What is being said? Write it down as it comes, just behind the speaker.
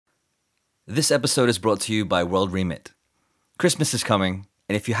This episode is brought to you by World Remit. Christmas is coming,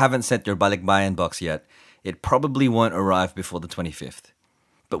 and if you haven't sent your balikbayan box yet, it probably won't arrive before the 25th.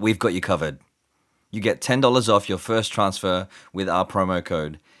 But we've got you covered. You get $10 off your first transfer with our promo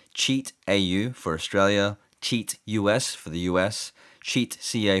code CHEATAU for Australia, CHEATUS for the US,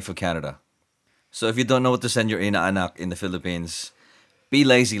 CHEATCA for Canada. So if you don't know what to send your inaanak in the Philippines, be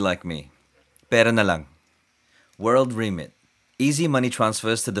lazy like me. Pera na lang. World Remit. Easy money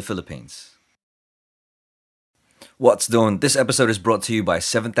transfers to the Philippines. What's done? This episode is brought to you by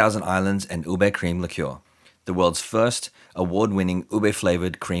 7,000 Islands and Ube Cream Liqueur, the world's first award-winning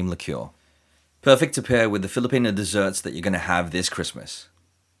ube-flavored cream liqueur. Perfect to pair with the Filipino desserts that you're going to have this Christmas.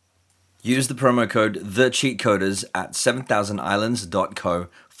 Use the promo code TheCheatCoders at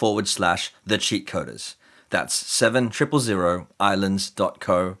 7000islands.co/TheCheatCoders. That's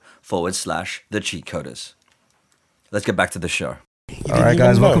 7000islands.co/TheCheatCoders. Let's get back to the show. All right,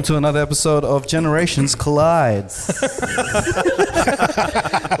 guys, welcome to another episode of Generations Collide,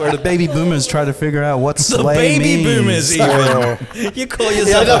 where the baby boomers try to figure out what slay means. The baby boomers, even. You call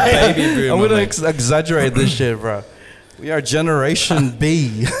yourself a baby boomer. I'm going to exaggerate this shit, bro. We are Generation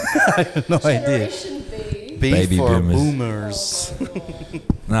B. I have no idea. Generation B. B Baby for boomers. boomers.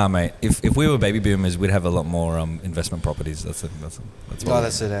 Nah, mate. If we were baby boomers, we'd have a lot more investment properties. That's Oh,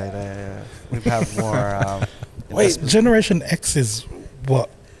 that's it. Yeah. We'd have more. Wait, Generation X is what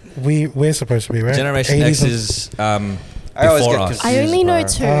we're supposed to be, right? Generation 80s X and- is I always before get us. confused. I only know bro.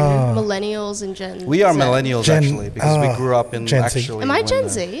 two, Ah. millennials and Gen We are Z. millennials, Gen- actually, because we grew up in Gen Z. actually. Am I when, Gen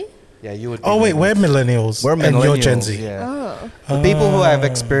Z? Yeah, you would. Be Oh wait, we're millennials. We're and millennials. you're Gen Z. Yeah. Oh. The people who have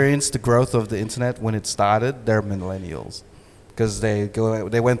experienced the growth of the internet when it started, they're millennials, because they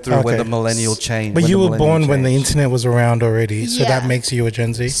went through when Okay. the millennial change. But when you the were born millennial when the changed. internet was around already, so that Yeah. makes you a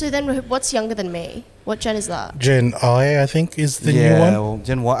Gen Z. So then what's younger than me? What gen is that? Gen I think, is the yeah, new one. well,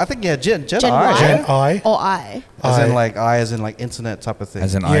 Gen Y. I think Gen Gen I. Y? Gen I. Or I? As in I. like internet type of thing.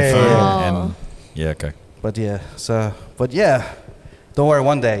 as an Yeah, iPhone. yeah. And yeah, okay. But yeah. Don't worry,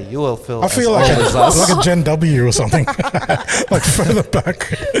 one day you will feel. I feel as like old as us. like a Gen W or something, like further back.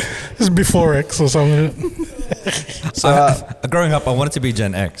 It's before X or something. So Growing up, I wanted to be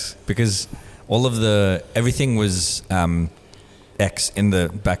Gen X because everything was X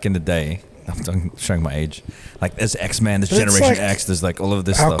back in the day. I'm showing my age. Like there's X-Men, there's But it's Generation like X, there's like all of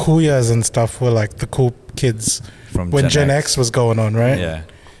this Our stuff Kuyas and stuff were like the cool kids from when Gen X was going on, right? Yeah.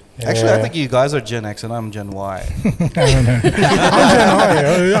 actually, I think you guys are Gen X and I'm Gen Y. I don't know. I'm Gen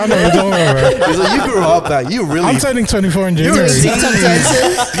I. I know you don't know, bro. So you grew up that you really. I'm turning 24 in You were January.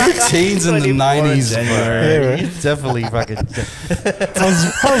 you're teens in the 90s, bro. Yeah, You definitely fucking. I was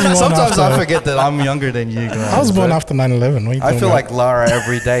born Sometimes I after- forget that I'm younger than you guys. I was born bro. after 9/11. What are you I talking feel about? like Lara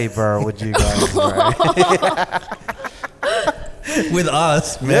every day, bro, with you guys, bro. With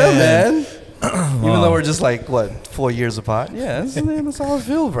us, Yeah, man. Even though we're just like, 4 years apart? Yeah, that's how I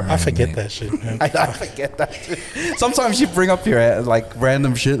feel, bro. I forget that shit, man. I forget that too. Sometimes you bring up your like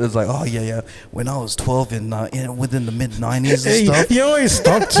random shit. It's like, oh yeah, when I was 12 and within the mid 90s and Hey, stuff. you always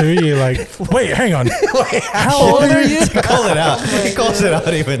stop too. You're like, wait, hang on. How old are you? Call it out. He calls it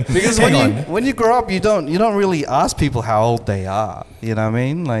out even. Because when you grow up, you don't really ask people how old they are. You know what I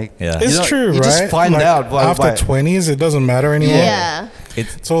mean? Like, Yeah. you It's don't- true, you right? just find Like, out after 20s, it doesn't matter anymore. Yeah.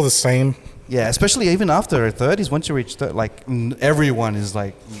 It's all the same. Yeah, especially even after 30s. Once you reach everyone is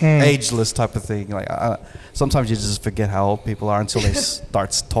like ageless type of thing. Like sometimes you just forget how old people are until they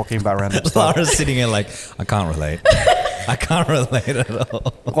start talking about random stuff. Lara's sitting here like, I can't relate. I can't relate at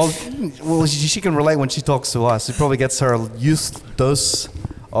all. Well, she can relate when she talks to us. It probably gets her a dose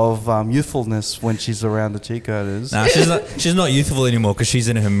of youthfulness when she's around the cheat-coders. Nah, she's not youthful anymore because she's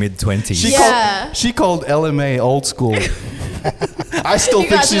in her mid-20s. She called LMA old school. I still You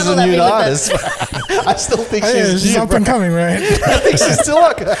think guys she's never a let me new live artist. I still think Hey, she's she's new, up bro. and coming, right? I think she's still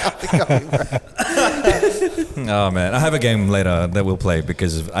up and coming, bro. Oh man, I have a game later that we'll play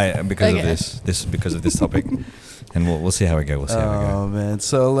because of Okay. this topic, and we'll see how we go. We'll see how we go. Oh man!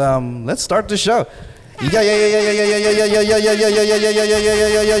 So let's start the show.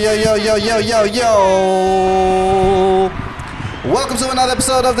 Yo. Welcome to another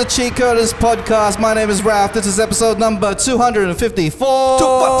episode of the Cheat Coders podcast. My name is Ralph. This is episode number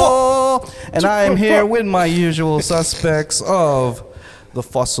 254. And I am here with my usual suspects of the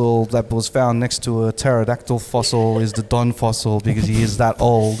fossil that was found next to a pterodactyl fossil is the Don fossil because he is that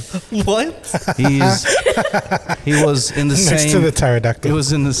old. What? He was in the Next same to the pterodactyl. He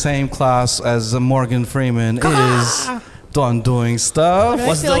was in the same class as Morgan Freeman. It is done doing stuff.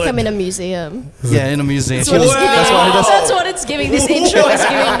 I feel like I'm in a museum. Yeah, in a museum. That's what, it's giving. That's why he does. That's what it's giving. This intro is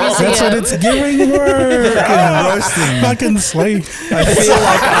giving museum. That's what it's giving her. Fucking slave. I feel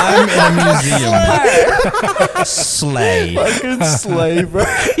like I'm in a museum. Slay. Fucking slay, bro.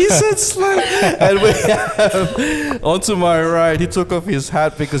 He said slay. And we have onto my right. He took off his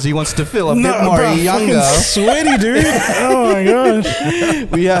hat because he wants to feel a bit more bro, younger. fucking sweaty, dude. Oh my gosh.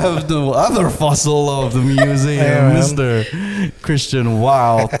 We have the other fossil of the museum, Yeah, man. Mr. Christian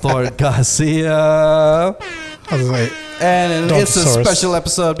Wild Thorpe Garcia. I was like, And it's a Dontosaurus. special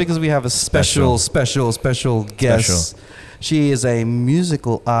episode because we have a special guest. Special. She is a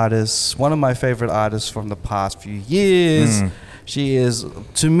musical artist, one of my favorite artists from the past few years. She is,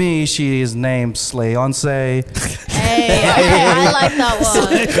 to me, she is named Slayonce. Hey, okay, I like that one.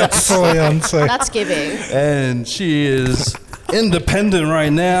 Fiance. That's giving. And she is independent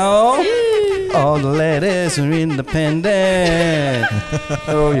right now. All the ladies are independent.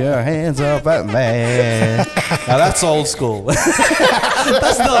 Throw your hands up at me. Now that's old school.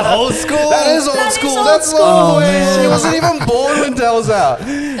 That's not old school. That is old That is school. old That's school. all the way. She wasn't even born when that was out.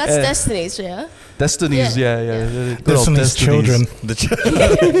 That's Destiny's, yeah? Destiny's, yeah. Good old Destiny's children.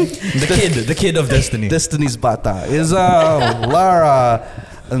 The kid of destiny. Destiny's Bata is Lara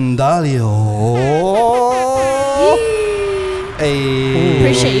Andallo. Hey.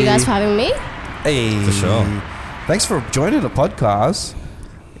 Appreciate you guys for having me. Hey. For sure. Thanks for joining the podcast.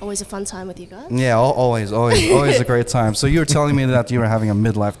 Always a fun time with you guys. Yeah, always a great time. So you were telling me that you were having a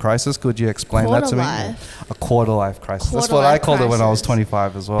midlife crisis. Could you explain that to me? A quarter life crisis. That's what I called it when I was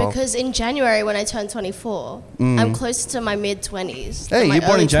 25 as well. Because in January when I turned 24, I'm closer to my mid-20s. Hey, you're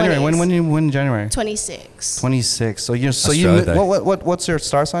born in January. When you in January? 26. 26. So Australia Day. what's your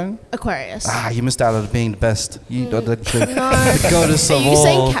star sign? Aquarius. You missed out on being the best. You the No. goddess Are of you all.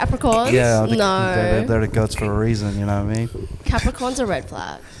 saying Capricorns? Yeah, No. they're the goats for a reason. You know what I mean? Capricorn's a red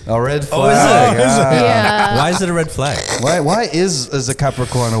flag. A red flag. Oh, is it? Yeah. Why is it a red flag? Why is a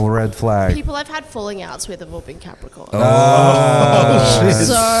Capricorn a red flag? People I've had falling outs with have all been Capricorn. Oh,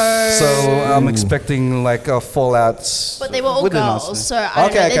 So I'm expecting like a fallout. but they were all within us. girls, so I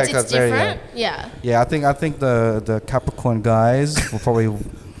don't know. It's there you go. different. Yeah. Yeah, I think the Capricorn guys will probably,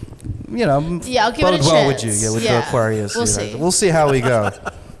 Yeah, I'll give it a bode well with you. chance. Yeah, with the Yeah. Aquarius. We'll you know. see. We'll see how we go.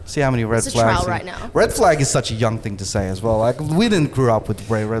 See how many red It's a flags. trial right now. Red flag is such a young thing to say as well. Like we didn't grow up with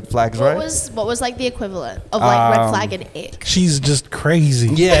red flags, What right? was like the equivalent of like red flag and ick? She's just crazy.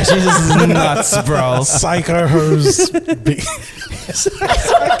 Yeah, she's just nuts, bro. Psycho hose.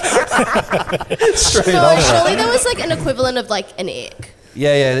 Straight No, up. surely there was like an equivalent of like an ick.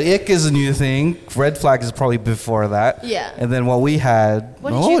 Yeah, the ick is a new thing. Red flag is probably before that. Yeah. And then what we had.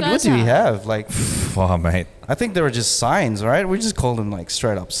 What did you what guys do we have? have? Like, Oh, mate. I think they were just signs, right? We just called them like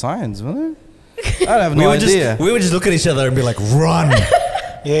straight up signs, wasn't it? I have We no would idea. we would just look at each other and be like, run,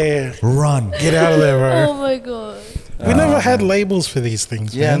 Yeah. run. Get out of there, bro. Oh my god. We never had labels for these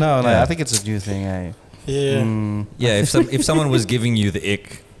things. Yeah, man. no, Yeah. I think it's a new thing, eh? Yeah. Yeah, if someone was giving you the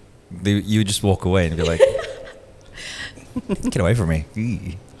ick, you would just walk away and be like, get away from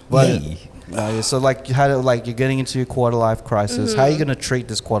me. But Eee. so like you had like you're getting into your quarter life crisis. How are you gonna treat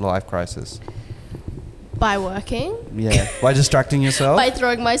this quarter life crisis? By working, Yeah, by distracting yourself. by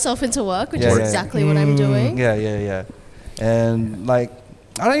throwing myself into work, which Yeah, is yeah. exactly what I'm doing. Yeah. And like,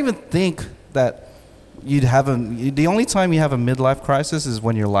 I don't even think that you'd have the only time you have a midlife crisis is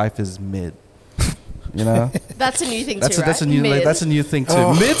when your life is mid. You know, That's a new thing that's too, a, that's right? a new Mid. that's a new thing too.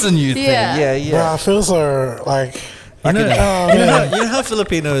 Oh. Mid's a new thing. Yeah. Yeah. Bro, I feel so like You know, oh, you know man. how, you know how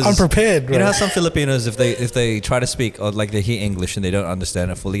Filipinos Unprepared, You know how bro. some Filipinos, if they try to speak or like they hear English and they don't understand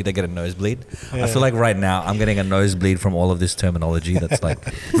it fully, they get a nosebleed. I Yeah. feel like right now I'm getting a nosebleed from all of this terminology. That's like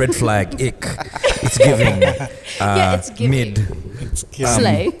red flag, ick. It's giving. Yeah, it's giving. Mid,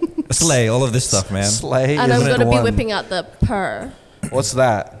 Slay. slay, all of this stuff, man. Slay And is I'm the gonna be one. whipping out the purr, What's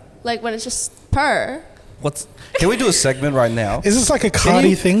that? like when it's just purr. What's Can we do a segment right now? Is this like a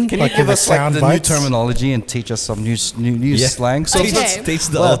Cardi thing? Can like you give the us like sound the bites? new terminology and teach us some new Yeah. slang? So Okay. let's- teach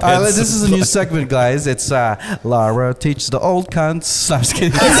the well, old heads. this is a new segment, guys. It's Lara teach the old cunts. No, I'm just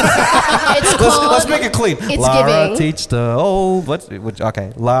kidding. It's called. Let's make it clean. It's Lara giving. teach the old.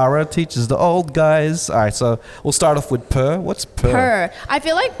 Okay, Lara teaches the old guys. All right, so we'll start off with purr. What's purr? Purr. I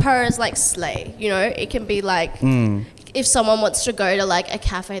feel like purr is like slay. You know, it can be like if someone wants to go to like a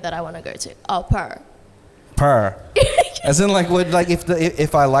cafe that I want to go to. Oh, purr. Purr. As in, like,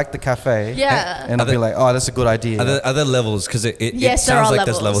 if I like the cafe, Yeah. and I'll be like, oh, that's a good idea. Other levels? Because it Yes, there sounds are like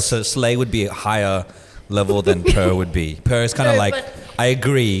there's levels. levels. So slay would be a higher level than purr would be. Purr is kind of No, like, but- I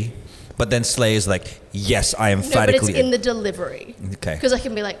agree, but then slay is like, yes, I No, but emphatically. it's in the delivery. Okay. Because I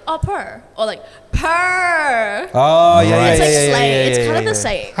can be like, oh, purr. Or like, purr. Oh, yeah, It's yeah, like yeah, slay. yeah, It's yeah, kind of yeah. the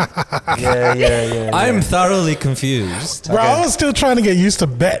same. Yeah. I'm thoroughly confused. Bro, I was still trying to get used to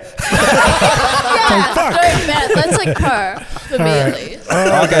bet. Yeah, no, man, that's like purr for me at least.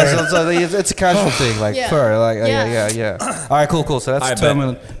 Okay, so it's a casual thing, like Yeah. purr, like Yeah. yeah. All right, cool. So that's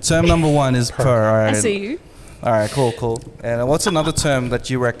I term number one is purr. All right. I see you. All right, cool. And what's another term that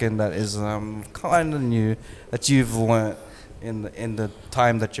you reckon that is kind of new that you've learnt in the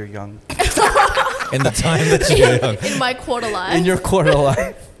time that you're young, In the time that you're young. In my quarter life. in your quarter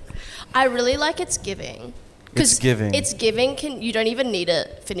life? I really like it's giving. 'Cause It's giving. It's giving. You don't even need to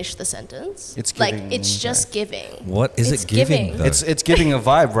finish the sentence. It's like giving, it's just giving. What is It's it giving, giving. though? It's giving a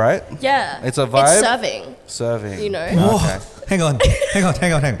vibe, right? Yeah. It's a vibe? It's serving. Serving. You know. Whoa. Okay. Hang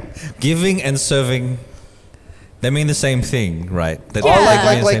on. Giving and serving, they mean the same thing, right? That Yeah. Oh,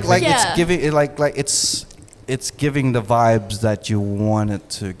 they mean the same like thing? Yeah. it's giving it like it's giving the vibes that you want it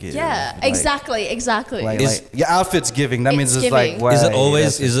to give. Yeah. Like- Exactly. Like, Is- your outfit's giving. That means It's it's like. giving. Way, Is it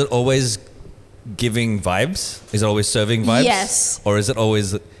always that's giving vibes? Is it always serving vibes? Yes. Or is it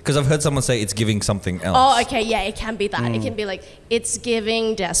always, because I've heard someone say it's giving something else. Oh, okay. Yeah, it can be that. It can be like it's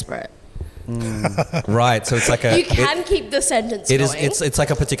giving desperate. Right. So it's like a You can keep the sentence it is going. it's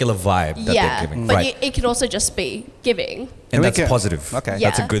like a particular vibe that yeah, they're giving. but Right. it can also just be giving. And we that's can- positive. Okay.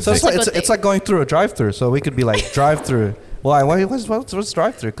 That's a Yeah. good So thing. it's a good it's thing. like going through a drive-through. So we could be like drive-through. Why? What's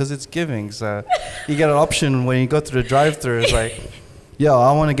drive-through? Because it's giving. So you get an option when you go through the drive-through. It's like, yo,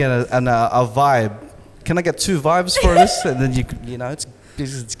 I want to get a vibe. Can I get 2 vibes for this? And then you know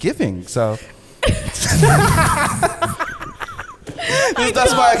it's giving. So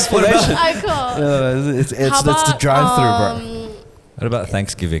that's my explanation. I can't. It's How that's the about, drive-through, bro. What about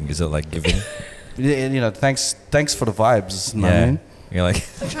Thanksgiving? Is it like giving? Yeah, you know, thanks for the vibes. You know what I mean? You're like,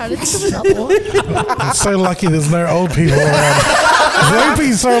 I'm trying to think of another one. I'm so lucky there's no old people around. They'd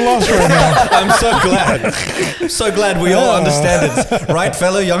be so lost right now. I'm so glad. I'm so glad we all understand it. Right,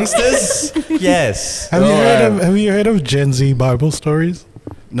 fellow youngsters? Yes. Have you heard of Gen Z Bible stories?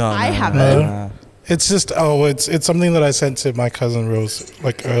 No, I no, haven't. no. It's just it's something that I sent to my cousin Rose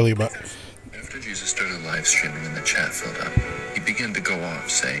like early, but After Jesus started live streaming and the chat filled up, he began to go off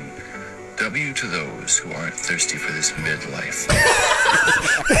saying, W to those who aren't thirsty for this midlife.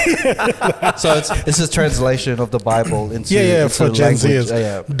 So it's a translation of the Bible into yeah, into for Gen Z language. is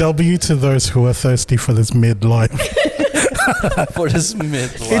Yeah, W to those who are thirsty for this midlife. for this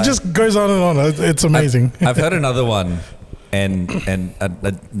midlife. It just goes on and on. It's amazing. I've heard another one, and I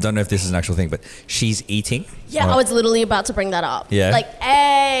don't know if this is an actual thing, but she's eating. Yeah, I was literally about to bring that up. Yeah. Like,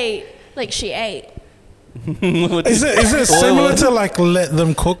 hey, like she ate. Is it similar to like let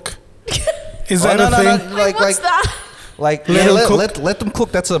them cook? Is that a thing? Like, what's that? Like Let yeah, them cook? let them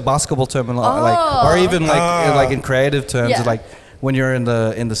cook. That's a basketball terminology. Oh. Like, or even like in creative terms, Yeah. like when you're in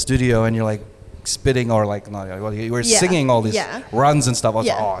the studio and you're like spitting or like no, you were Yeah. singing all these Yeah. runs and stuff. I was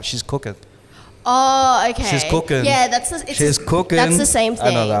Yeah. like, oh, she's cooking. Oh, okay. She's cooking. Yeah, that's She's cooking. That's the same I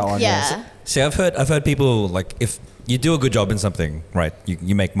thing. know that one, Yeah. yes. See, I've heard people like, if you do a good job in something, right,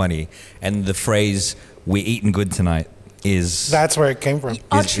 you make money, and the phrase "we eating good tonight" is That's where it came from.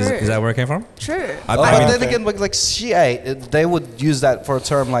 Oh, is true. that where it came from? True. I But mean, then again, like she ate. They would use that for a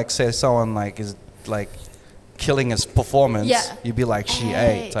term like say someone like is like killing his performance. Yeah. You'd be like she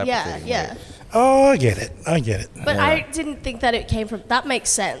Hey, ate type yeah, of thing. yeah. Oh, I get it. But I didn't think that it came from. That makes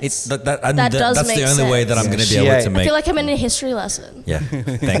sense. it's That that's does the make only way that I'm sense. going to be Yeah, able she to ate. I make. feel like I'm in a history lesson. Yeah,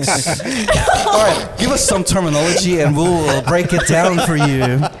 thanks. All right, give us some terminology and we'll break it down for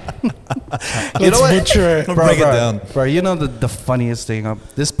you. Let's butcher it. Break it down. Bro, you know the funniest thing?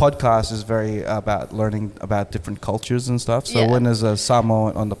 This podcast is very about learning about different cultures and stuff. So Yeah. when there's a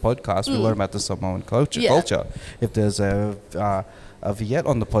Samoan on the podcast, we learn about the Samoan culture. Yeah. Culture. If there's a Viet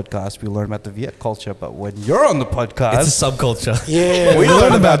on the podcast, we learn about the Viet culture. But when you're on the podcast, It's a subculture. Yeah, we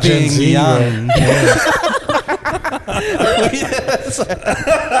learn about Gen being Z, young.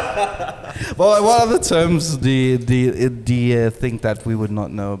 Well, what other terms do you think that we would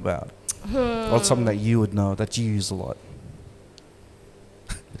not know about? Or something that you would know that you use a lot?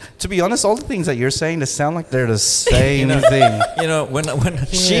 To be honest, all the things that you're saying, they sound like they're the same thing. You know, when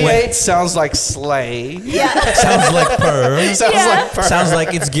She ate sounds like slay. Yeah. sounds like purr, Sounds Yeah. like purr. sounds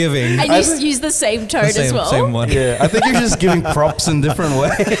like it's giving. And you use the same tone The as well. same one. Yeah, I think you're just giving props in different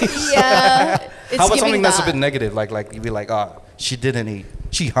ways. Yeah. It's How about giving something that's a that. bit negative? Like you'd be like, oh, she didn't eat.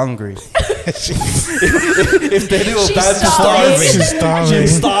 She hungry. If they do a She's bad starving. She's starving.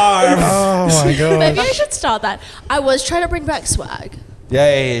 Starve. Oh my god. Maybe I should start that. I was trying to bring back swag.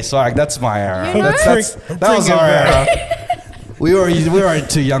 Yeah, swag. That's my era. You know? That was Bring our it era. We were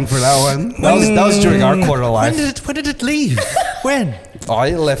too young for that one. That was during our quarter life. When did it leave? When? Oh,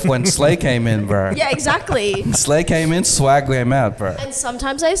 it left when Slay came in, bro. Yeah, exactly. Slay came in, swag came out, bro. And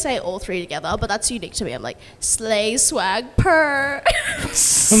sometimes I say all three together, but that's unique to me. I'm like, slay, swag, purr.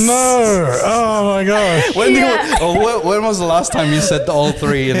 No. Oh my gosh. When was the last time you said all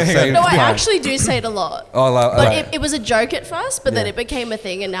three in the same No, time? I actually do say it a lot. Oh, But it was a joke at first, but then Yeah. it became a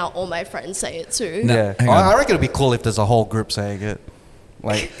thing, and now all my friends say it too. Yeah. hang on. I reckon it'd be cool if there's a whole group saying it.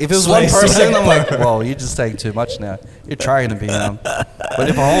 Like, if it was Slay, one person, slay. I'm like, whoa, you're just saying too much now. You're trying to be But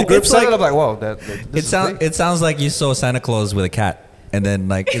if a whole group It's saying like- it, I'm like, whoa, It sounds like you saw Santa Claus with a cat, and then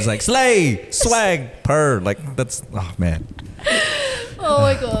like it's like slay, swag, purr. Like that's man. Oh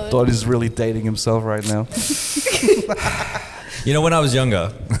my god. Don is really dating himself right now. You know, when I was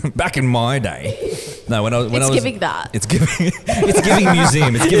younger, back in my day. No, when I was. It's I was, giving that. It's giving. It's giving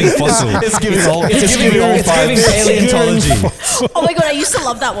museum. It's giving fossil. It's giving all. It's giving paleontology. Oh my god, I used to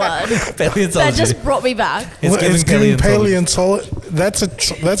love that word. Paleontology. That just brought me back. It's giving paleontology. paleontology.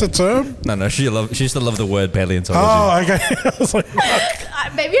 That's a term. No, she used to love the word paleontology. Oh, okay. I was like,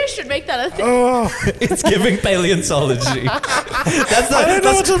 Maybe I should make that a thing. oh, It's giving paleontology. I don't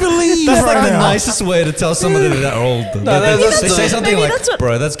know what to believe That's right like the now. nicest way to tell someone that they're old. They say something maybe like, that's what-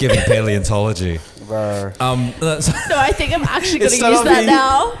 "Bro, that's giving paleontology." Bro. That's, No, I think I'm actually going to Instead use of that he-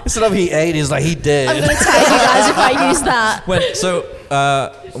 now. Instead of he ate, he's like, he did. I'm going to tag you guys if I use that.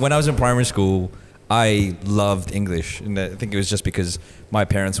 when I was in primary school, I loved English, and I think it was just because my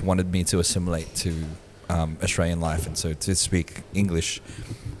parents wanted me to assimilate to Australian life, and so to speak English.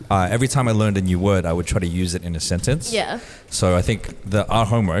 Every time I learned a new word, I would try to use it in a sentence. Yeah. So I think our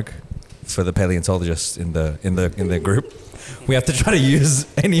homework for the paleontologists in the group, we have to try to use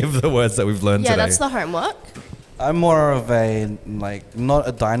any of the words that we've learned Yeah, today. that's the homework. I'm more of a, like, not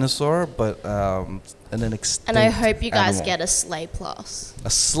a dinosaur, but an extinct And I hope you guys animal. get a slay plus. A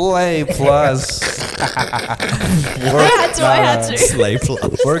sleigh plus. I had to. Slay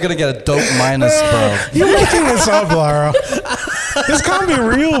plus. We're gonna get a dope minus, bro. you're making this up, Lara. This can't be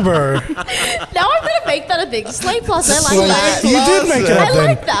real, bro. Now I'm going to make that a thing. Slay plus, I like that. You did make it up I then.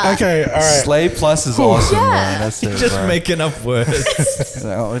 like that. Okay, all right. Sleigh plus is awesome, Yeah. man. That's it, Just bro. making up words.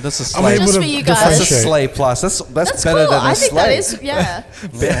 No, that's a I'm sleigh. able Just to for you That's guys. a differentiate. sleigh plus. That's That's better cool. than a I think sleigh. that is, yeah.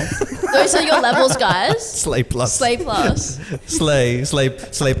 Yeah. Those are your levels, guys. Slay plus. Slay plus.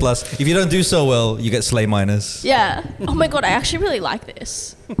 Slay plus. If you don't do so well, you get slay minus. Yeah. Oh my god, I actually really like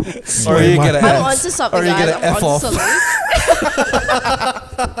this. Or you get an I'm F. onto something, Or you guys. get an I'm F onto off. something.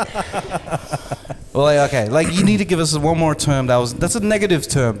 Well, okay, like you need to give us one more term that's a negative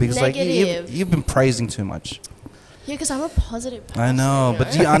term because like Negative. you've been praising too much. Yeah, because I'm a positive person. I know, you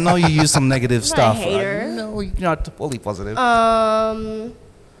but I know you use some negative I'm not a stuff. hater. No, you're not fully positive. A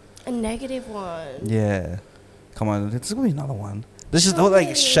negative one. Yeah, come on, it's gonna be another one. This is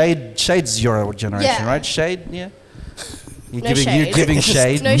like shade. Shade's your generation, Yeah. right? Shade, yeah. You're No giving shade. you're giving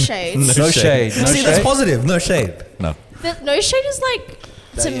shade. No shade. No shade. No See, that's shade. positive. No shade. No. No shade is like,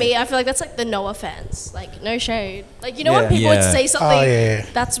 to Yeah. me, I feel like that's like the no offense. Like, no shade. Like, you know Yeah. when people would Yeah. say something Oh, yeah.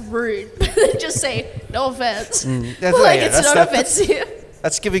 that's rude, but then just say, no offense. That's like, yeah, it's that's- not that's- offensive.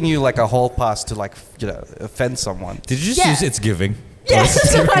 That's giving you like a whole pass to like offend someone. Did you just Yeah. use it's giving? Yes,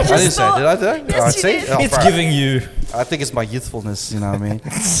 that's what I just I didn't say. thought. Did I do it? Yes, you see? did. Oh, It's bro. giving you. I think it's my youthfulness. You know what I mean?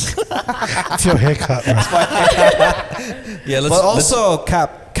 It's your haircut, man. Yeah, let's. But also,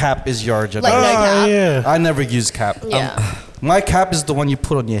 cap is your Like, generation. no Oh, cap. yeah. I never use cap. Yeah. My cap is the one you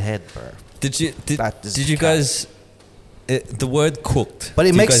put on your head, bro. Did That is you cap. guys? The word cooked. But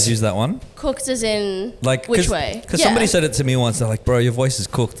it do makes- you guys use that one? Cooked as in Like which way? Because Yeah. somebody said it to me once. They're like, "Bro, your voice is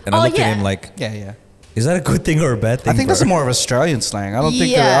cooked," and I Oh, looked at yeah. him like, Yeah, yeah. "Is that a good thing or a bad thing?" I think bro? that's more of Australian slang. I don't think.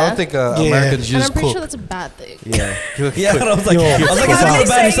 Yeah. I don't think Yeah. Americans And use I'm pretty cook. sure that's a bad thing. Yeah. Yeah, and I was like, Yo. "Is that Why good are or they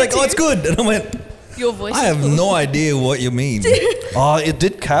bad?" He's saying like, it "Oh, to it's you? good," and I went, Your voice "I is have cool. no idea what you mean." Oh, it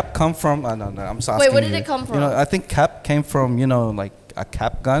did cap come from? No, I'm just asking Wait, where did you. it come You know, from? I think cap came from like a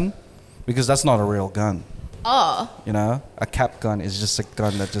cap gun, because that's not a real gun. Oh. You know, a cap gun is just a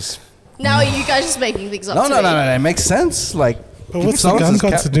gun that just. Now are you guys just making things up No, to no, me? no, no. It makes sense. Like, But if what's the someone gun says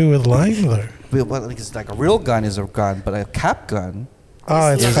got cap- to do with lying, though? Well, it's like a real gun is a gun, but a cap gun, Oh,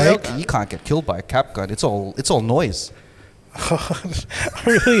 it's It's a real fake? gun. you can't get killed by a cap gun. It's all noise.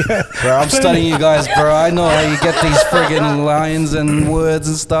 Really? Bro, I'm studying you guys, bro. I know how you get these friggin' lines and words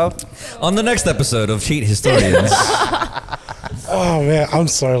and stuff. On the next episode of Cheat Historians, Oh, man, I'm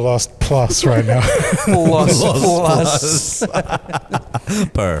so lost plus right now. Plus.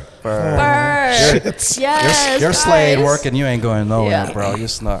 per. Bird. Shit. Yes. You're slaying guys. work and you ain't going nowhere, Yeah. bro. You're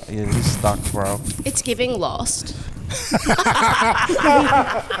stuck, bro. It's giving lost.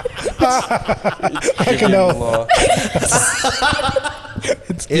 I can know.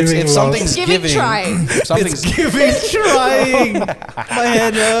 It's giving If love. something's Giving giving, trying. if something's Giving trying. My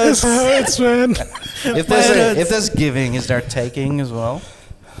head This hurts, man. if there's giving, is there taking as well?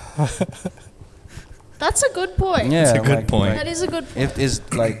 That's a good point. Yeah, That's a good point. That is a good point. If is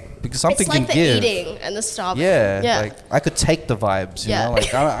like because something It's like can the give. eating and the stuff. Yeah, Yeah. like I could take the vibes, you Yeah. know.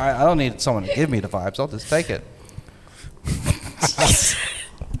 Like I don't need someone to give me the vibes. I'll just take it.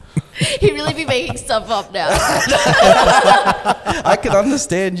 He really be making stuff up now. I can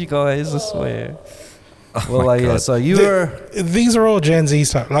understand you guys. I swear. Well, yeah. So you were. These are all Gen Z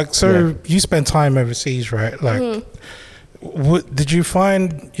stuff. Like, so Yeah. you spent time overseas, right? Like, did you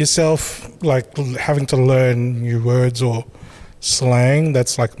find yourself like having to learn new words or slang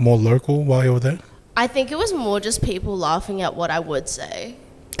that's like more local while you were there? I think it was more just people laughing at what I would say.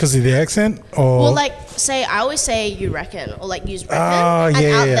 Because of the accent, or Well, like, say, I always say you reckon, or like use reckon. Ah, and yeah,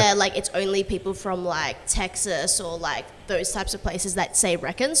 out yeah. there, like, it's only people from like Texas or like those types of places that say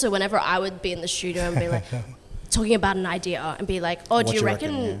reckon. So whenever I would be in the studio and be like, talking about an idea and be like, oh, do you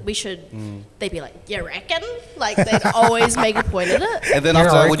reckon we should, they'd be like, you reckon? Like, they'd always make a point of it. And then Yeah,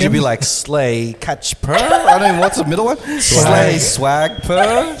 after I that, would you be reckon. like slay, catch purr? I don't know what's the middle one. Slay, swag,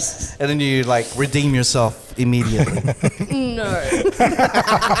 purr. And then you like redeem yourself immediately. No.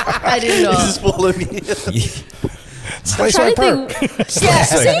 I did not. Just follow me. Slay, Trying swag, to purr. think. Yeah,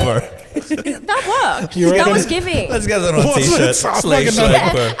 see? That worked. You That reckon? was giving. Let's get that on a What's t-shirt. that sound Slay, like a slay,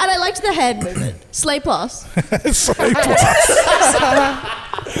 Yeah, purr. and I liked the hand movement. Slay plus. Slay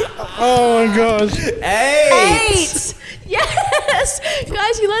oh my gosh. 8! Yes!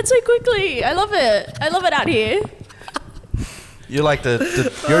 Guys, you learn so quickly. I love it. I love it out here. You're like you're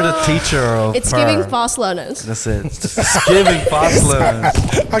the teacher of It's purr. giving fast learners. That's it. It's giving fast learners.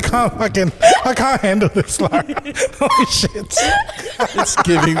 I can't handle this, Lara. Holy shit. It's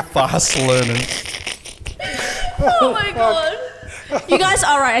giving fast learners. Oh my god. You guys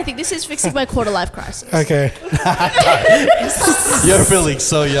are right. I think this is fixing my quarter life crisis. Okay. You're feeling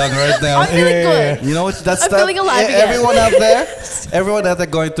so young right now. I'm feeling Yeah. good. You know what? That's I'm feeling alive again. Everyone out there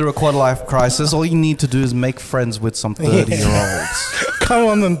going through a quarter life crisis. All you need to do is make friends with some 30-year-olds. Come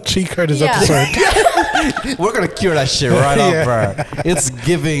on the cheat coders Yeah. episode. We're gonna cure that shit right up, bro. It's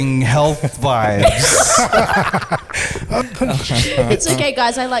giving health vibes. It's okay,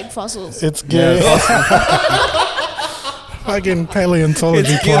 guys. I like fossils. It's good. Fucking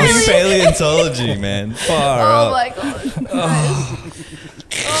paleontology It's giving class. paleontology, man. Far Oh up. my god.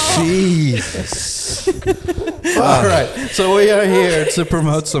 Jesus. All right. So we are here to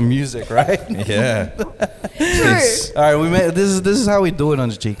promote some music, right? Yeah. True. All right. This is how we do it on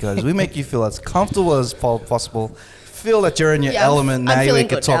the G Codes. We make you feel as comfortable as possible. Feel that you're in your Yeah, element. I'm Now we feeling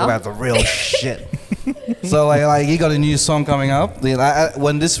can good talk now. about the real shit. So like you got a new song coming up.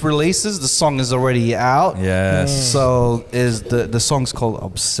 When this releases, the song is already out. Yes. So is the song's called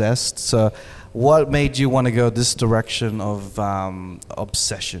Obsessed. So what made you want to go this direction of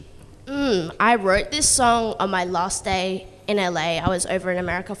obsession? I wrote this song on my last day in LA. I was over in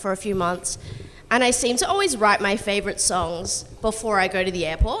America for a few months. And I seem to always write my favorite songs before I go to the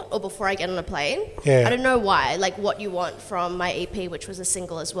airport or before I get on a plane. Yeah. I don't know why. Like What You Want from my EP, which was a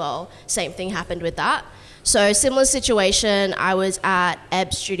single as well. Same thing happened with that. So similar situation. I was at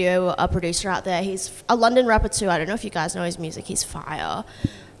Eb's studio, a producer out there. He's a London rapper too. I don't know if you guys know his music. He's fire.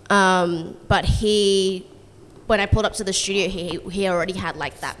 But when I pulled up to the studio, he already had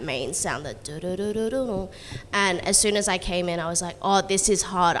like that main sound, the do-do-do-do-do. And as soon as I came in, I was like, oh, this is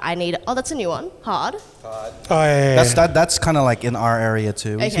hard. That's a new one, hard. Oh, yeah. That's kind of like in our area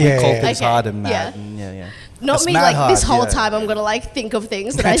too. We Okay. call Yeah. things Okay. hard and mad. Yeah. And yeah. Not That's me mad like hard, this whole yeah. time I'm gonna like think of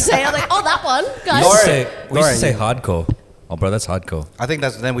things that I say. I'm like, oh, that one, guys. We used to say Lauren, hardcore. Oh, bro, that's hardcore. I think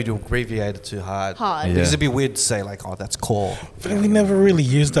then we do abbreviate it to hard. Hard. Yeah. Because it'd be weird to say like, oh, that's core. But we never really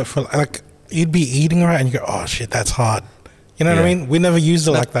used that for like you'd be eating right and you go, oh shit, that's hard. You know what I Yeah. mean? We never used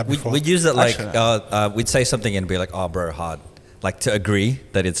it like that before. We'd use it like Actually, we'd say something and be like, "Oh, bro, hard," like to agree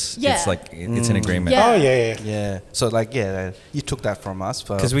that it's Yeah. like it's an agreement. Yeah. Oh yeah. Yeah. So like you took that from us.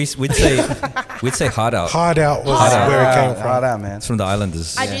 Because we'd say hard out. Hard out was Hard out. where it came from. Hard out, man. It's from the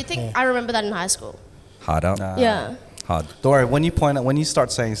Islanders. I do think I remember that in high school. Hard out. Yeah. Hard. Don't worry. When you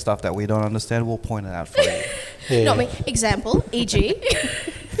start saying stuff that we don't understand, we'll point it out for you. Yeah. Not me. Example, e.g.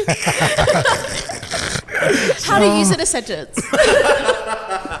 How to use it in a sentence.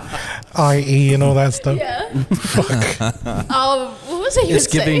 I.e. and all that stuff. Yeah. What was I even It's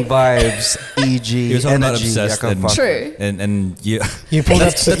giving saying? vibes, E.g. was talking about energy. obsessed I can and- fuck- True. And you. You pulled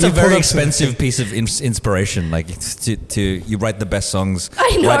That's up. a very expensive piece of inspiration. Like to you write the best songs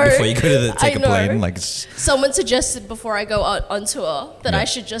I know. right before you go to take I a know. plane. Like it's, Someone suggested before I go on tour that Yeah. I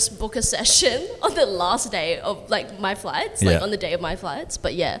should just book a session on the last day of like my flights, like Yeah. on the day of my flights.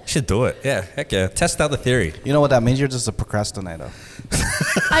 But yeah, should do it. Yeah, heck yeah. Test out the theory. You know what that means? You're just a procrastinator.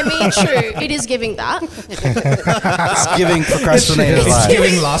 I mean, true, it is giving that. It's giving procrastinator It's vibes.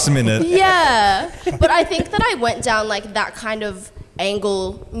 giving last minute. Yeah, but I think that I went down like that kind of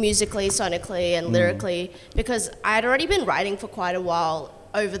angle musically, sonically, and lyrically because I had already been writing for quite a while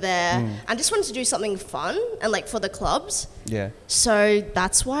over there. I just wanted to do something fun and like for the clubs. Yeah. So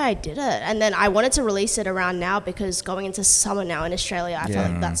that's why I did it. And then I wanted to release it around now because going into summer now in Australia, I feel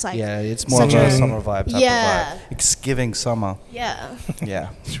like that's like, Yeah, it's more of Such a a- summer vibe type Yeah. of vibe. It's giving summer. yeah, Yeah.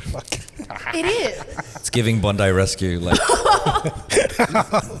 it is. It's giving Bondi Rescue. Like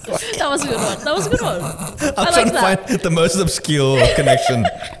That was a good one. That was a good one. I'm I trying like to that. find the most obscure connection.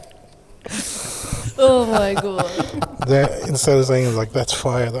 Oh my god. Instead of saying like that's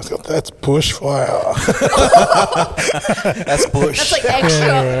fire, that's bushfire. That's bush. That's like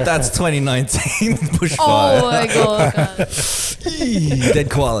extra. That's 2019 bushfire. Oh my god. Dead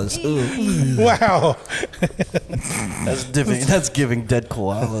koalas. Ooh. Wow. That's giving dead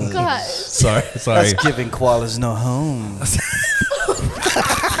koalas. God. Sorry. That's giving koalas no home.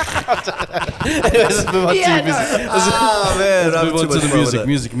 Anyways, let's move on Yeah, to the music. no. Oh man, Let's move on to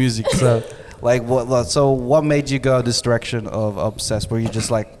the music. So, like, what made you go this direction of obsessed? Were you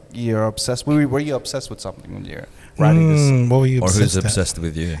just like you're obsessed? Were you obsessed with something when you're writing this? What were you Or obsessed who's at? obsessed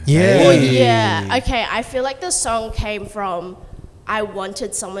with you? Yeah. Well, yeah. Okay, I feel like the song came from I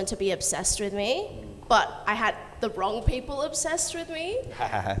wanted someone to be obsessed with me, but I had the wrong people obsessed with me.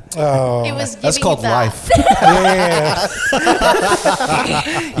 Oh. It was giving That's called that. life. Yeah.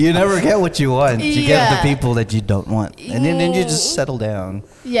 You never get what you want. You get the Yeah. people that you don't want, and then you just settle down.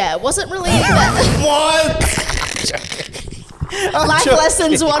 Yeah, it wasn't really that. Life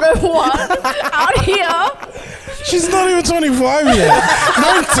lessons 101 out here. She's not even 25 yet.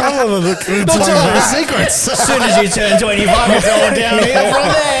 Don't tell her the secrets. As soon as you turn 25, it's all downhill from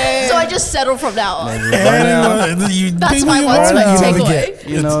there. So I just settle from now on. That's my ultimate takeaway.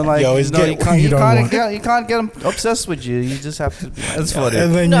 You know, like You always you know, get what you don't want. you can't get them obsessed with you. You just have to. Be That's funny.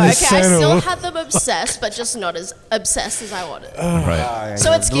 And then No, you okay, I settle. still had them obsessed, but just not as obsessed as I wanted. Right.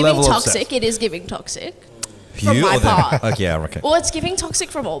 So it's The giving level of toxic. obsessed. It is giving toxic. From You my or them? part. Okay, yeah, okay. Well, it's giving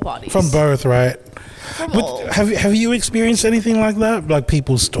toxic from all parties. From both, right? From But all. have you experienced anything like that? Like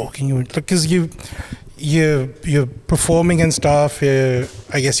people stalking you? Because you're performing and stuff.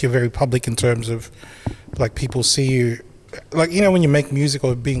 I guess you're very public in terms of like people see you. Like, you know, when you make music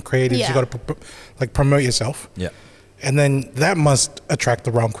or being creative, Yeah. you got to like promote yourself. Yeah. And then that must attract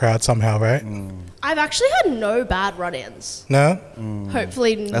the wrong crowd somehow, right? I've actually had no bad run-ins. No?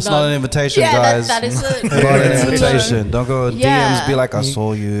 Hopefully, That's none. not an invitation, Yeah, guys. that is a Not an invitation. Don't go Yeah. DMs. Be like, I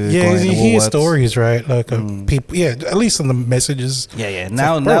saw you. Yeah, going you to hear Woolworths. stories, right? Like people, yeah, at least in the messages. Yeah. It's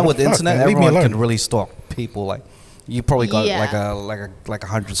Now, like, bro, now with the fuck, internet, man, leave me everyone alone. can really stalk people. Like, you probably got Yeah. like a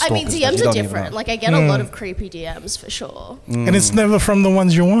 100 I stalkers. mean, that DMs you are don't even different. know. Like, I get a lot of creepy DMs for sure. And it's never from the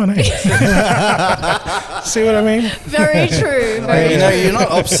ones you want, eh? See what I mean? Very true. Hey, Very you know, you're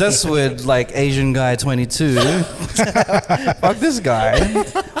not obsessed with like Asian guy 22. Fuck this guy,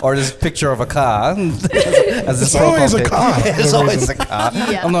 or this picture of a car. As It's always a car. It's always a car.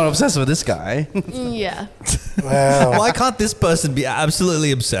 Yeah. I'm not obsessed with this guy. Yeah. Wow. Why can't this person be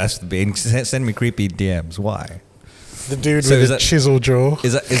absolutely obsessed with me and send me creepy DMs? Why? The dude So with is the that- chisel jaw.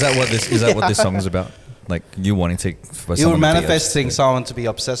 Is that what this song is about? Like you wanting to for You were someone to be manifesting obsessed someone to be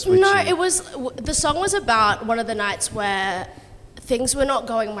obsessed with No, you. it was the song was about one of the nights where things were not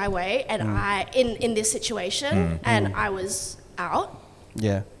going my way, and I in this situation, and I was out,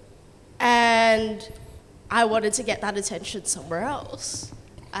 Yeah. and I wanted to get that attention somewhere else.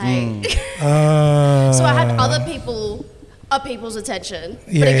 So I had other people's attention,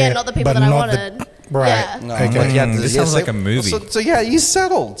 but Yeah, again, not the people but that I not the- wanted. right. Yeah. No, Okay. but yeah, This sounds like a movie. So yeah, you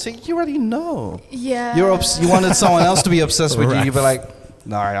settled. So you already know. Yeah. You wanted someone else to be obsessed with you. You'd be like,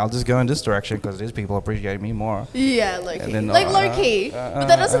 all right, I'll just go in this direction because these people appreciate me more. Yeah, low key. And then, Like low key. But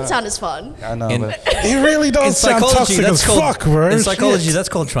that doesn't sound as fun. I know, In- but It really In does sound psychology, toxic that's as called fuck, bro. in psychology Shit. that's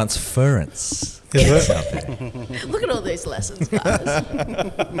called transference. Is it? Look at all these lessons, guys.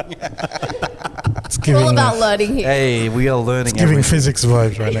 It's We're all giving, about learning here. hey, we are learning giving everything. physics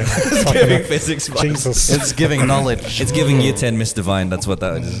vibes right now. It's giving physics vibes. Jesus. It's giving knowledge. It's giving year 10 Miss Divine. That's what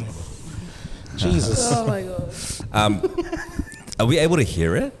that is. Jesus. Oh my god. Are we able to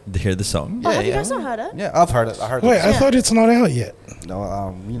hear it? To hear the song? Oh, have you guys not heard it? Yeah, I've heard it. I heard Wait, it. I thought it's not out yet.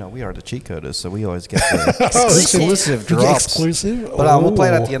 No, we are the cheat coders, so we always get the Exclusive. exclusive You get drops. exclusive? But we'll play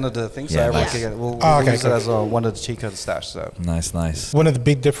it at Ooh. the end of the thing, so Yeah. everyone Yeah. can get it. We'll Okay, use it cool. as one of the cheat code stash. So Nice. One of the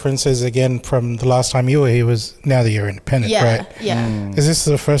big differences, again, from the last time you were here was now that you're independent, Yeah, right? yeah. Is this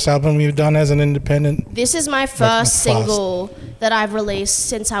the first album you've done as an independent? This is my Fast. first single that I've released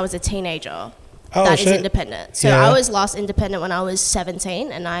since I was a teenager. Oh, That is shit. independent. So Yeah. I was last independent when I was 17,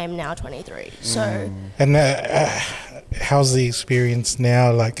 and I am now 23. So And how's the experience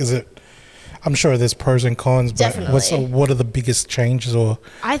now? Like, is it? I'm sure there's pros and cons, but Definitely. what are the biggest changes or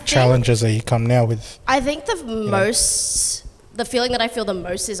I think- challenges that you come now with? I think the feeling that I feel the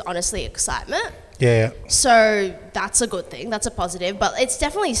most is honestly excitement. Yeah, So that's a good thing. That's a positive. But it's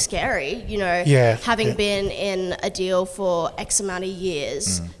definitely scary, Yeah, having yeah. been in a deal for X amount of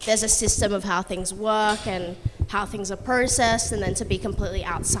years. There's a system of how things work and how things are processed, and then to be completely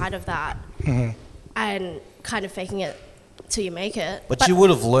outside of that and kind of faking it till you make it. But you would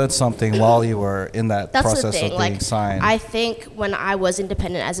have learned something while you were in that That's the process thing. of being Like, signed. I think when I was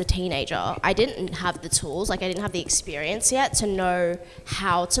independent as a teenager, I didn't have the tools. Like, I didn't have the experience yet to know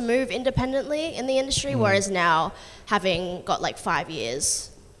how to move independently in the industry. Whereas now, having got like 5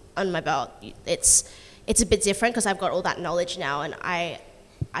 years on my belt, it's a bit different because I've got all that knowledge now, and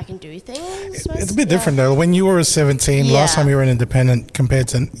I can do things. it's a bit different though. When you were 17, last Yeah. time you were an independent compared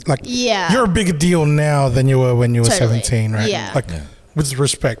to like, Yeah. you're a bigger deal now than you were when you were Totally. 17, right? Yeah. Like, with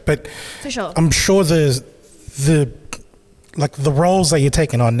respect, but For sure. I'm sure the roles that you're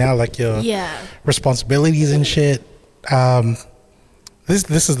taking on now, like your Yeah. responsibilities and shit.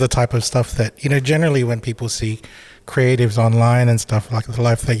 This is the type of stuff that, generally when people see creatives online and stuff, like the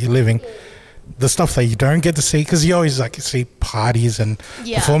life that you're living, the stuff that you don't get to see, because you always like see parties and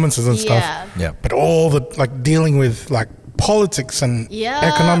Yeah. performances and stuff. Yeah. Yeah. But all the like dealing with like politics and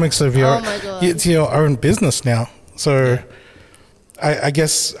Yeah. economics of your, Oh my God. it's your own business now. So I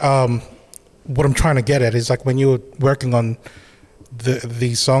guess what I'm trying to get at is like when you were working on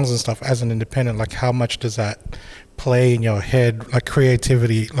these songs and stuff as an independent, like how much does that play in your head, like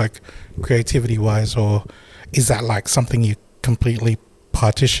creativity wise, or is that like something you completely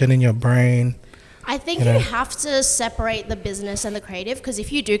partition in your brain? I think You know? you have to separate the business and the creative, because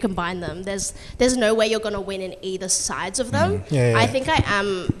if you do combine them, there's no way you're going to win in either sides of them. Yeah, yeah. I think I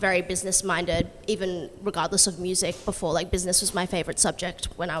am very business minded, even regardless of music. Before, like, business was my favorite subject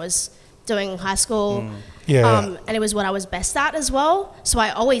when I was doing high school. Yeah. And it was what I was best at as well. So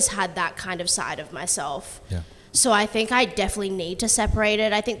I always had that kind of side of myself. Yeah. So I think I definitely need to separate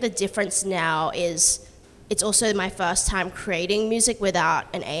it. I think the difference now is it's also my first time creating music without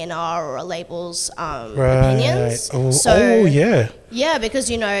an A&R or a label's opinions. Oh, yeah. Yeah, because,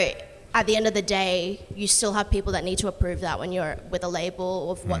 at the end of the day, you still have people that need to approve that when you're with a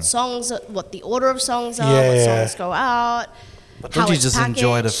label of what songs, what the order of songs are, what Yeah. songs go out, But how don't you it's just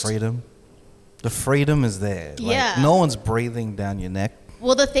enjoy the packaged. freedom? The freedom is there. Like, Yeah. no one's breathing down your neck.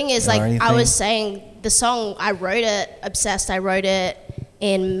 Well, the thing is, Or like I anything? was saying, the song, I wrote it, Obsessed, I wrote it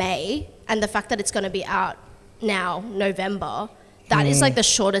in May, and the fact that it's going to be out now, November, that is like the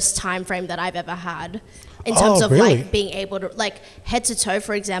shortest time frame that I've ever had in terms Oh, of really? like being able to, like, Head to Toe,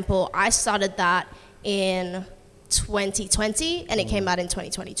 for example, I started that in 2020 and it came out in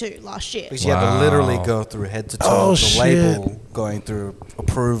 2022, last year. Because you had to literally go through head to toe, Oh, the shit. label, going through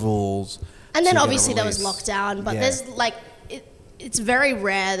approvals. And then to get a obviously there was release. lockdown, but Yeah. there's like, it's very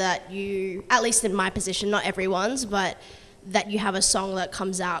rare that you, at least in my position, not everyone's, but that you have a song that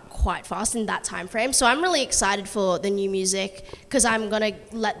comes out quite fast in that time frame. So I'm really excited for the new music because I'm going to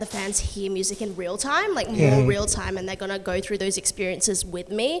let the fans hear music in real time, like more real time, and they're going to go through those experiences with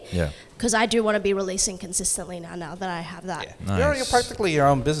me. Yeah. Because I do want to be releasing consistently now that I have that. You're practically your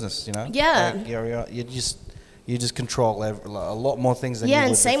own business, you know? Yeah. Like, you just control a lot more things than you Yeah, would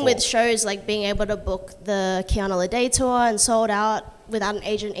and same before. with shows, like being able to book the Kiana Lede tour and sold out without an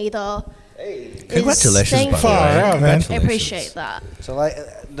agent either. Congratulations, Thank by the you. way. Far out, man. I appreciate that. So like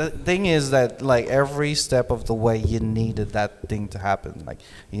the thing is that like every step of the way you needed that thing to happen. Like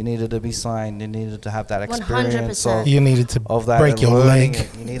you needed to be signed, you needed to have that experience 100%. of, You needed to of that break and your learning leg.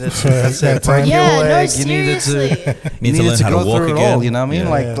 it. You needed for to that's that it, break time. Yeah, your no, leg. You needed seriously. to Need to learn how to go walk through it again. all. You know what I mean?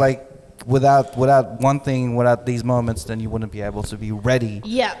 Yeah. Like without one thing, without these moments, then you wouldn't be able to be ready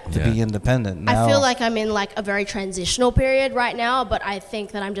Yeah. to be independent. I Now, feel like I'm in like a very transitional period right now, but I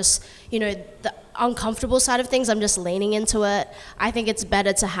think that I'm just, the uncomfortable side of things, I'm just leaning into it. I think it's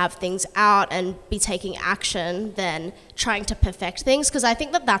better to have things out and be taking action than trying to perfect things, because I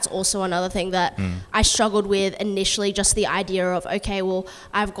think that that's also another thing that I struggled with initially, just the idea of, okay, well,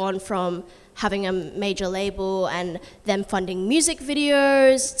 I've gone from having a major label and them funding music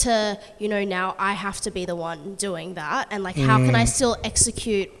videos to, you know, now I have to be the one doing that. And like, how can I still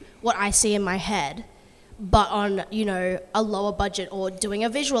execute what I see in my head, but on, you know, a lower budget, or doing a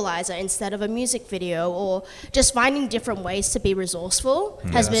visualizer instead of a music video, or just finding different ways to be resourceful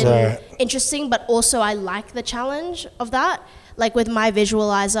has been interesting. But also I like the challenge of that. Like with my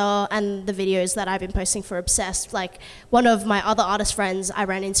visualizer and the videos that I've been posting for Obsessed, like one of my other artist friends I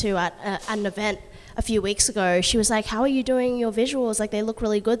ran into at an event a few weeks ago, she was like, how are you doing your visuals? Like they look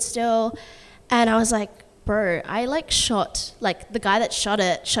really good still. And I was like, bro, I like shot, like the guy that shot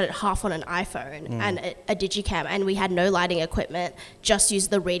it half on an iPhone and a digicam, and we had no lighting equipment, just used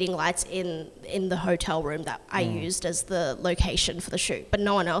the reading lights in the hotel room that I used as the location for the shoot, but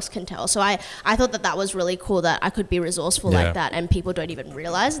no one else can tell. So I thought that was really cool, that I could be resourceful like that, and people don't even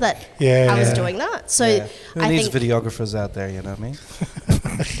realize that I was doing that. So who needs videographers out there, you know what I mean?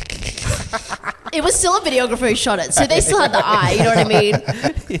 It was still a videographer who shot it, so they still had the eye, you know what I mean?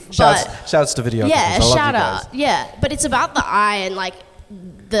 Shouts to videographers. Yeah, I love shout you guys. out. Yeah, but it's about the eye and like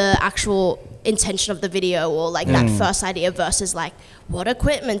the actual intention of the video, or like that first idea versus like what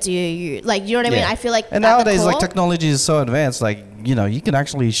equipment do you use? Like, you know what I mean? I feel like and at the nowadays core, like technology is so advanced, like, you know, you can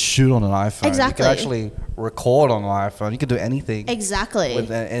actually shoot on an iPhone. Exactly. You can actually record on an iPhone. You can do anything. Exactly. With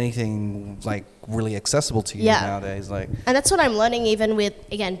anything like really accessible to you nowadays. Like, and that's what I'm learning, even with,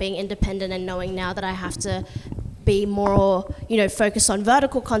 again, being independent and knowing now that I have to be more, you know, focused on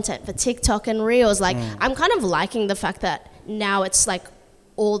vertical content for TikTok and Reels. Like, I'm kind of liking the fact that now it's like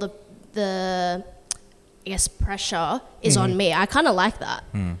all the I guess pressure is on me. I kind of like that.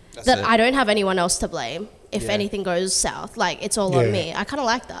 I don't have anyone else to blame if anything goes south. Like, it's all on me. I kind of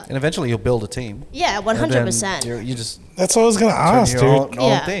like that. and eventually you'll build a team. Yeah, 100%. You just That's what I was gonna ask, turn your dude.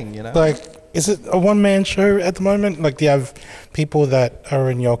 own thing, you know? Like, is it a one-man show at the moment? Like, do you have people that are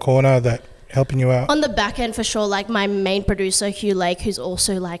in your corner that helping you out? On the back end, for sure, like my main producer, Hugh Lake, who's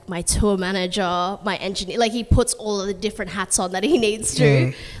also like my tour manager, my engineer, like he puts all of the different hats on that he needs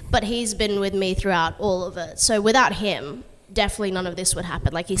to, but he's been with me throughout all of it. So without him, definitely none of this would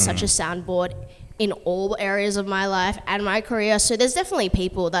happen. Like, he's such a soundboard in all areas of my life and my career. So there's definitely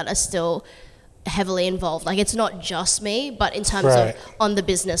people that are still heavily involved. Like, it's not just me, but in terms of on the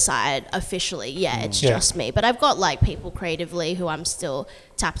business side, officially, it's just me. But I've got like people creatively who I'm still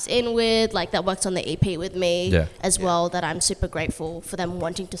tapped in with, like that worked on the EP with me as well, that I'm super grateful for them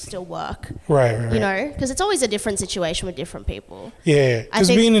wanting to still work. Right. You know, because it's always a different situation with different people. Yeah, because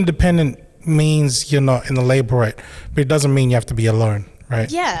being independent means you're not in the label, right? But it doesn't mean you have to be alone. Right.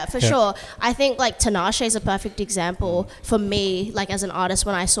 Yeah, for sure. I think like Tinashe is a perfect example for me, like as an artist,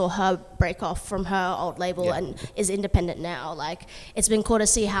 when I saw her break off from her old label and is independent now. Like, it's been cool to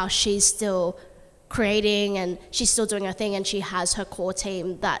see how she's still creating and she's still doing her thing, and she has her core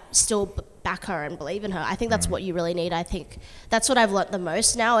team that still back her and believe in her. I think that's what you really need. I think that's what I've learnt the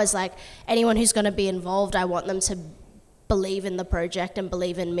most now, is like anyone who's going to be involved, I want them to believe in the project and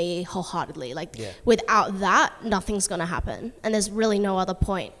believe in me wholeheartedly. Like, without that, nothing's gonna happen, and there's really no other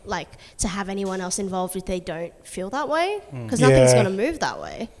point like to have anyone else involved if they don't feel that way, because nothing's gonna move that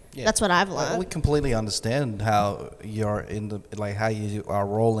way. That's what I've learned. We completely understand how you're how you are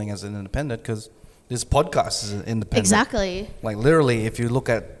rolling as an independent, because this podcast is independent. Exactly. Like, literally, if you look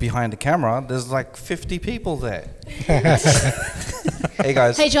at behind the camera, there's like 50 people there. Hey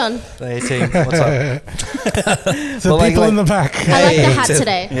guys. Hey John. Hey team. What's up? The people in the back. I like the hat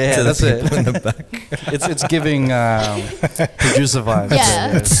today. Yeah, that's it. In the back. It's giving producer vibes.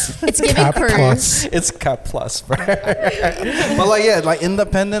 Yeah, it's giving Cap crew. plus. It's Cap Plus, bro. But like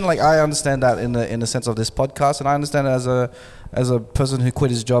independent. Like, I understand that in the sense of this podcast, and I understand it as a person who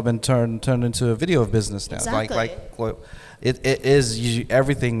quit his job and turned into a video business now. Exactly. Like it is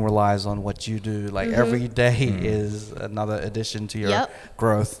everything relies on what you do. Like, every day is another addition to your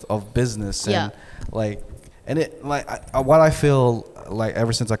growth of business. And what I feel like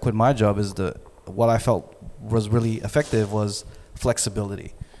ever since I quit my job is what I felt was really effective was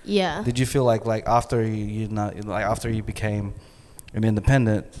flexibility. Yeah. Did you feel like after after you became an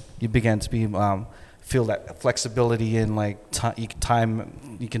independent, you began to be feel that flexibility in like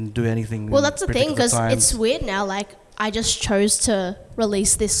time you can do anything? Well, that's the thing, because it's weird now. Like, I just chose to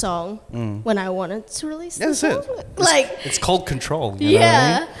release this song when I wanted to release this song. Like, it's called control. You know what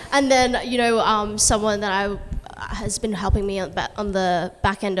I mean? And then someone that has been helping me on the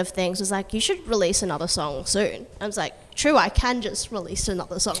back end of things was like, you should release another song soon. I was like, true, I can just release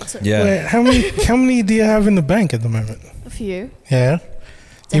another song soon. Wait, how many do you have in the bank at the moment? A few. Yeah.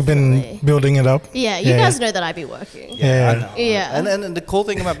 You've been Definitely. building it up. Yeah, you guys know that I be working. Yeah. I know. Yeah. And the cool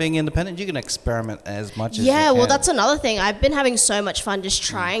thing about being independent, you can experiment as much as you Yeah, can. well, that's another thing. I've been having so much fun just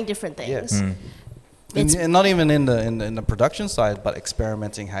trying different things. Yes. It's- And not even in the production side, but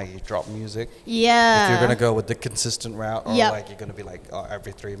experimenting how you drop music. Yeah. If you're gonna go with the consistent route, or Yep. like you're gonna be like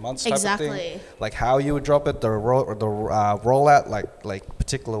every 3 months type of Exactly. thing. Like how you would drop it, the rollout, like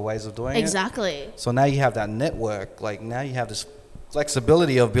particular ways of doing it. Exactly. So now you have that network. Like now you have this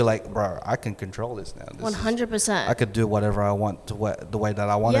flexibility of be like, bro, I can control this now. This is- 100%. I could do whatever I want the way that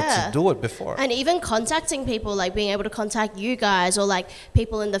I wanted Yeah. to do it before. And even contacting people, like being able to contact you guys or like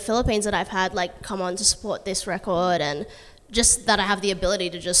people in the Philippines that I've had like come on to support this record, and just that I have the ability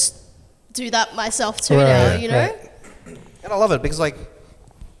to just do that myself too now, Right, you know? right. And I love it because like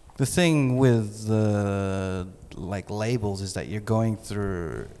the thing with the like labels is that you're going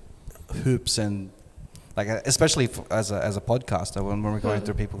through hoops and like especially as a podcaster when we're going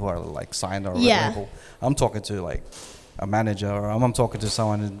through people who are like signed or Yeah. label, I'm talking to like a manager or I'm talking to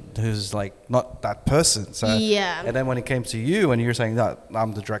someone who's like not that person. So Yeah. And then when it came to you and you're saying that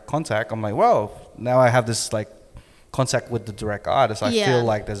I'm the direct contact, I'm like, well, now I have this like contact with the direct artist. I Yeah. feel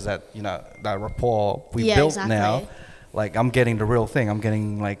like there's that that rapport we Yeah, built exactly. now. Like I'm getting the real thing. I'm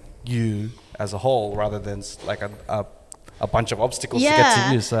getting like you as a whole rather than like a bunch of obstacles to get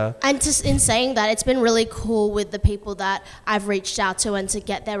to you. So And just in saying that, it's been really cool with the people that I've reached out to and to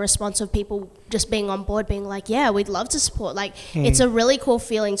get their response of people just being on board, being like, yeah, we'd love to support. Like, it's a really cool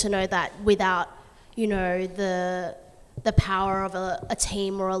feeling to know that without, you know, the power of a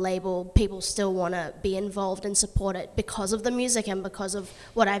team or a label, people still want to be involved and support it because of the music and because of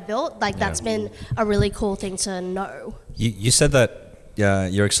what I built. Like, that's been a really cool thing to know. You said that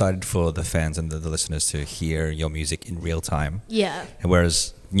you're excited for the fans and the listeners to hear your music in real time. Yeah. And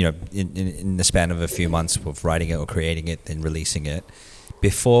whereas, you know, in the span of a few months of writing it or creating it and releasing it,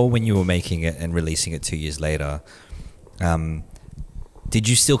 before when you were making it and releasing it 2 years later, did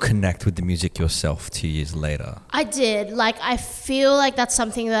you still connect with the music yourself 2 years later? I did. Like, I feel like that's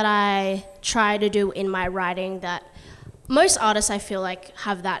something that I try to do in my writing, that most artists, I feel like,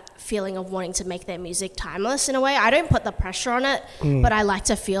 have that feeling of wanting to make their music timeless in a way. I don't put the pressure on it, but I like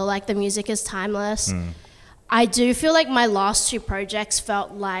to feel like the music is timeless. I do feel like my last two projects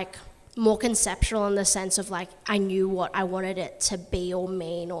felt like more conceptual in the sense of like I knew what I wanted it to be or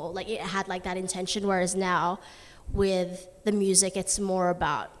mean, or like it had like that intention, whereas now with the music it's more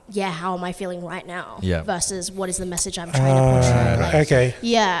about how am I feeling right now versus what is the message I'm trying to portray. Like, Okay.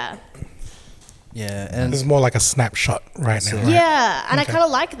 yeah. yeah, and It's more like a snapshot right now. Right? Yeah, and I kind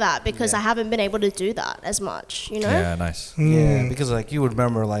of like that because I haven't been able to do that as much, you know? Yeah, nice. yeah, because like you would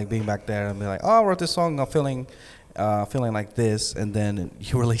remember like being back there and be like, oh, I wrote this song, I'm feeling like this, and then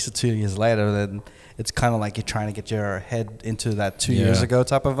you release it 2 years later, then it's kind of like you're trying to get your head into that 2 years ago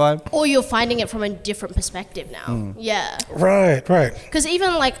type of vibe. Or you're finding it from a different perspective now. Yeah. Right. Because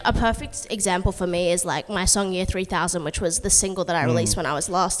even like a perfect example for me is like my song Year 3000, which was the single that I released when I was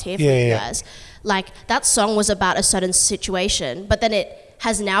last here for you guys. Like that song was about a certain situation, but then it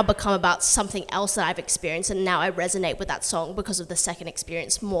has now become about something else that I've experienced, and now I resonate with that song because of the second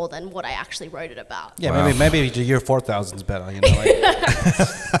experience more than what I actually wrote it about. Yeah, maybe the year 4000 is better, you know, like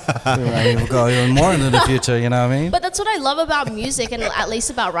we'll go even more into the future, you know what I mean? But that's what I love about music, and at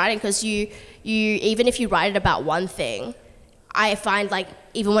least about writing, because you even if you write it about one thing, I find like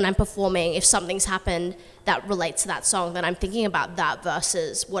even when I'm performing, if something's happened that relates to that song, then I'm thinking about that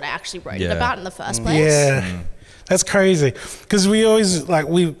versus what I actually wrote it about in the first place. Yeah. That's crazy. Because we always, like,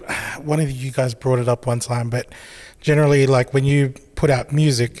 one of you guys brought it up one time, but generally, like, when you put out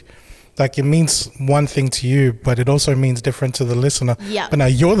music, like, it means one thing to you, but it also means different to the listener. Yeah. But now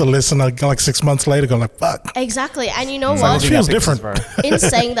you're the listener, like, 6 months later, going like, fuck. Exactly. And you know It what? feels different. In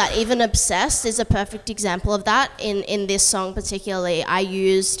saying that, even Obsessed is a perfect example of that. In this song particularly, I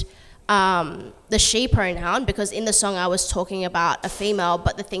used the she pronoun because in the song I was talking about a female,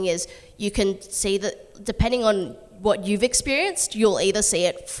 but the thing is, you can see that depending on what you've experienced, you'll either see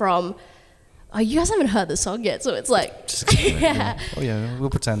it from... Oh, you guys haven't heard the song yet, so it's like... yeah. Oh yeah,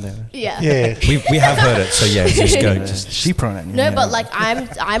 we'll pretend that. Yeah. Yeah. We have heard it, so yeah, just go. Just She pronoun. No, but like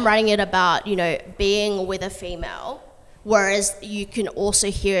I'm writing it about, you know, being with a female, whereas you can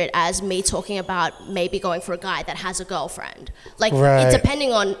also hear it as me talking about maybe going for a guy that has a girlfriend. Like, Right.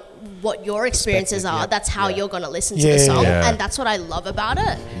 depending on what your experiences are, that's how you're going to listen to the song. Yeah. And that's what I love about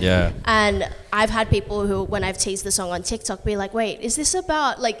it. yeah. And I've had people who, when I've teased the song on TikTok, be like, wait, is this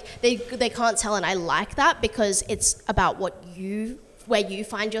about, like, they can't tell, and I like that because it's about where you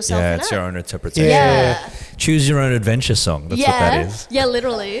find yourself Yeah, in it's it. your own interpretation. Yeah. Choose your own adventure song. That's what that is. Yeah,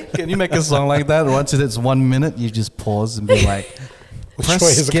 literally. Can you make a song like that? Once it's 1 minute, you just pause and be like, which Press way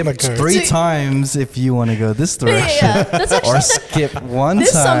is it skip gonna go? 3 times if you want to go this direction. Yeah, that's actually Or skip 1 time.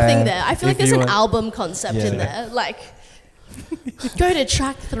 there's something there. I feel like if there's you an want- album concept in there. Like, go to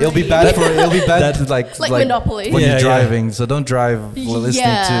track 3. It'll be bad to like Monopoly. when Yeah, you're yeah. driving. So don't drive listening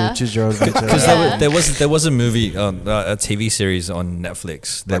Yeah. to Choose Your Own Adventure. Because Yeah. there was a movie on a TV series on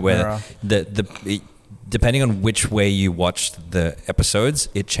Netflix that Black where Mirror. depending on which way you watched the episodes,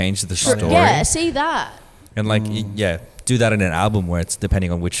 it changed the story. Yeah, see that. And like do that in an album where it's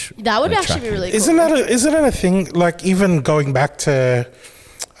depending on which That would actually track be you- really cool. Isn't that a thing? Like even going back to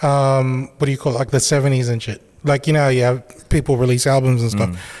what do you call it? Like the 70s and shit. Like, you know, you have people release albums and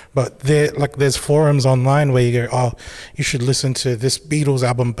stuff, but there's forums online where you go, oh, you should listen to this Beatles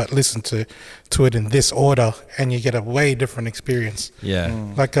album, but listen to it in this order, and you get a way different experience. Yeah.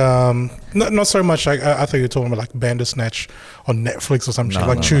 Like not so much like I thought you were talking about like Bandersnatch on Netflix or some shit,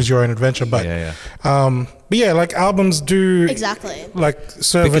 like Choose Your Own Adventure, but Yeah, but yeah, like albums do Exactly. like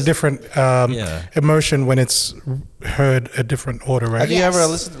serve a different Yeah. emotion when it's heard a different order, right? Have you Yes. ever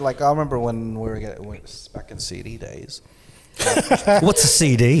listened? Like I remember when we were back in CD days. What's a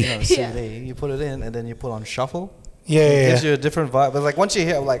CD? You know, CD. You put it in and then you put on shuffle. Yeah, It yeah, gives yeah. you a different vibe. But like once you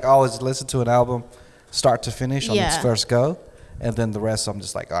hear, like I always listen to an album, start to finish on its Yeah. first go, and then the rest I'm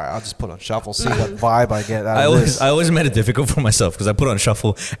just like, all right, I'll just put on shuffle, see what vibe I get out I of always this. I always made it difficult for myself because I put on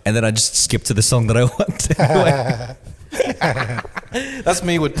shuffle and then I just skip to the song that I want. Anyway. That's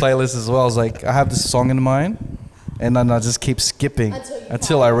me with playlists as well. It's like I have this song in mind, and then I just keep skipping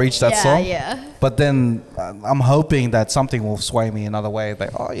until I reach that yeah, song. Yeah, But then I'm hoping that something will sway me another way.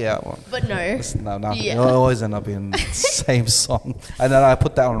 Like, oh yeah, well, but no. no, Yeah. it'll always end up being the same song, and then I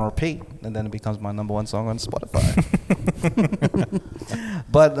put that on repeat, and then it becomes my number 1 song on Spotify.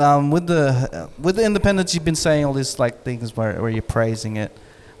 But with the independence, you've been saying all these like things where you're praising it.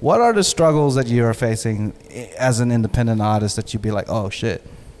 What are the struggles that you are facing as an independent artist that you'd be like, oh shit,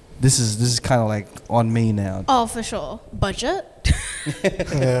 this is kind of like on me now? Oh, for sure. Budget.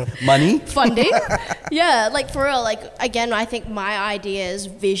 Yeah. Money? Funding. Yeah, like for real. Like again, I think my ideas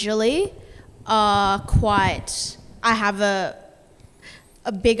visually are quite. I have a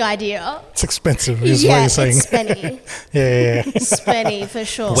big idea. It's expensive, is what Yeah, you're saying. it's spenny. Yeah. Spenny for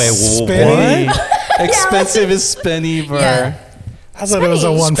sure. Wait, Spenny. Expensive is spenny, bro. Yeah. I thought it was a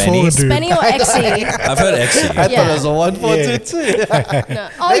Spenny. 1/4, dude. Spenny or Exy? I've heard Exy. I thought it was a 142 too. No.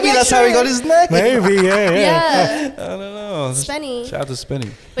 Oh, Maybe yeah, that's how he got his name. Maybe, yeah. Yeah. I don't know. Spenny. Shout out to Spenny.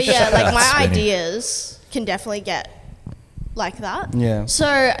 But yeah, like my Spenny. ideas can definitely get like that. Yeah. So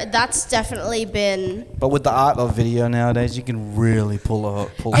that's definitely been But with the art of video nowadays, you can really pull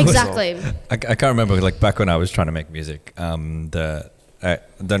this off. exactly. I can't remember, like back when I was trying to make music, I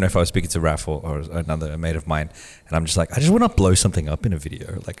don't know if I was speaking to Raf or another mate of mine, and I'm just like, I just want to blow something up in a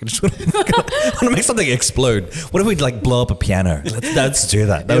video. Like, I just want to make something explode. What if we like blow up a piano? Let's do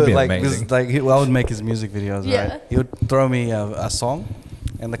that. That would be like, amazing. I would make his music videos, Yeah. right? He would throw me a song,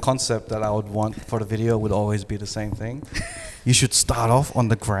 and the concept that I would want for the video would always be the same thing. You should start off on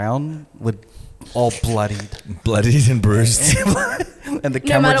the ground with all bloodied. Bloodied and bruised. And the No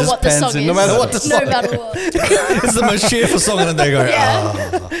camera matter just what the pans song in. is. No matter what the song No matter what. It's the most cheerful song, and then they go,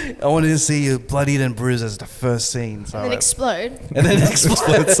 Yeah. I wanted to see you bloodied and bruised as the first scene. So And then explode. and then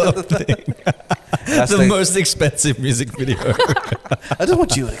explode something. That's the most expensive music video. I just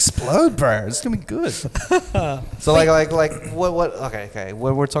want you to explode, bro. It's gonna be good. So like what? Okay.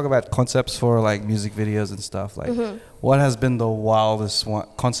 When we're talking about concepts for like music videos and stuff, like what has been the wildest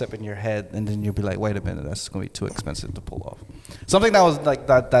concept in your head, and then you'll be like, wait a minute, that's gonna be too expensive to pull off. Something that was like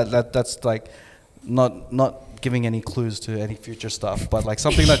that's like not giving any clues to any future stuff, but like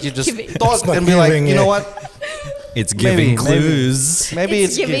something that you just Giving- thought not and be like, giving, you know yeah. what? It's giving clues. Maybe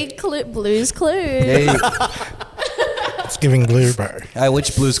It's giving Blues Clues. It's giving glue, bro.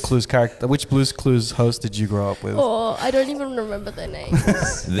 Which Blues Clues host did you grow up with? Oh, I don't even remember their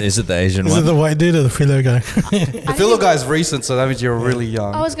names. Is it the Asian Is it one? the white dude or the filo guy? The Philo guy's recent, so that means you're really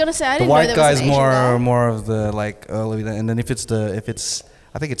young. I was gonna say I The didn't know white there guy's was an Asian guy. more of the like early, and then if it's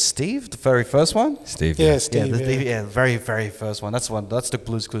I think it's Steve, the very first one. Steve. Yeah, Steve. The very very first one. That's the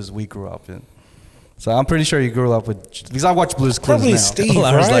Blues Clues we grew up in. So I'm pretty sure you grew up with, because I watch Blues Clues Probably now. Steve,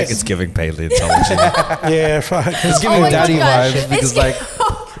 I was right? like, it's giving paleontology. Yeah, fuck. It's giving Oh my daddy gosh. vibes because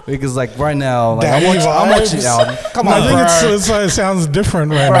It's because like right now, like Daddy I'm watching. vibes? Come I on, think bro. it sounds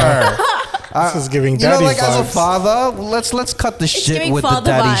different right now. Bro. This is giving You know, daddy like as a vibes. father, let's cut the shit giving with the father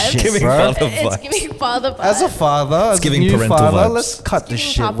daddy vibes. shit, Giving bro. father It's vibes. giving father vibes. As a father, as giving a new parental father, vibes. let's cut the giving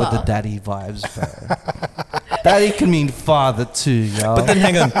shit with the papa. daddy vibes, bro. Daddy can mean father too, y'all. But then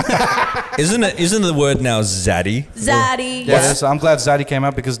hang on, isn't the word now zaddy? Zaddy. Yeah, so I'm glad Zaddy came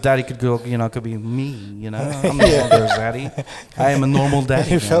out because Daddy could go, could be me, I'm no longer Zaddy. I am a normal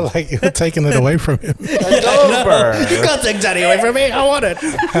daddy. You felt like you were taking it away from him. You can't take daddy away from me. I want it.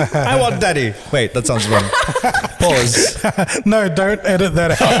 I want daddy. Wait, that sounds wrong. Pause. No, don't edit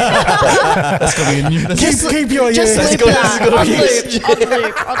that out. That's gonna be a new. Keep your Just yeah. loop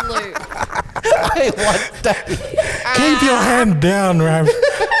that. On loop. I want Daddy. Keep your hand down, Rav.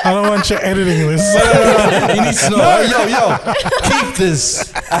 I don't want you editing this. He needs to know. Yo, keep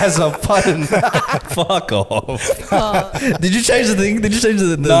this as a button. Fuck off. Did you change the thing? Did you change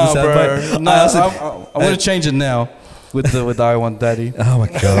the No, soundbite? bro. No, I want to change it now with the I want Daddy. Oh my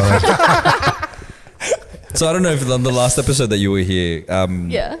god. So I don't know if on the last episode that you were here,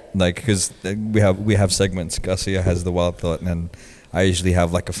 Yeah. like because we have segments. Garcia has the wild thought, and I usually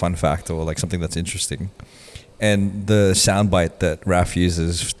have like a fun fact or like something that's interesting. And the soundbite that Raf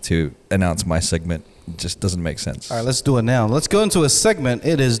uses to announce my segment just doesn't make sense. All right, let's do it now. Let's go into a segment.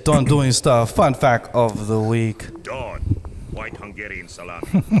 It is Don Doing Stuff. Fun fact of the week. Dawn, white Hungarian salami.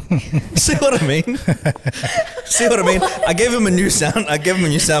 See what I mean? See what I mean? I gave him a new sound. I gave him a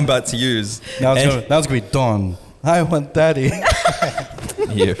new soundbite to use. Now it's gonna be Don. I want Daddy.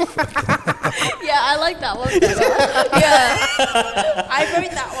 Yeah. Yeah, I like that one better. Yeah. I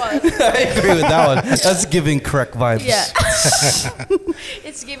vote that one. I agree with that one. That's giving correct vibes. Yeah.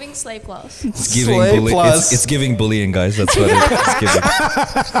 It's giving Slay Plus. It's giving Slay bully. plus. It's giving bullying, guys. That's what it's giving.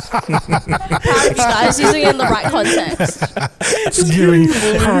 Parents, guys, using it in the right context. It's giving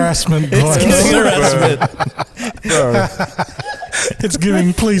harassment. It's giving harassment. Bro, It's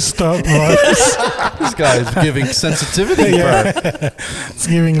giving please stop vibes. this guy is giving sensitivity, bro. It's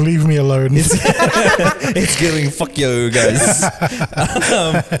giving leave me alone. It's giving fuck you, guys.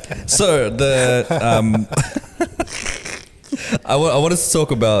 So the I wanted to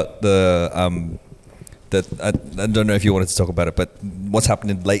talk about the that I don't know if you wanted to talk about it, but what's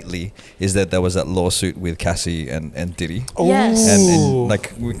happening lately is that there was that lawsuit with Cassie and Diddy, Yes. and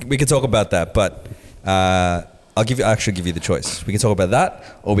like we can talk about that, but I'll actually give you the choice. We can talk about that,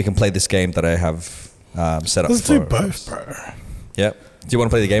 or we can play this game that I have set up. Let's do both, bro. Yeah. Do you want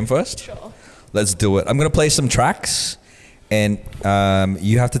to play the game first? Sure. Let's do it. I'm going to play some tracks, and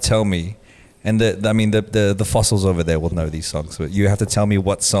you have to tell me, and the fossils over there will know these songs, but you have to tell me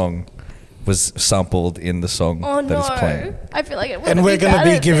what song was sampled in the song Oh that is playing. no. I feel like it would And we're going to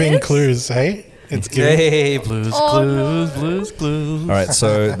be giving clues, hey? It's giving. Hey, blues, Oh, clues, no. blues, clues. All right,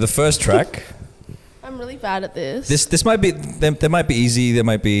 so the first track, I'm really bad at this. this might be, they might be easy, there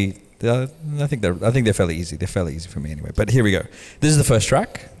might be, I think they're fairly easy. They're fairly easy for me anyway. But here we go. This is the first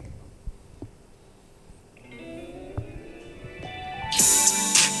track.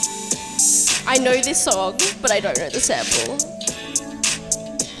 I know this song, but I don't know the sample.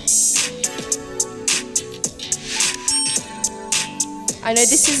 I know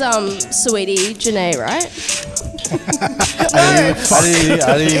this is Sweetie Janae, right?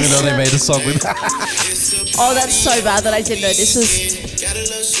 I didn't even know they made a song with that. Oh, that's so bad that I didn't know this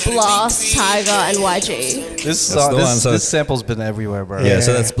was Blast, Tiger, and YG. This That's the one, so- this sample's been everywhere, bro. Yeah,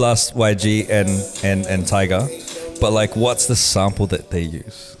 so that's Blast, YG, and Tiger. But like, what's the sample that they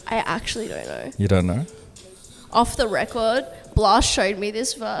use? I actually don't know. You don't know? Off the record, Blast showed me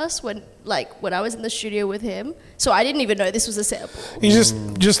this verse when I was in the studio with him. So I didn't even know this was a sample. He's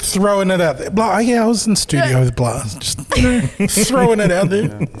just throwing it out there. Yeah, I was in studio with Blast. Just throwing it out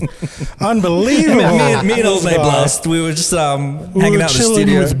there. Unbelievable. Me and old mate Blast, we were just We hanging were out in the chilling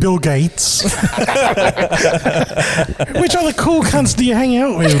studio. with Bill Gates. Which other cool cunts do you hang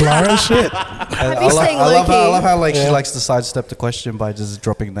out with, Lara? Shit. Have you seen I love Loki? how like she likes to sidestep the question by just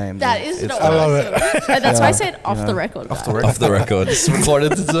dropping names. That is It's- not what I love was doing. And that's why I said off the record. Off the Off the record. It's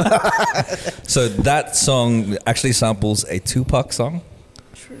recorded. So that song actually samples a Tupac song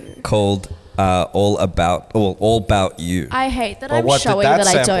called All About You. I hate that Well, I'm what did showing that that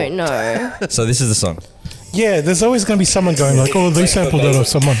I sample? don't know. So this is the song. Yeah, there's always going to be someone going like, oh, they sampled that off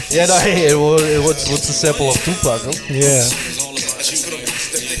someone. Yeah, no, hey, what's the sample of Tupac? Huh? Yeah.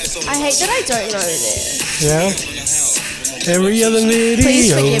 I hate that I don't know this. Yeah. Every other video.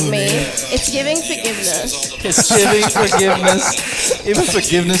 Please forgive me. It's giving forgiveness. It's giving forgiveness. Even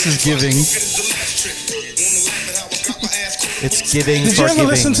forgiveness is giving. It's giving Did you forgiving. ever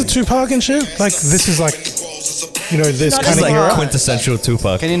listen to Tupac and shit? Like, this is like, this Not kind as of Like era? quintessential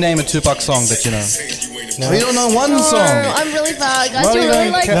Tupac. Can you name a Tupac song that you know? No. We don't know one No, song. I'm really bad. Guys, Not you're even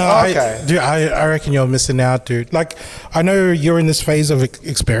really like... No, Okay. I reckon you're missing out, dude. Like, I know you're in this phase of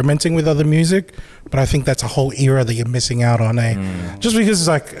experimenting with other music, but I think that's a whole era that you're missing out on, eh? Just because,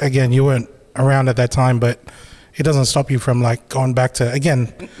 like, again, you weren't around at that time, but it doesn't stop you from like going back to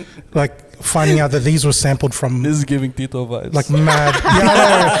again, like finding out that these were sampled from This is giving Tito vibes. like mad.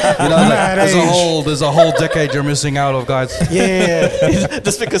 Yeah, you know, like, mad there's a whole decade you're missing out of, guys. Yeah,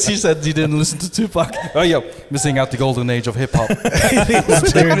 Just because he said he didn't listen to Tupac. Oh yeah, missing out the golden age of hip hop.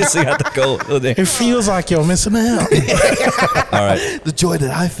 Missing out the goal. it feels like you're missing out. All right. The joy that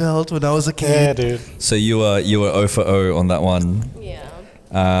I felt when I was a Yeah, kid. dude. So you were 0 for 0 on that one.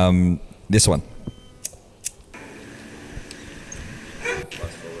 Yeah. This one.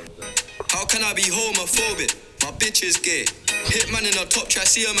 How can I be homophobic? My bitch is gay. Hitman in a top try,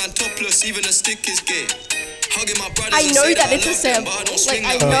 see a man topless, even a stick is gay. Hugging my brothers I and know say that I it's a love them, sample. but I don't Like, swing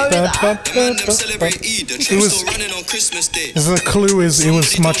I that way. know that. The man them celebrate Eid, the It tree was- still running on Christmas Day. The clue is it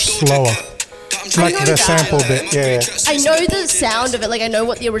was much slower. Like know the that. sample bit. Yeah. I know the sound of it. Like I know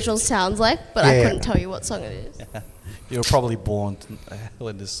what the original sounds like, but I Yeah. couldn't tell you what song it is. You were probably born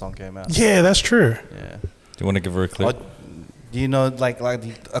when this song came out. Yeah, that's true. Yeah. Do you want to give her a clue? Do you know,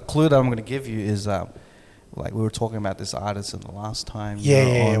 a clue that I'm going to give you is, like we were talking about this artist in the last time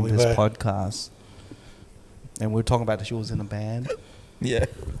on we this were. podcast, and we were talking about that she was in a band, Yeah.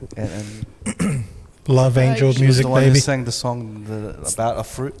 and Love Angel She she was music, the one baby. who sang the song about a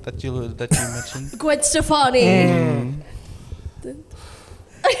fruit that you mentioned. Gwen Stefani. And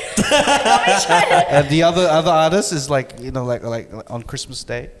the other artist is like like on Christmas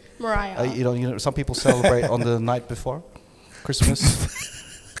Day. Mariah. You know, some people celebrate on the night before Christmas.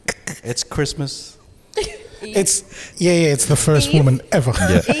 It's Christmas. It's it's the first Eve? woman ever.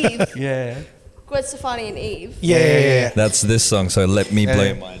 Yeah. Eve. Yeah. Gwen Stefani and Eve. Yeah. That's this song. So let me blow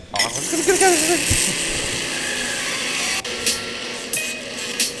your mind.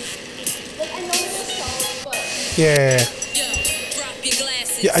 Yeah.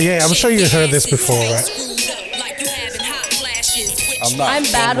 Yeah, I'm sure you heard this before, right? I'm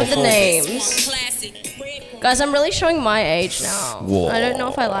bad with the names. Guys, I'm really showing my age now. Whoa. I don't know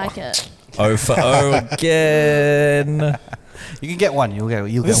if I like it. 0 for 0 again. You can get one. You'll get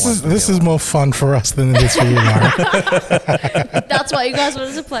one. This is more fun for us than it is for you, Lara. That's why you guys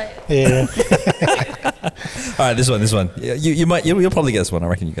wanted to play it. Yeah. All right, this one. Yeah, you'll probably get this one. I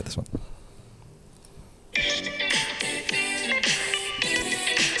reckon you get this one.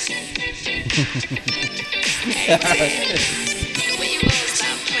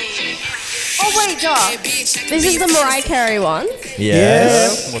 Oh wait, Doc. This is the Mariah Carey one.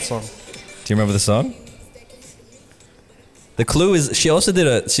 Yes. What song? Do you remember the song? The clue is she also did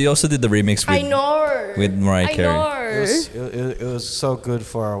the remix I with know. with Mariah I Carey. know. It was so good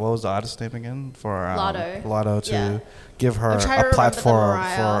for, what was the artist name again? For Lotto. to Yeah. give her I'm trying to a remember platform the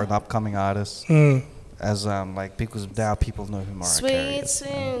Mariah. for an upcoming artist. As like because now people know who Mariah Carey Sweet, is.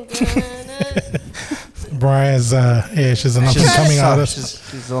 sweet. Brian's she's an up and coming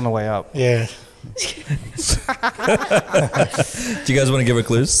artist. She's on the way up. Yeah. Do you guys want to give her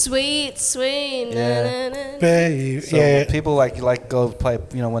clues? Sweet, sweet. Yeah. Na, na, na. Babe, So yeah. people like go play.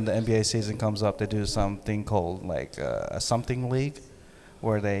 You know, when the NBA season comes up, they do something called like a something league,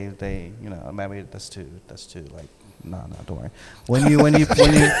 where they maybe that's too like no, don't worry. When you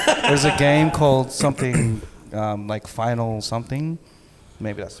there's a game called something like final something.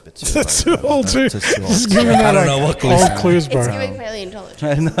 Maybe that's a bit too. That's too old, too. Just giving I out don't know like what clues. old clues, It's bro. giving fairly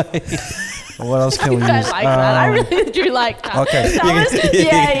intelligent. What else can we I use? like that. I really do like that. Okay.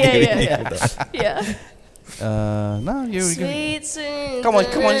 That was, yeah. No, you. Sweet, sweet. Come on,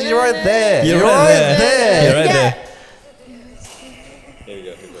 you're right there. You're right there. You're right there.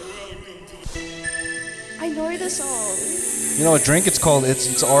 I know the song. You know what drink it's called?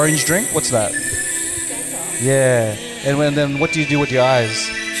 It's orange drink. What's that? Yeah. And then what do you do with your eyes?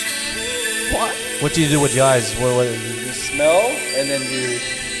 What? What do you do with your eyes? What you smell and then you.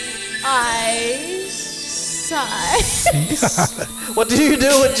 I sigh. What do you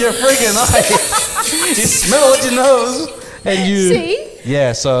do with your friggin' eyes? You smell with your nose and you. See?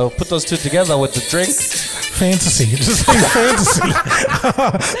 Yeah. So put those two together with the drink. Fantasy. Just say fantasy.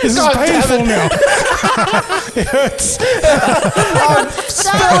 This is painful now. It hurts.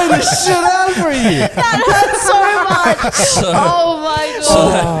 Spelling the shit out for you. That hurts so much. Oh my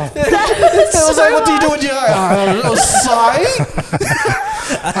god. It was like, what do you do with your eyes? Sigh.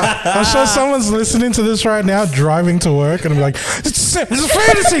 I'm sure someone's listening to this right now, driving to work, and I'm like, it's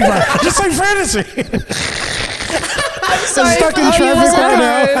fantasy, bro. Just say fantasy. Sorry stuck for in the traffic viewers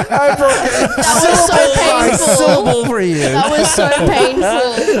right at home. That was so painful. Syllable for you. That was so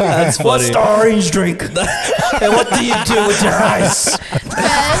painful. That's What's funny. the orange drink? And what do you do with your eyes?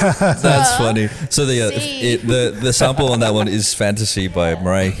 That's funny. So See. the sample on that one is "Fantasy" by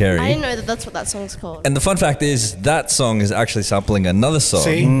Mariah Carey. I didn't know that that's what that song's called. And the fun fact is that song is actually sampling another song.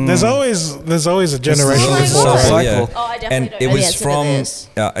 See, there's always a generation Oh my before. God. Right? Yeah. Oh, I definitely And don't it know the was answer to from this.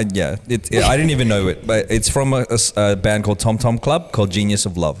 I didn't even know it, but it's from a band called Tom Tom Club called Genius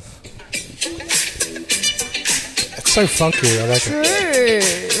of Love. It's so funky. I like it. True.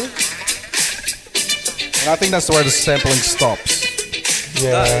 And I think that's where the sampling stops.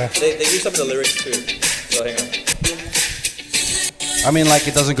 Yeah. They use some of the lyrics too. So hang on. I mean, like,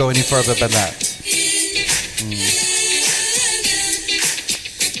 it doesn't go any further than that.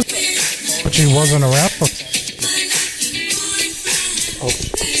 But she wasn't around for. Oh.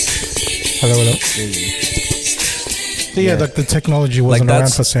 Hello. So yeah, like the technology wasn't around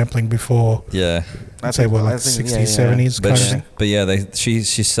that's- for sampling before. Yeah. I'd say what, like 60s, 70s kind of thing. But yeah, she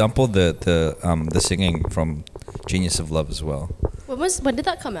sampled the singing from Genius of Love as well. When did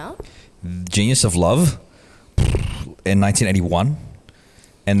that come out? Genius of Love in 1981,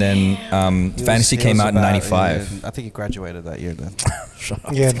 and then Fantasy came out in '95. I think he graduated that year then.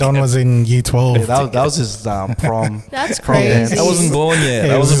 Yeah, Don was in year 12. Yeah, that was his prom. That's prom dance. crazy. I wasn't born yet.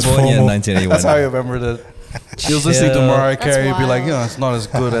 Yeah, I it was wasn't his born yet in formal. 1981. That's how I remember that. He was listening to Yeah. Mariah That's Carey and be like, wild. it's not as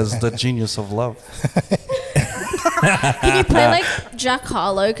good as the Genius of Love. Can you play like Jack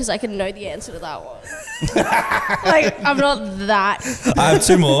Harlow? Because I can know the answer to that one. Like, I'm not that. I have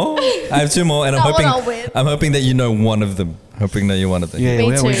two more, and That one I'll win. I'm hoping that you know one of them. Hoping that you're one of them. Yeah, Me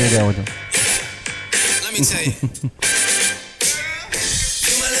we too. did that with him. Let me tell you. Girl,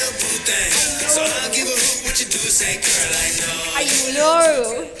 you my little boo thing. So I don't give a hoot what you do. Say, girl, I know.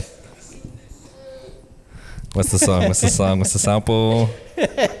 I know. What's the song? What's the song? What's the sample?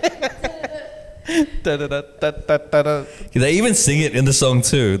 Da-da-da-da-da-da. They even sing it in the song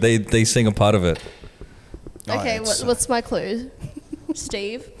too. They sing a part of it. Okay, it's, what's my clue?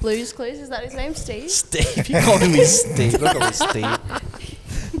 Steve? Blues Clues? Is that his name? Steve? Steve, you calling me Steve? Don't call me Steve.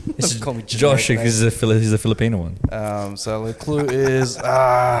 It's Don't call me Josh, generic because he's a Filipino one. So the clue is this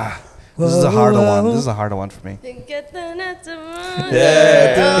is a harder one. This is a harder one for me.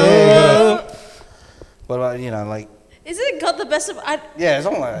 What about like? Is it Got the Best of... Yeah,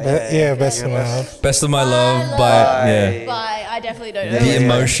 something like that. Yeah, best of my love. Best of My Love by By, I definitely don't know. The Yeah.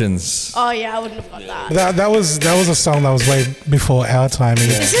 Emotions. Oh yeah, I wouldn't have got that. That was a song that was way before our time.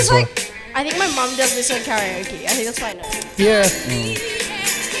 This is like... I think my mum does this on karaoke. I think that's why I know. Yeah.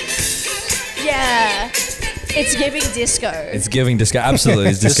 Yeah. It's giving disco. It's giving disco. Absolutely,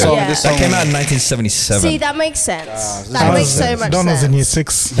 it's disco. song- Yeah. this That song came out in 1977. See, that makes sense. this That is- makes so much Don was sense. in year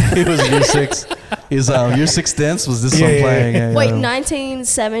 6. He was in year 6. His year 6 dance was this Yeah, song yeah, playing. Yeah, Wait, yeah.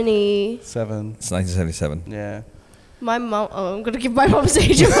 1970... 7. It's 1977. Yeah. My mum... Oh, I'm going to give my mum's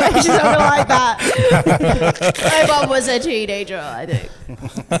age away. She's not going to like that. My mum was a teenager, I think.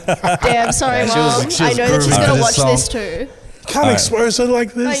 Damn, sorry, she mum. was I know that she's grooving going to to watch this this song. too. Can't expose it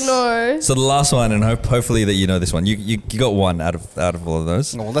like this. I know. So the last one, and hopefully that you know this one. You got one out of all of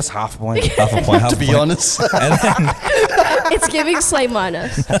those. Well, that's half a point. Half a point. Half to a be point. honest. And then It's giving Slay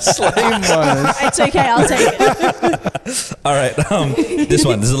Minus. Slave minus. It's okay, I'll take it. all right, this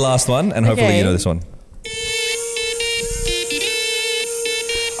one. This is the last one, and hopefully Okay. you know this one.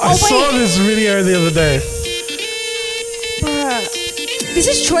 I saw this video the other day. Bruh. This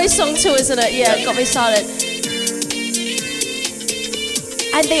is Troy's song too, isn't it? Yeah, it got me started.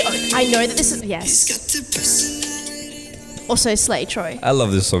 And I know that this is, yes. Also Slay Troy. I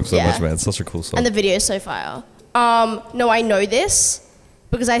love this song so Yeah. much, man. It's such a cool song. And the video is so fire. No, I know this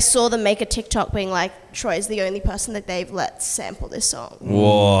because I saw them make a TikTok being like, Troy's the only person that they've let sample this song.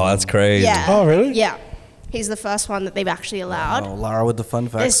 Whoa, that's crazy. Yeah. Oh, really? Yeah. He's the first one that they've actually allowed. Oh, Lara with the fun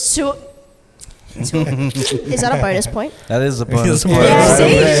facts. There's two. Is that a bonus point? That is a bonus. That's a point. bonus. Yeah,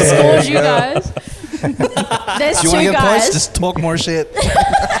 see? Yeah. Scores you guys. There's Do you want two to get points? guys. Just talk more shit.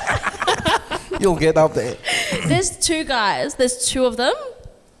 You'll get up there. There's two guys. There's two of them.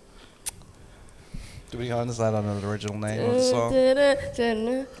 To be honest, I don't know the original name of the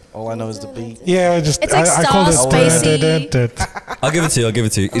song. All I know is the beat. Yeah, It's like I called it. Star Spacey. I'll give it to you. I'll give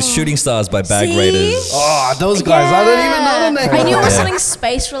it to you. It's Shooting Stars by Bag See? Raiders. Oh, those guys. I don't even know the name. I knew it was Yeah. something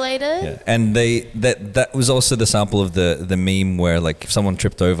space related. Yeah. And that was also the sample of the meme where like if someone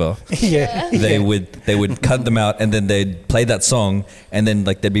tripped over, Yeah. they would cut them out and then they'd play that song and then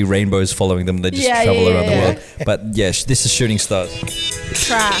like there'd be rainbows following them. They'd just Yeah, travel yeah, around yeah. the world. But yeah, this is Shooting Stars.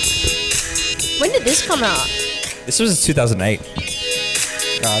 Track. When did this come out? This was 2008.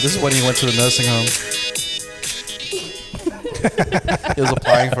 This is when he went to the nursing home. He was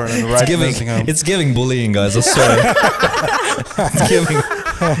applying for it in the right nursing home. It's giving bullying, guys. I swear.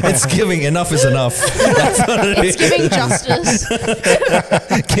 It's giving enough is enough. That's what it It's is. giving justice.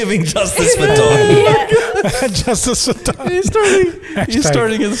 Giving justice for Don. Justice for Don. He's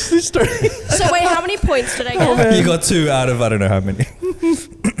starting. So wait, how many points did I get? You got 2 out of I don't know how many.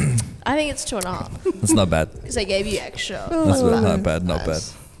 I think it's 2.5 That's not bad. because I gave you extra. That's Like not bad. Not bad.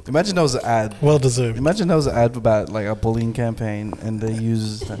 Nice. Imagine there was an ad. Well deserved. Imagine there was an ad about like a bullying campaign, and they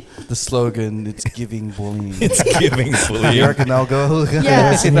use the slogan, "It's giving bullying." It's giving You bullying. reckon they'll go? Yeah.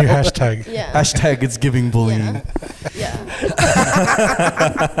 That's a new hashtag. Yeah. Hashtag it's giving bullying. Yeah.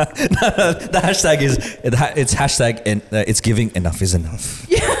 The hashtag is it's hashtag and it's giving enough is enough.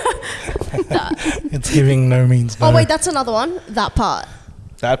 It's giving no means no. Oh wait, that's another one. That part.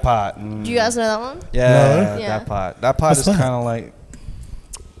 That part. Do you guys know that one? Yeah, No. Yeah. that part. That part What's is that? kind of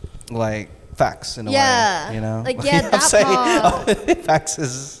like facts in a Yeah. way, you know. Like, yeah, I'm that saying, part. facts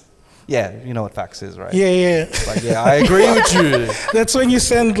is. Yeah, you know what facts is, right? Yeah. Like, yeah, I agree with you. That's when you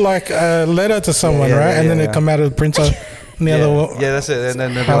send like a letter to someone, Yeah, right? And then yeah. it come out of the printer. And the Yeah, other one. yeah, that's it. And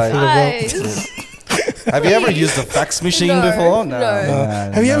then they'll be Half like, of the Nice. have you ever used a fax machine No, before? no.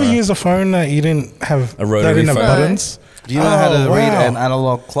 Have you ever used a phone that you didn't have A rotary that didn't have phone? buttons? Do you know how to Oh, read wow. an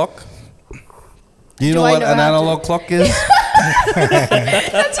analog clock? Do you Do know I what know an how to? analog clock is?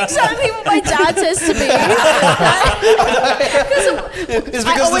 That's exactly what my dad says to me. It's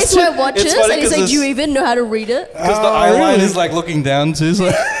I always this wear shit- watches, it's funny and he's 'cause like, "Do you this- even know how to read it?" Because the Oh, eye line really? is like looking down too.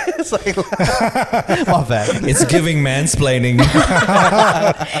 So it's like, my bad. It's giving mansplaining.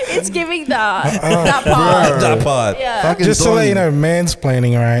 It's giving that part. That part. Yeah, Fucking Just to let you Don- know,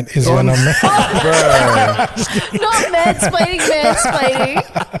 mansplaining, right, is when I'm not mansplaining.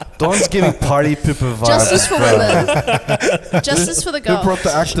 Don's giving party pooper vibes. Justice for bro. women. Justice for the Who girls. brought the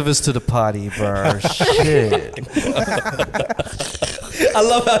activists to the party, bro? Shit. I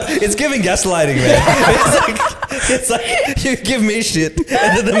love how it's giving gaslighting, man. It's like you give me shit,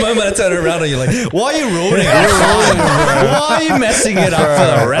 and then the moment I turn around, and you're like, "Why are you ruining it? Why are you messing it up for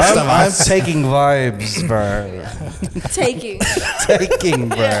the rest of I'm us?" taking vibes, bro. Taking. Taking,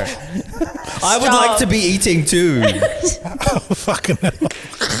 bro. I would like to be eating too. fucking hell.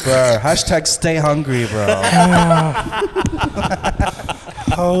 Bro, hashtag stay hungry, bro.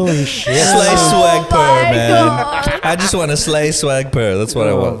 Holy shit. Slay swag purr, my man. God. I just want to slay swag purr. That's what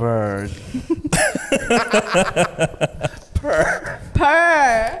I want. Bro.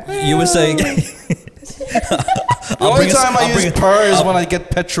 Purr. You were saying. The only time I use purr is when I get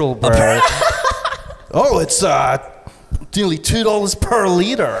petrol, bro. Oh, it's nearly $2 per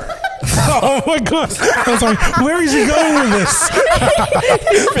liter. Oh my god. I was like, where is he going with this?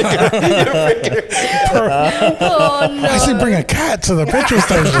 Oh no. I should bring a cat to the petrol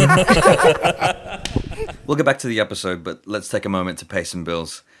station. We'll get back to the episode, but let's take a moment to pay some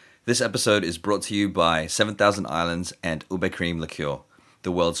bills. This episode is brought to you by 7,000 Islands and Ube Cream Liqueur,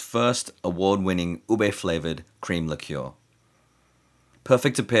 the world's first award-winning ube-flavored cream liqueur.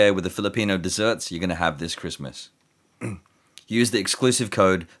 Perfect to pair with the Filipino desserts you're going to have this Christmas. Use the exclusive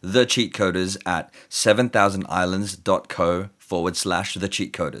code TheCheatCoders at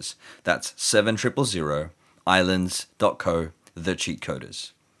 7000islands.co/TheCheatCoders. That's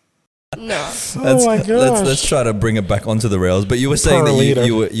 7000islands.co/TheCheatCoders. No. Oh my gosh. Let's try to bring it back onto the rails. But you were saying Per that liter.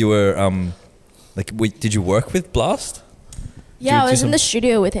 you were did you work with Blast? Yeah, I do was some- in the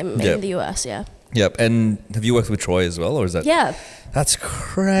studio with him Yeah. in the US. Yeah. Yep. And have you worked with Troy as well, or is that? Yeah. That's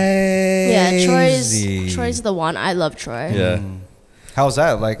crazy. Yeah. Troy's the one. I love Troy. Yeah. How's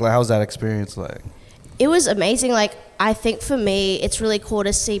that? Like, how's that experience like? It was amazing. Like, I think for me, it's really cool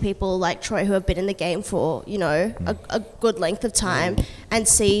to see people like Troy who have been in the game for, you know, a good length of time and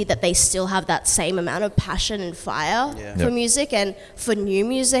see that they still have that same amount of passion and fire for Yep. music and for new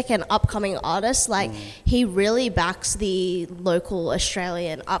music and upcoming artists. Like, he really backs the local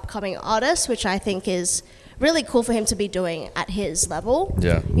Australian upcoming artists, which I think is really cool for him to be doing at his level.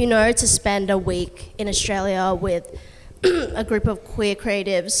 Yeah. You know, to spend a week in Australia with a group of queer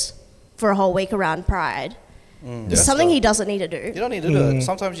creatives for a whole week around Pride. It's something he doesn't need to do. You don't need to do it.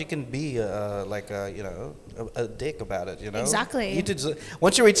 Sometimes you can be a dick about it. You know. Exactly.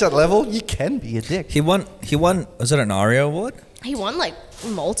 Once you reach that level, you can be a dick. He won. Was it an ARIA award? He won like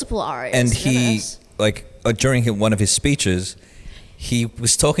multiple ARIAs. And to be he honest. during one of his speeches, he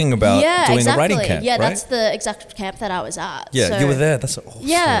was talking about doing exactly. a writing camp. Yeah, right? that's the exact camp that I was at. Yeah, So- you were there. That's awesome.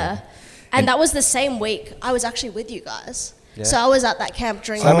 Yeah. And And- that was the same week. I was actually with you guys. Yeah. So I was at that camp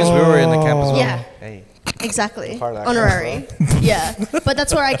during That means we were in the camp as well. Yeah. Hey. Exactly. Part of that Honorary. Yeah. But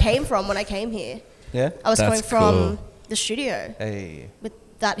that's where I came from when I came here. Yeah. I was That's coming from cool. the studio Hey. with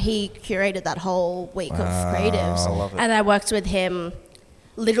that he curated that whole week of creatives. I love it. And I worked with him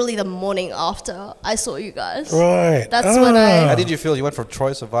literally the morning after I saw you guys. Right. That's when I... How did you feel? You went from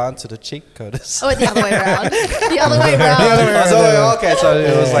Troy Sivan to the cheek coders. Oh, the other way around. The other way around. Oh, okay, so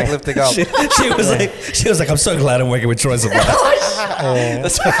it was like lifting up. She was like, I'm so glad I'm working with Troy Sivan.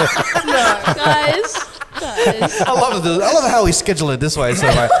 No, guys. I love how we schedule it this way, so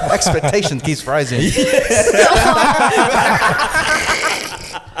my expectation keeps rising.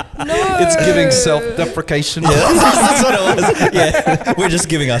 No. It's giving self-deprecation. That's what it was. Yeah, we're just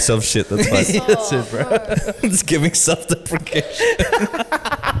giving ourselves shit. That's fine. That's it, bro. It's giving self-deprecation.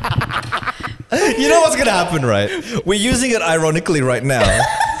 You know what's gonna happen, right? We're using it ironically right now,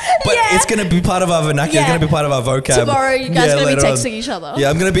 but it's gonna be part of our vernacular. It's gonna be part of our vocab. Tomorrow, you guys are gonna be later on. texting each other. Yeah,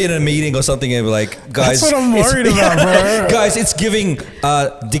 I'm gonna be in a meeting or something and be like, guys, That's what I'm worried about, bro. guys, it's giving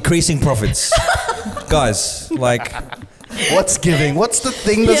decreasing profits. Guys, like, What's giving? What's the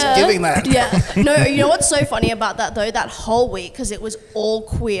thing that's giving that? Yeah. No, you know what's so funny about that though? That whole week, because it was all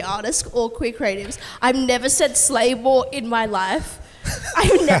queer artists, all queer creatives. I've never said slay more in my life.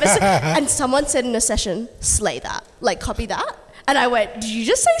 I've never said, and someone said in a session, slay that, like copy that. And I went, did you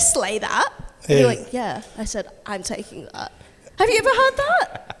just say slay that? And you're like, yeah. I said, I'm taking that. Have you ever heard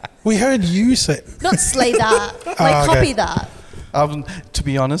that? We heard you say. Not slay that, like okay. copy that. To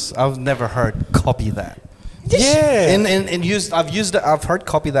be honest, I've never heard copy that. Yeah. I've heard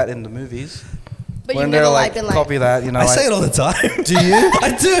copy that in the movies. But when you've they're never like, been like, copy that, you know. I like, say it all the time. Do you?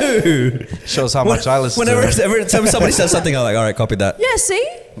 I do. Shows how much I listen Whenever to it. every time somebody says something, I'm like, all right, copy that. yeah, see?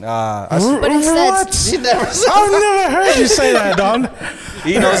 But instead- You never said I've never heard you say that, Don.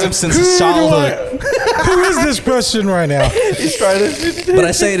 He knows him since his childhood. Who is this person right now? He's trying to. But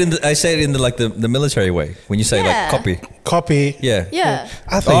I say it in the military way. When you say Yeah. like copy. Copy. Yeah. Yeah.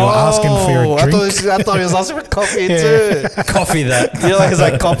 I thought you were asking for a I drink. thought he was asking for coffee too. Coffee that. You know, like it's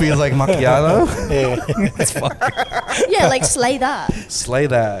like coffee is like macchiato. Yeah, like slay that. Slay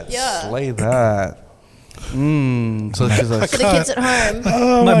that. Yeah. Slay that. So she's like, For the kids at home.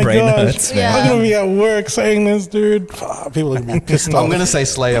 Oh My my brain gosh. hurts, man. I'm gonna be at work saying this, dude. People are gonna be pissed off. I'm gonna say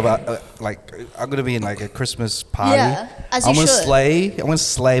slay about I'm gonna be in like a Christmas party. Yeah, as I'm you gonna should. slay. I'm gonna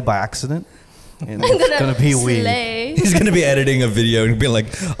slay by accident. And it's gonna be weird. slay. He's gonna be editing a video and be like,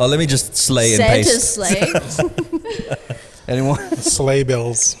 oh, let me just slay and Santa's paste. slay. Anyone? Sleigh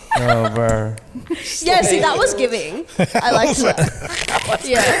bells. Oh, bro. Yeah, see, that was giving. I liked that.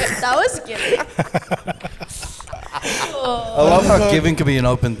 Yeah, that was giving. I love how giving could be an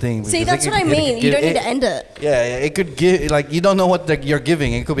open thing. See, because that's it what I could- it mean. could You give- don't need to end it. Yeah, it could give like you don't know what you're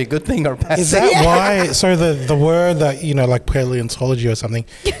giving. It could be a good thing or bad. Is thing. that why? So the word that like paleontology or something,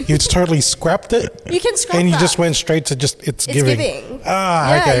 you totally scrapped it You can scrap and you that. just went straight to just it's giving.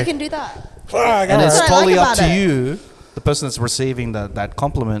 Yeah, Okay. you can do that. Fuck, And alright. it's That's what I totally like up about to it. you, the person that's receiving that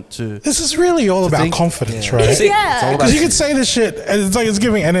compliment, to. This is really all about think- confidence, yeah. right? See, Yeah. It's all about Because you could say this shit and it's like it's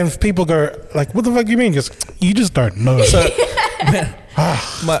giving, and then if people go like, "What the fuck you mean?" You just don't know.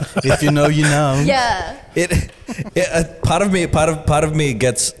 if you know, you know. Yeah. Part of me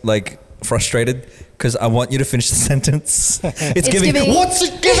gets like frustrated because I want you to finish the sentence. It's giving. giving. What's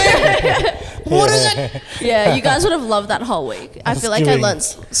it giving? What is it? Yeah, you guys would have loved that whole week. I It's feel like I giving. learned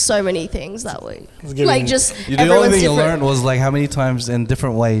so many things that week. giving. Like just The only everyone's thing you different. learned was like how many times in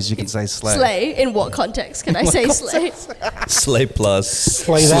different ways you can say slay. Slay. In what context can I say slay? Slay plus.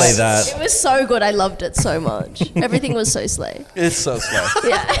 Slay that. It was so good. I loved it so much. Everything was so slay. It's so slay.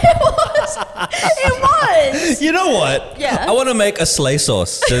 Yeah, it was. It was. You know what? Yeah. I want to make a slay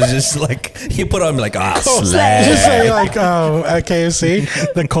sauce. So it's just like you put on like Just slay. say like at KFC,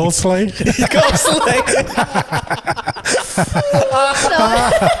 the cold slay. Go slay.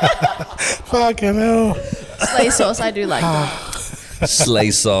 Fucking hell. Slay sauce. I do like that.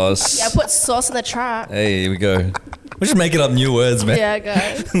 Slay sauce. Yeah, put sauce in the trap. Hey, here we go. We're just making up new words, man. Yeah,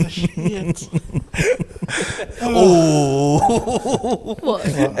 guys. Oh, What?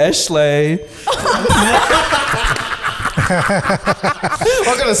 Ashley.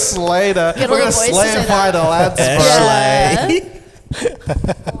 We're gonna slay the. Get We're all gonna the boys to slay say and find the lads, bro. Yeah.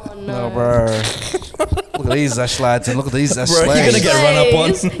 Oh No, no. bro. Look at these Ashlads and look at these Bro, Ashlads. you're gonna get run up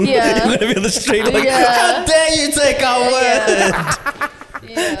on. Slays. Yeah. You're gonna be on the street like, Yeah. how dare you take our word?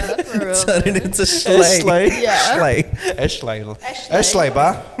 Yeah, for real. Turn it into slay. Ashley. Yeah. Slay. Ashley. Ashley. Ashley,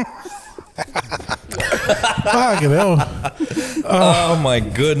 ba. Fucking hell. Oh my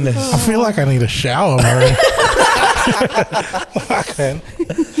goodness. I feel like I need a shower, man. Fucking.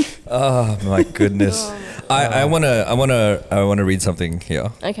 Oh my goodness. I wanna read something here.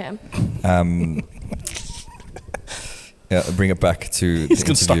 Okay. Yeah, bring it back to He's the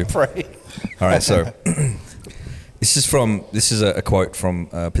gonna interview. start praying. All right, so This is a quote from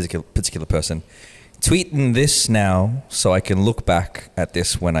a particular person. Tweeting this now so I can look back at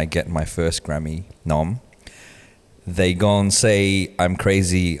this when I get my first Grammy nom. They gon' say I'm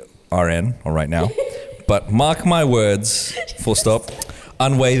crazy RN, all right now. But mark my words, full stop,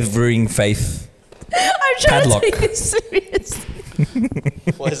 unwavering faith. I'm trying Padlock. to take this seriously.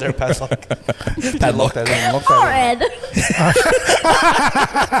 What is there, padlock? Padlock that in. Lock Red.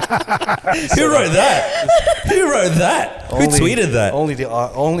 Who wrote that? Who wrote that? Who tweeted that? Only the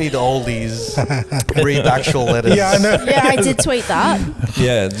oldies read the actual letters. Yeah, I know. Yeah, I did tweet that.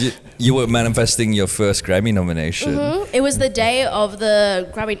 Yeah, you were manifesting your first Grammy nomination. It was the day of the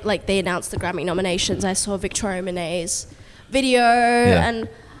Grammy, like they announced the Grammy nominations. I saw Victoria Monet's video, and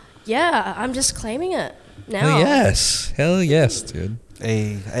yeah, I'm just claiming it now. Hell yes, dude.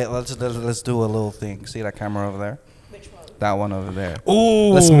 Hey, let's do a little thing. See that camera over there? Which one? That one over there. Ooh.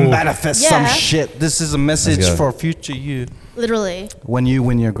 Let's manifest some Yeah. shit. This is a message Let's go. for future you. Literally. When you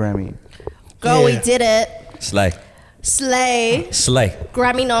win your Grammy. Girl, we Yeah. did it. Slay. Slay.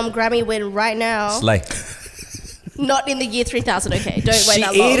 Grammy nom, Grammy win right now. Slay. Not in the year 3000, okay? Don't wait She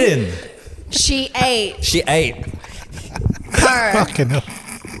that long. eaten. She ate. She ate. Her. Fucking hell.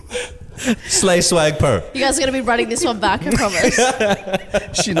 Slay swag per. You guys are going to be running this one back, I promise.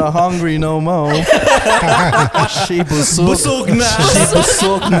 She not hungry no more. She busuk. Busuk na. She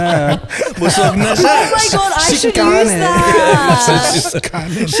busuk na. Busog na Oh siya. my god, I should Shikanen. use that.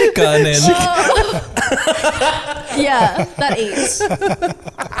 Shikanen. Yeah, that eats.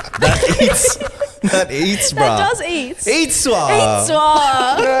 That eats, bro. That does eat. Eats, wa.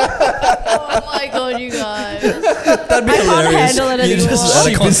 Swag. Oh my god, you guys. That'd be I can't hilarious. handle it You anymore. just at a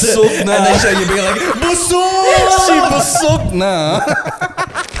She concert busog na. and they show you being like, busog! She busuk na.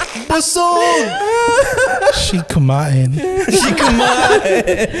 Busuk. She kumain. She come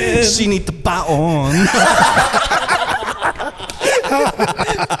on. She need to baon.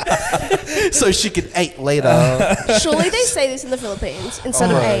 So she could eat later. Surely they say this in the Philippines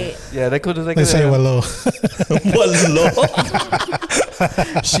instead of ate. Yeah, they could. They say walo. Walo.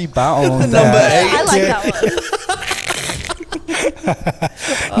 She baon. Number that. 8. I like that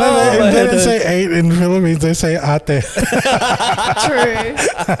one. No, they don't say eight in Philippines. They say ate. True.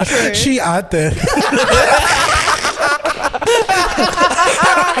 True. She ate.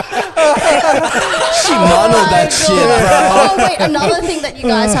 She mono that shit, bro. Oh wait, another thing that you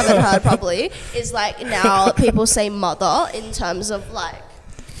guys haven't heard probably is like now people say mother in terms of like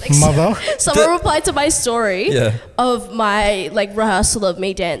Mother. someone replied to my story Yeah. of my like rehearsal of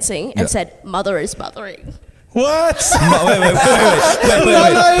me dancing and Yeah. said mother is mothering. What? Wait.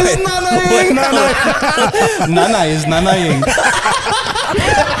 Nana is nanaing. Nana is nanaing.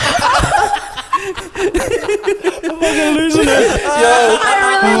 I'm losing it. Yo,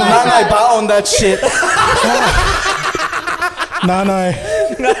 I really like Nana baon that shit. Nanay.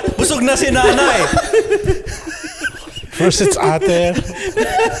 Busog na si nanay. First it's ate.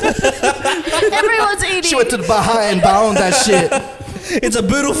 everyone's eating. She went to the Baha and baon that shit. It's a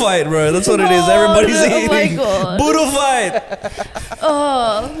boodle fight, bro. That's what it is. Everybody's Oh eating. my God. Boodle fight.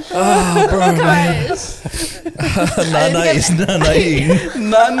 Guys. Nana is nanaing.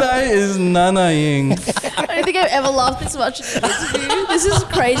 Nana is nanaing. I don't think I've ever laughed this much in an interview. This is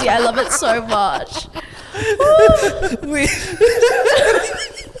crazy. I love it so much.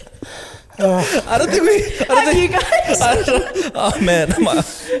 I don't think we. Have you guys? Oh man,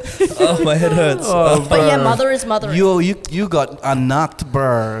 my head hurts. But yeah, mother is mothering. You got a nut,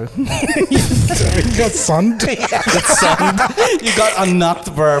 bro. You got sunned. You got a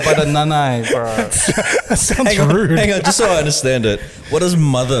nut, bro, by the nanai, bro. That sounds rude. Hang on, just so I understand it. What does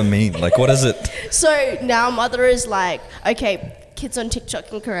mother mean? Like, what is it? So now mother is like, okay, kids on TikTok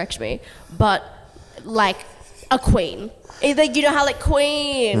can correct me, but like a queen. Either you know how like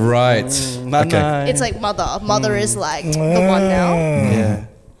queen. Right. Nanai. It's like mother. Mother is like the one now. Yeah.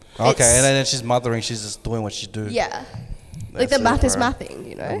 Okay, It's- and then she's mothering. She's just doing what she do. Yeah. Like That's the math it, is bro. mathing,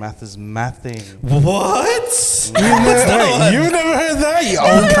 you know? Math is mathing. What? You've never heard that, you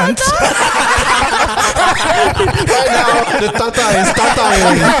old cunt. Right now, the tata is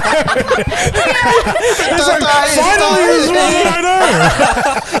tataing. Finally, it's one I know.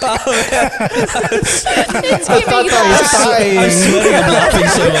 It's giving I'm that. sweating. I'm laughing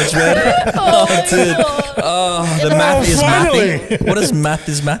so much, man. Oh, dude. God. Oh, the math is finally. mathing. What does math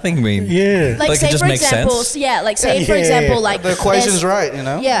is mathing mean? Yeah. Like, Like, it say just for makes example, sense? like say for Yeah. example, like The equation's there's- right, you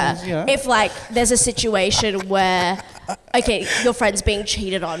know? Yeah. You know? If like there's a situation where, okay, your friend's being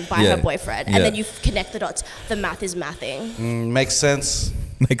cheated on by Yeah. her boyfriend, Yeah. and then you connect the dots. The math is mathing. Makes sense.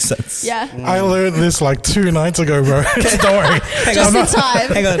 Makes sense. Yeah. I learned this like 2 nights ago, bro. Don't worry. Just in time.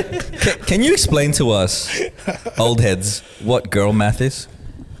 Hang on. Can you explain to us, old heads, what girl math is?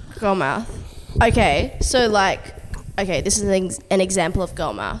 Girl math. Okay, so this is an example of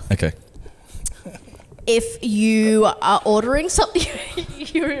girl math. Okay. If you are ordering something,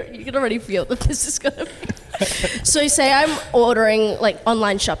 you can already feel that this is gonna be. So say I'm ordering like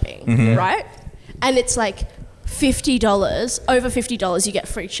online shopping, right? And it's like $50, over $50, you get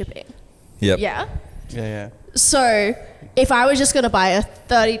free shipping. Yep. Yeah? Yeah. So if I was just gonna buy a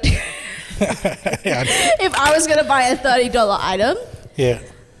if I was gonna buy a $30 item, Yeah.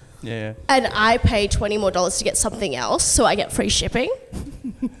 Yeah. and I pay $20 more to get something else, so I get free shipping,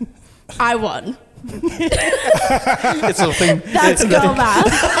 I won. It's a thing. That's girl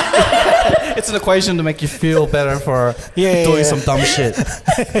math. It's an equation to make you feel better for Yeah, doing yeah. some dumb shit.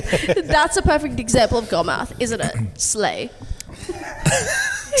 That's a perfect example of girl math, isn't it? Slay.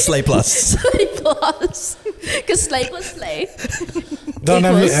 Slay plus. Slay plus. Because slay plus slay. Don,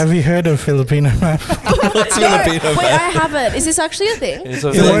 Equals. have you heard of Filipino math? What's No, Filipino wait, math? I haven't. Is this actually a thing? It's a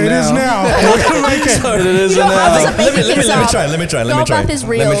Well, thing it is now. We're gonna make it. It is You know, I now. wasn't making Let things me up. try. Girl math is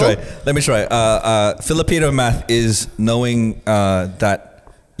real. Let me try. Filipino math is knowing that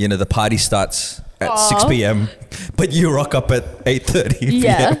the party starts at 6 p.m. but you rock up at 8:30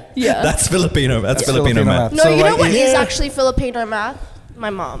 p.m. Yeah. That's Filipino. That's Yeah. Filipino Filipino math. No, So, you know like, what is yeah. actually Filipino math? My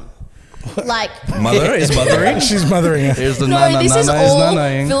mom. Like, Mother is mothering. She's mothering her. Here's the no, nana, this is nana all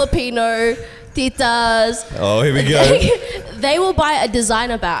nanaing. Filipino titas. Oh, here we go. They will buy a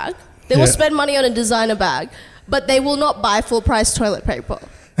designer bag. They will Yeah. spend money on a designer bag, but they will not buy full price toilet paper.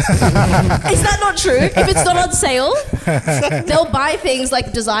 Is that not true? If it's not on sale, they'll buy things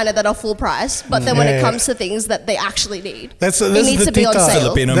like designer that are full price, but then when it Yeah. comes to things that they actually need, That's it needs to be on sale.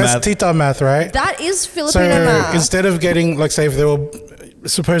 Filipino That's math. Tita math, right? That is So Filipino math. instead of getting, like, say, if they were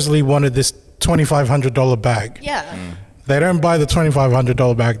supposedly wanted this $2,500 bag, Yeah. they don't buy the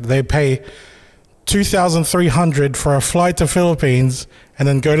 $2,500 bag. They pay $2,300 for a flight to Philippines and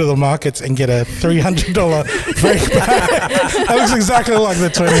then go to the markets and get a $300 fake bag. That looks exactly like the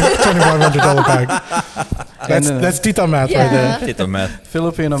 $2,500 bag. That's Tita math right there. Yeah. Tito math.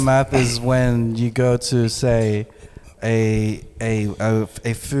 Filipino math is when you go to say a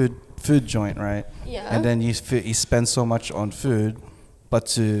food joint, right? Yeah. And then you spend so much on food, but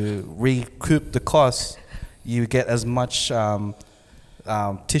to recoup the cost, you get as much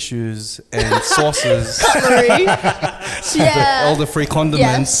tissues and sauces, Cutlery. Yeah. all the free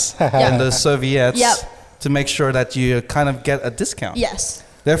condiments Yes. and Yeah. the serviettes Yep. to make sure that you kind of get a discount. Yes.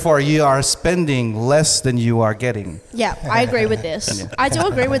 Therefore, you are spending less than you are getting. Yeah, I agree with this. I do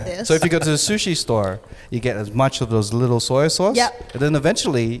agree with this. So if you go to the sushi store, you get as much of those little soy sauce, Yep. and then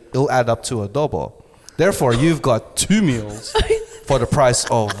eventually it'll add up to adobo. Therefore, you've got 2 meals for the price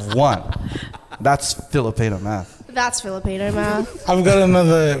of 1. That's Filipino math. That's Filipino math. I've got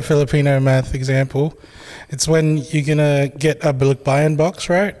another Filipino math example. It's when you're gonna get a balikbayan box,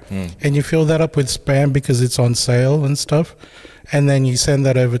 right? And you fill that up with spam because it's on sale and stuff, and then you send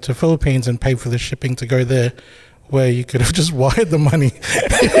that over to Philippines and pay for the shipping to go there, where you could have just wired the money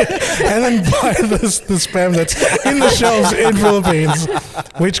and then buy the spam that's in the shelves in Philippines,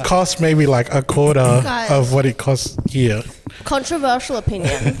 which costs maybe like a quarter Guys. of what it costs here. Controversial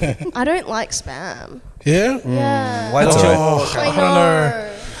opinion. I don't like spam. Yeah? Yeah. Why don't you? Oh, I I don't know. know.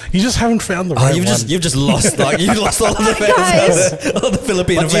 You just haven't found the Oh, right you've one. just lost all of the fans. Guys. All the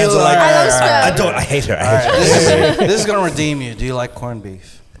Filipino What do you fans are like? like, I love spam. I hate her. I All hate her. right, this is gonna redeem you. Do you like corned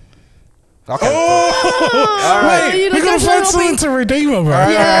beef? Okay. All Wait, you we look gotta at find Filipino- something to redeem her, bro.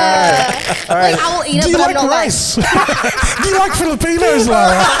 Yeah. Like, I will eat it, Do you but like I'm not rice? Do you like Filipinos,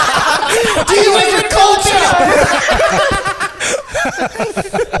 Lara? like, do you like your culture?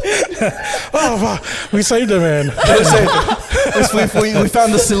 Oh, wow. We saved her, man. we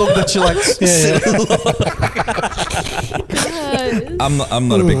found the silog that you like. I'm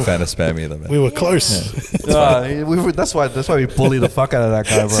not a big fan of spam either, man. We were close. That's why we bully the fuck out of that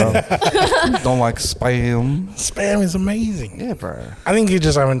guy, bro. Don't like spam. Spam is amazing. Yeah, bro. I think you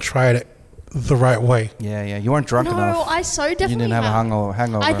just haven't tried it the right way. Yeah. You weren't drunk No, enough. I so definitely You didn't have a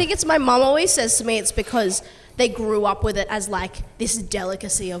hangover. I think it's my mum always says to me it's because they grew up with it as like this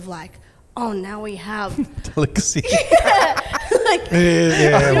delicacy of like, oh, now we have delicacy. like Yeah, You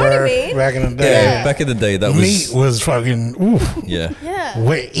know what I we're mean? back in the day. Yeah, back in the day, that Meat was was fucking, oof. yeah. yeah.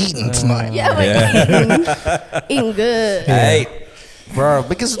 We're eating tonight. Yeah, like eating good. Hey, Bro,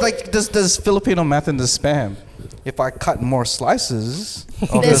 because like there's Filipino math in the spam. If I cut more slices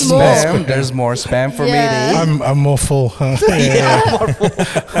of There's the more. spam, there's more spam for Yeah. me to eat. I'm more full. Huh? Yeah.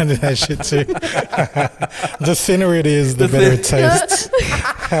 I do that shit too. The thinner it is, the better it tastes.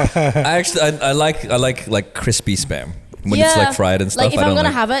 I like crispy spam when it's like fried and stuff. Like if I'm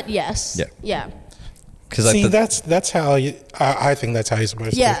gonna have it, yes. Yeah. Yeah. See, that's how I think that's how you're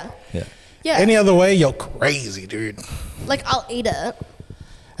supposed to. Yeah. Yeah. Yeah. Any other way, you're crazy, dude. Like I'll eat it.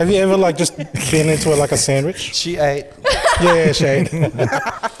 Have you ever like just been into it like a sandwich? She ate. Yeah, she ate.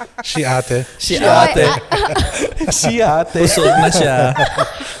 She out there. She No, I- She ate.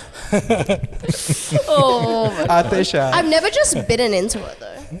 Oh, my God. Ate sha. I've never just bitten into it though.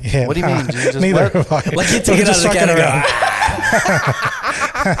 Yeah. What do you mean? Do you just Neither what? have I. Like you take it out of the can and go.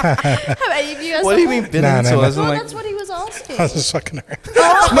 Have any of you guys What do you done mean that? bit Nah, into? nah, it? nah. As in, Oh, like, that's what he was asking. I was just fucking her.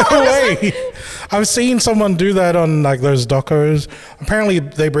 No way. I've seen someone do that on like those docos. Apparently,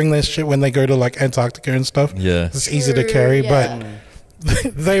 they bring this shit when they go to like Antarctica and stuff. Yeah. It's easy to True, carry, yeah.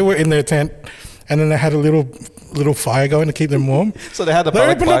 but they were in their tent, and then they had a little fire going to keep them warm. so they had the They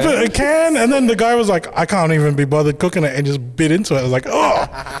public opened up fire. a can, and then the guy was like, "I can't even be bothered cooking it," and just bit into it. I was like, "Oh,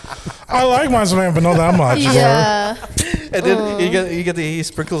 I like my spam, but not that much." Yeah. And then he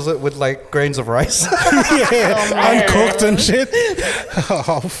sprinkles it with like grains of rice. Yeah, uncooked and shit.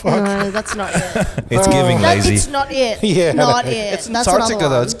 Oh fuck. No, that's not it. It's giving It's lazy. not it. Yeah. Not it. It's That's Antarctica another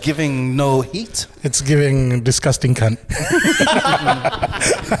though. one. It's giving no heat. It's giving disgusting cunt.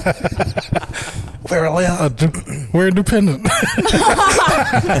 We're allowed. We're independent.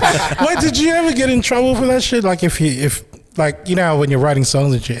 Wait, did you ever get in trouble for that shit? Like if like you know how when you're writing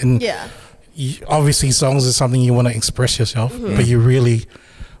songs and shit, and Yeah. obviously songs is something you want to express yourself, but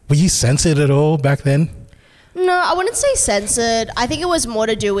were you censored at all back then? No, I wouldn't say censored. I think it was more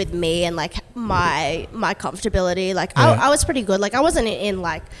to do with me and like my comfortability. Like I was pretty good. Like I wasn't in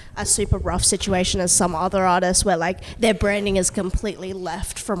like a super rough situation as some other artists where like their branding is completely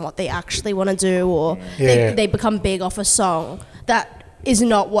left from what they actually want to do, or they become big off a song that is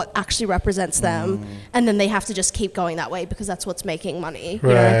not what actually represents them, and then they have to just keep going that way because that's what's making money. You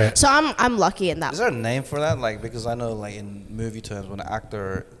know? Right. So I'm lucky in that. Is there a name for that? Like, because I know, like in movie terms, when an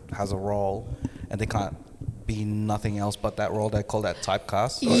actor has a role and they can't be nothing else but that role, they call that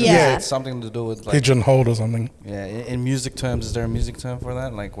typecast. Or Yeah. it's something to do with like. Pigeonholed or something. Yeah, in music terms, is there a music term for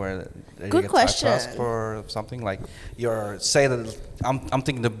that? Like where you Good get question. typecast for something? Like say that I'm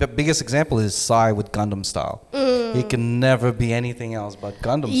thinking the biggest example is Psy with Gundam Style. He can never be anything else but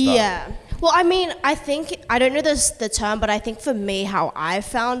Gundam Style. Yeah. Well, I mean, I think, I don't know the term, but I think for me, how I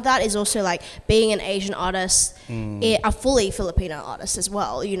found that is also like being an Asian artist, a fully Filipino artist as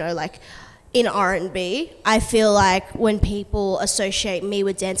well, you know, like in R&B. I feel like when people associate me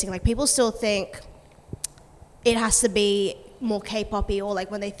with dancing, like people still think it has to be more K-poppy, or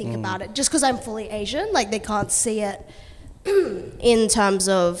like when they think about it, just because I'm fully Asian, like they can't see it in terms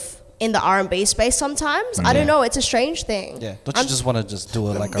of in the R&B space sometimes. I don't know, it's a strange thing. Yeah. Don't you just want to just do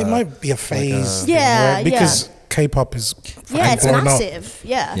it like It might be a phase. thing, Yeah, right? Because K-pop is Yeah, it's blowing up. massive.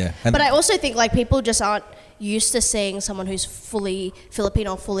 Yeah. Yeah, and- But I also think like people just aren't used to seeing someone who's fully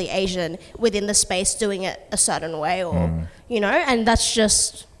Filipino, fully Asian within the space doing it a certain way, or you know, and that's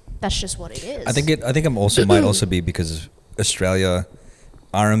just what it is. I think it might also be because Australia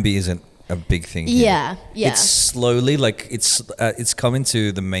R&B isn't a big thing here. Yeah. It's slowly like it's coming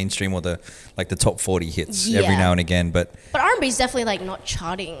to the mainstream or the top 40 hits every Yeah. now and again, but But R&B is definitely like not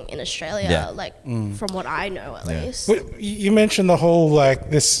charting in Australia, Yeah. like from what I know at least. Well, you mentioned the whole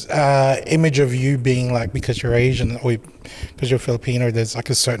like this image of you being like, because you're Asian or because you're Filipino, there's like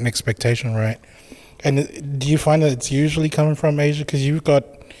a certain expectation, right? And do you find that it's usually coming from Asia? Because you're going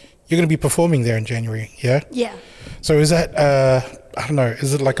to be performing there in January, yeah? Yeah. So is that I don't know,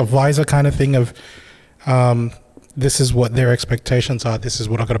 is it like a visor kind of thing of this is what their expectations are, this is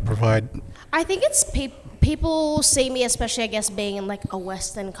what I got to provide? I think it's people see me, especially I guess being in like a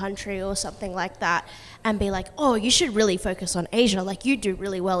Western country or something like that, and be like, oh, you should really focus on Asia. Like you do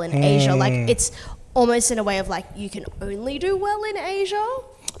really well in Asia. Like it's almost in a way of like you can only do well in Asia.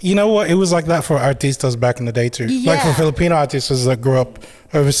 You know what? It was like that for artistas back in the day too. Like for Yeah. Filipino artistas that grew up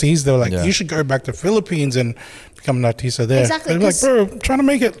overseas, they were like, Yeah. you should go back to Philippines and become an artista there. Exactly, They're like, 'cause- bro, I'm trying to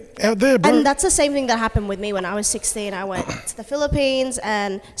make it out there, bro. And that's the same thing that happened with me when I was 16. I went to the Philippines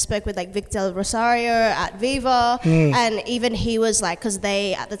and spoke with like Vic Del Rosario at Viva, and even he was like, because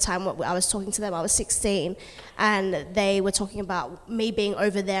they at the time what I was talking to them, I was 16, and they were talking about me being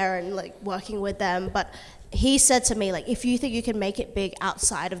over there and like working with them, but. He said to me, like, if you think you can make it big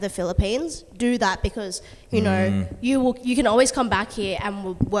outside of the Philippines, do that, because, you know, you can always come back here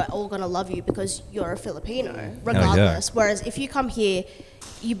and we're all going to love you because you're a Filipino, regardless. Whereas if you come here,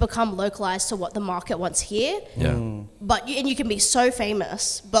 you become localized to what the market wants here. yeah. But you can be so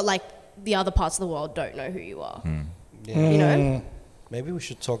famous, but like the other parts of the world don't know who you are. You know? Maybe we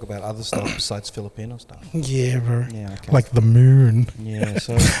should talk about other stuff besides Filipino stuff. Yeah, bro. Yeah, okay. Like the moon. Yeah,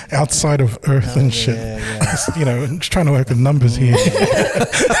 so Outside of Earth and shit. yeah. You know, just trying to work with numbers here.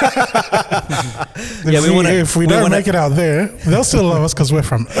 If we don't make it out there, they'll still love us because we're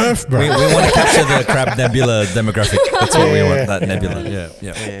from Earth, bro. We want to capture the Crab Nebula demographic. That's what we want. That nebula.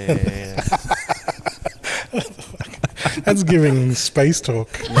 Yeah. That's giving space talk.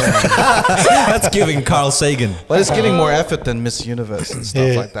 That's giving Carl Sagan. But it's giving more effort than Miss Universe and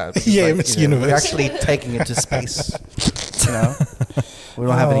stuff like that. Because, Yeah, like, Miss you know, we're Universe. actually taking it to space. You know, we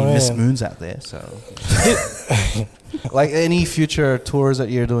don't have any Miss man. Moons out there, so. Like any future tours that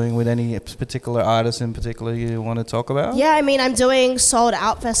you're doing with any particular artists in particular you want to talk about? Yeah, I mean, I'm doing Sold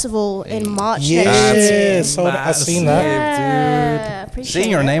Out Festival in March Yeah, next year. so I've seen that. Yeah, appreciate Seeing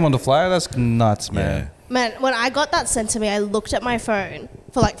your it. name on the flyer, that's nuts, man. Man, when I got that sent to me, I looked at my phone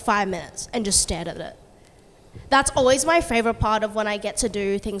for like 5 minutes and just stared at it. That's always my favorite part of when I get to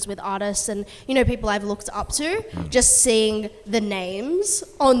do things with artists and, you know, people I've looked up to, just seeing the names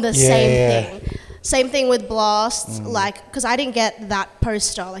on the same thing. Same thing with Blast, like, because I didn't get that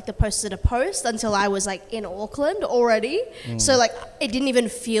poster, like the poster to post, until I was like in Auckland already. So like, it didn't even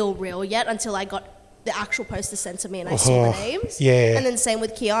feel real yet until I got the actual poster sent to me and I saw the names. Yeah. And then same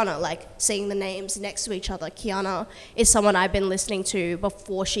with Kiana, like seeing the names next to each other. Kiana is someone I've been listening to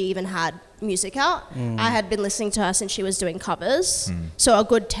before she even had music out. I had been listening to her since she was doing covers, so a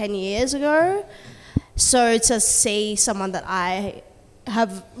good 10 years ago. So to see someone that I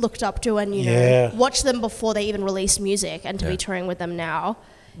have looked up to and, you know, watched them before they even released music and to be touring with them now.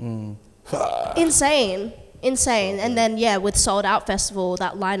 Insane. And then, with Sold Out Festival,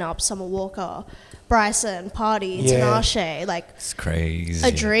 that lineup, Summer Walker, Bryson, Party, Tinashe, like It's crazy.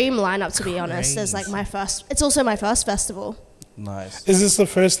 a dream lineup, to be honest. It's like it's also my first festival. Nice. Is this the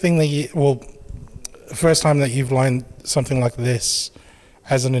first thing that first time that you've lined something like this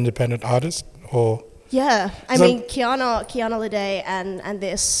as an independent artist, or? Yeah, I So- mean, Kiana Lede and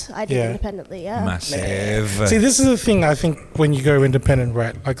this, I did independently, Massive. See, this is the thing. I think when you go independent,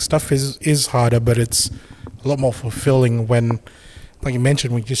 right? Like stuff is harder, but it's a lot more fulfilling when, like you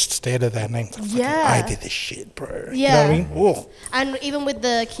mentioned, we just stared at that and like, Yeah. I did this shit, bro. Yeah. You know what I mean? Oh. And even with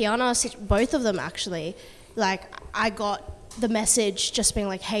the Kiana, both of them actually, like I got the message just being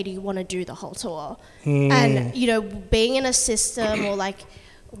like, hey, do you want to do the whole tour? And, you know, being in a system or like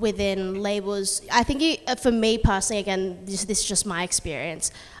within labels, I think for me personally, again, this is just my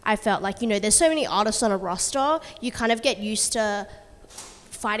experience, I felt like, you know, there's so many artists on a roster, you kind of get used to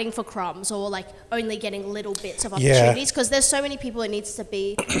fighting for crumbs or like only getting little bits of opportunities because there's so many people it needs to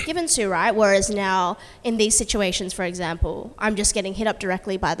be given to, right? Whereas now in these situations, for example, I'm just getting hit up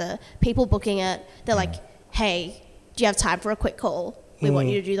directly by the people booking it. They're like, hey, do you have time for a quick call? We want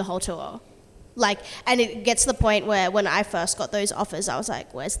you to do the whole tour. Like, and it gets to the point where when I first got those offers, I was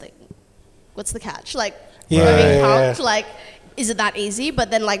like, what's the catch? Like, am I being punked? Like, is it that easy? But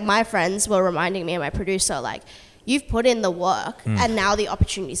then like my friends were reminding me and my producer, like, you've put in the work and now the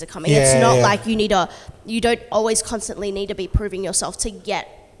opportunities are coming. It's not like you don't always constantly need to be proving yourself to get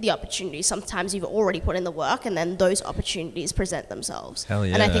the opportunity. Sometimes you've already put in the work and then those opportunities present themselves. Hell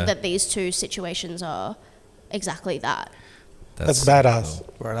yeah. And I think that these two situations are exactly that. That's badass.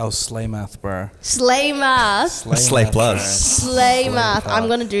 Bro, that was slay math, bro. Slay math. Slay math, plus. Slay math. I'm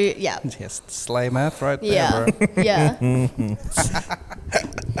going to do, Yes, slay math right there, Yeah. bro. Yeah.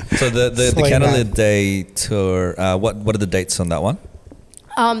 So the Slay Canada man. Day tour, what are the dates on that one?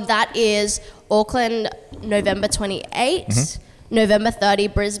 That is Auckland, November 28th, November 30,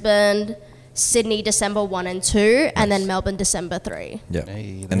 Brisbane, Sydney, December 1 and 2, and then Melbourne, December 3. Yeah.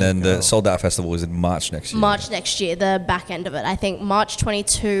 Hey, there And then you the go. Sold Out Festival is in March next year. March next year, the back end of it. I think March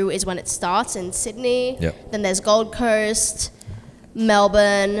 22 is when it starts in Sydney. Yep. Then there's Gold Coast,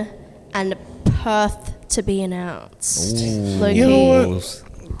 Melbourne, and Perth to be announced. Low-key. You know what?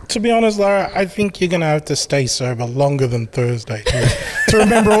 To be honest, Lara, I think you're gonna have to stay sober longer than Thursday to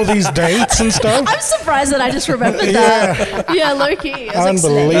remember all these dates and stuff. I'm surprised that I just remembered that. Yeah, low-key. It was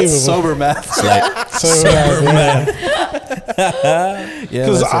Unbelievable. That's sober math. Yeah,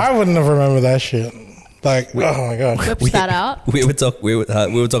 Because that's I wouldn't have remembered that shit. Like, oh my god. Whipped that out. We were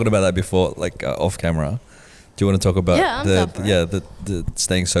talking about that before, like off camera. Do you want to talk about Yeah, I'm down for it. the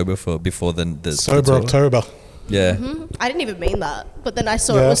staying sober before the Sober tour? October. Yeah. I didn't even mean that. But then I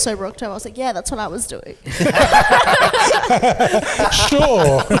saw it Yeah. was Sober October. I was like, yeah, that's what I was doing.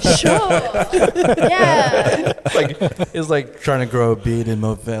 Sure. Sure. Yeah. It's like trying to grow a beard in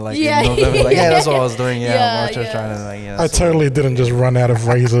November. Like Yeah. in November. Like, yeah, that's what I was doing. Yeah, Yeah, I was just yeah. trying to like, yeah. I totally didn't just run out of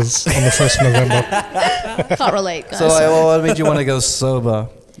razors on the 1st of November. Can't relate, guys. So like, well, what made you want to go sober?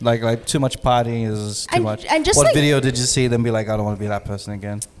 Like too much partying is too much. And just what like, video did you see? Then be like, I don't want to be that person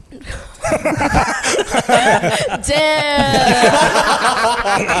again.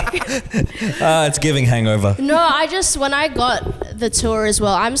 damn. It's giving hangover. No, when I got the tour as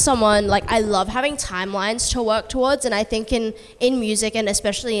well, I'm someone, like, I love having timelines to work towards, and I think in music, and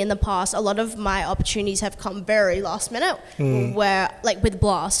especially in the past, a lot of my opportunities have come very last minute, where, like, with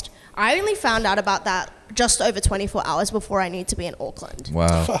Blast, I only found out about that just over 24 hours before I need to be in Auckland.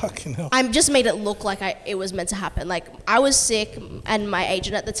 Wow. Fucking hell. I just made it look like it was meant to happen. Like, I was sick, and my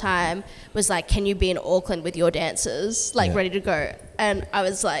agent at the time was like, can you be in Auckland with your dancers, like, ready to go? And I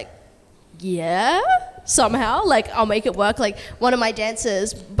was like, yeah, somehow, like, I'll make it work. Like, one of my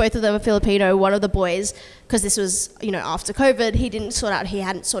dancers, both of them are Filipino, one of the boys, because this was, after COVID, he hadn't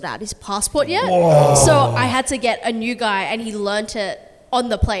sorted out his passport yet. Whoa. So I had to get a new guy, and he learnt it on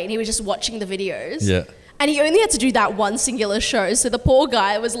the plane. He was just watching the videos. Yeah. And he only had to do that one singular show. So the poor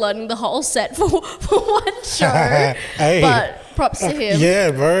guy was learning the whole set for one show. Hey. But props to him. Yeah,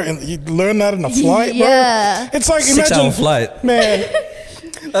 bro. And you learn that in a flight, Yeah. bro. It's like, 6-hour flight. Man.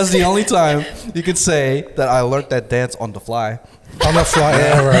 That's the only time you could say that I learned that dance on the fly. On the flight,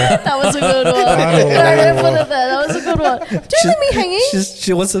 yeah, bro. That was a good one. I didn't put it there. That was a good one. Don't leave me hanging.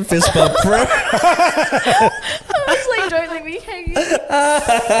 She wants a fist bump, bro. I was like, don't leave me hanging.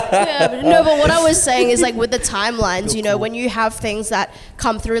 But what I was saying is, like, with the timelines, when you have things that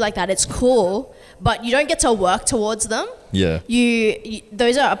come through like that, it's cool, but you don't get to work towards them. Yeah. You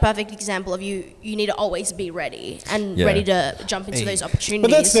those are a perfect example of you need to always be ready and ready to jump into those opportunities.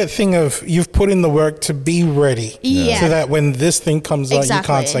 But that's that thing of you've put in the work to be ready. Yeah. So that when this thing comes out, you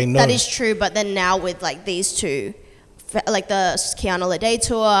can't say no. That is true, but then now with, like, these two, like the Kiana Lede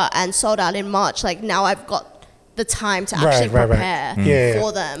tour and Sold Out in March, like, now I've got the time to actually prepare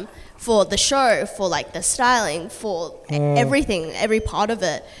for them, for the show, for, like, the styling, for everything, every part of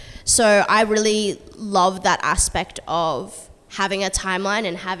it. So I really love that aspect of having a timeline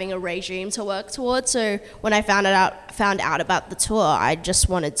and having a regime to work towards. So when I found out about the tour, I just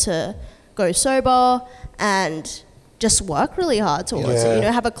wanted to go sober and just work really hard towards it.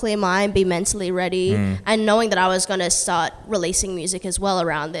 Have a clear mind, be mentally ready, and knowing that I was going to start releasing music as well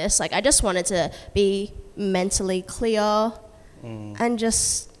around this. Like, I just wanted to be mentally clear and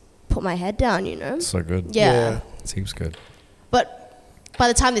just put my head down, So good. Yeah. Seems good. But by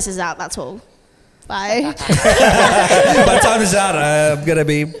the time this is out, that's all. Bye. By the time this is out, I'm going to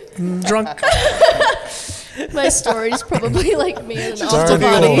be drunk. My story is probably like me in an Talking after on the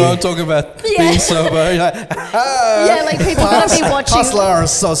party. phone, talking about being sober. You're like, Yeah, like, people are gonna be watching. Past Lara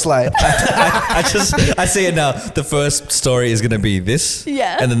is so slight. I see it now. The first story is going to be this.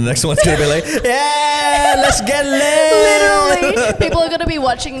 Yeah. And then the next one's going to be like, yeah, let's get lit. Literally, people are gonna be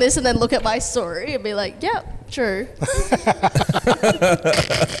watching this and then look at my story and be like, "Yeah, true."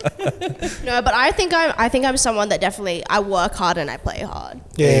 No, but I think I'm someone that definitely, I work hard and I play hard.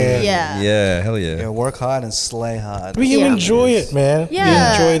 Yeah. Yeah, hell yeah. Yeah, work hard and slay hard. But you enjoy it, man. Yeah.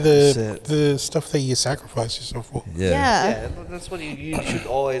 You enjoy That's the stuff that you sacrifice yourself for. Yeah. Yeah, that's what you should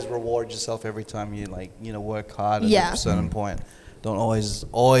always reward yourself every time you work hard at a certain point. Don't always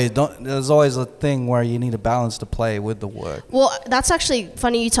there's always a thing where you need a balance to play with the work. Well, that's actually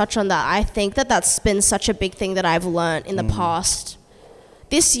funny you touch on that. I think that's been such a big thing that I've learned in the past.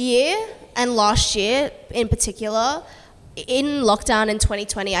 This year and last year in particular, in lockdown in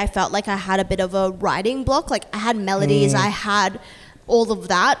 2020, I felt like I had a bit of a writing block. Like, I had melodies, I had all of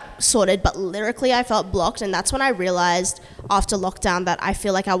that sorted, but lyrically I felt blocked. And that's when I realized after lockdown that I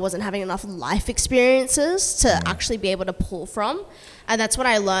feel like I wasn't having enough life experiences to actually be able to pull from. And that's when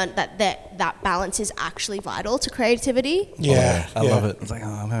I learned that balance is actually vital to creativity. Yeah. I love it. It's like,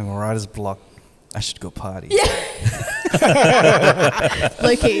 I'm having a writer's block. I should go party. Yeah.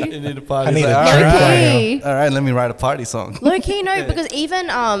 Low key. You need a party. I need Like, a all drink right. right now. All right, let me write a party song. Low key, no, because even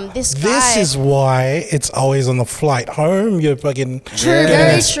this guy. This is why it's always on the flight home. You're fucking True, getting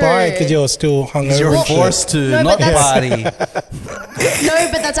very inspired true. because you're still hungover. You're and shit. forced to No, not but party. No,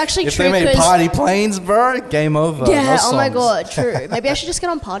 but that's actually If true. they made 'cause- party planes, bro, game over. Yeah, No oh my songs. god, true. Maybe I should just get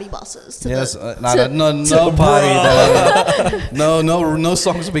on party buses. To Yes, the, no party. No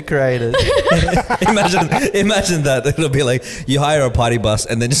songs will be created. Imagine that. It'll be like you hire a party bus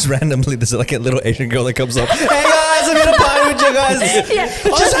and then just randomly there's like a little Asian girl that comes up. Hey guys, I'm gonna party with you guys. Yeah,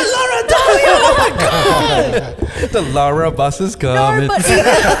 Just Lara Dalia. Oh my god. The Lara bus is coming. no, but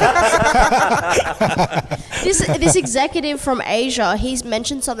this executive from Asia, he's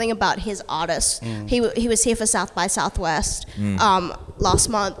mentioned something about his artists. He was here for South by Southwest last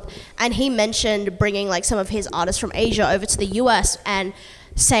month, and he mentioned bringing like some of his artists from Asia over to the US and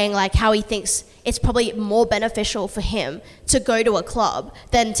saying like how he thinks it's probably more beneficial for him to go to a club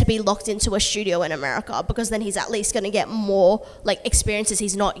than to be locked into a studio in America, because then he's at least going to get more like experiences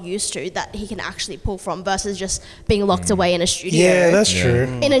he's not used to that he can actually pull from versus just being locked away in a studio. Yeah, that's true.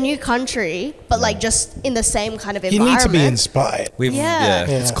 In a new country, but like just in the same kind of You environment. need to be inspired. Yeah.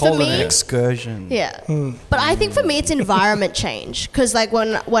 It's For called an me- excursion. Yeah. But I think for me it's environment change, because like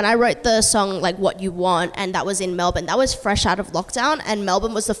when I wrote the song like What You Want, and that was in Melbourne, that was fresh out of lockdown, and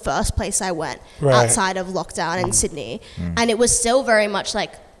Melbourne was the first place I went outside of lockdown in Sydney, and it was still very much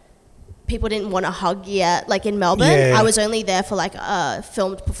like people didn't want to hug yet. Like in Melbourne, Yeah. I was only there for like a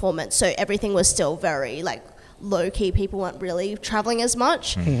filmed performance, so everything was still very like low key. People weren't really traveling as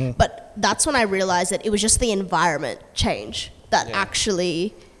much. But that's when I realized that it was just the environment change that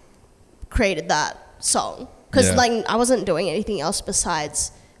actually created that song, because like I wasn't doing anything else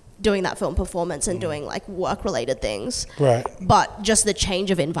besides doing that film performance and doing like work related things, Right. but just the change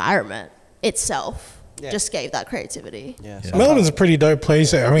of environment itself just gave that creativity. Melbourne's a pretty dope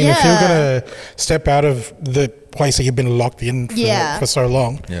place. I mean, if you're Yeah. going to step out of the place that you've been locked in for so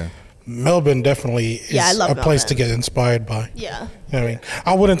long, Melbourne definitely is I love a place to Melbourne. get inspired by. Yeah. You know what I mean?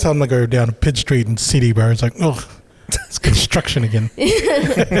 I wouldn't tell them to go down to Pitt Street in City, bro. It's like, ugh, it's construction again. There's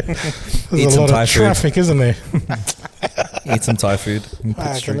Eat a some lot Thai of food. traffic, isn't there? Eat some Thai food. in Pitt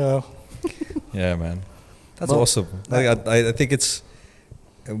I Street. don't know. Yeah, man, that's awesome. Like, I think it's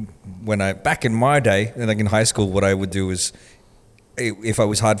when back in my day, like in high school, what I would do is, if it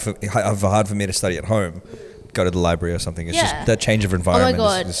was hard for me to study at home, go to the library or something. It's just that change of Oh my environment.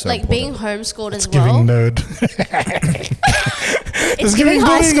 god, is so like important. being homeschooled as Giving well. nerd. It's giving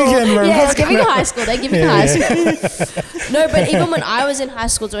high school. again, bro. Yeah, it's giving high school. They're giving high school. No, but even when I was in high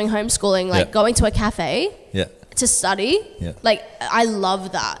school doing homeschooling, like going to a cafe Yeah. to study, Yeah. like I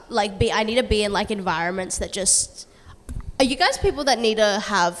love that. Like I need to be in like environments that just. Are you guys people that need to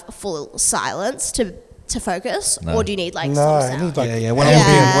have full silence to focus, No. or do you need like No, some I sound? need like Yeah. When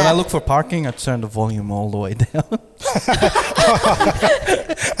Yeah. I look for parking, I turn the volume all the way down.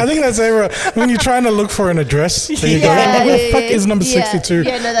 I think that's everyone. When you're trying to look for an address, there you go. Yeah, Like, where the yeah, fuck yeah. is number Yeah. 62?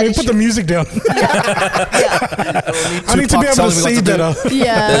 Yeah, no, that Let me is put the true. music down. Yeah. I need to be able to Tells me what see to do. better.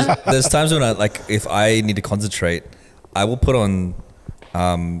 Yeah. There's times when if I need to concentrate, I will put on,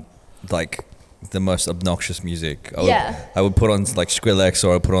 like the most obnoxious music. I would put on like Skrillex,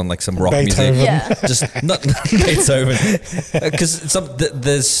 or I would put on like some rock Beethoven. music. Yeah. Just not Beethoven, because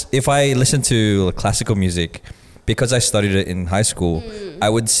there's if I listen to classical music, because I studied it in high school, I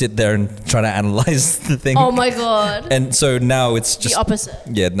would sit there and try to analyze the thing. Oh my god. And so now it's just The opposite.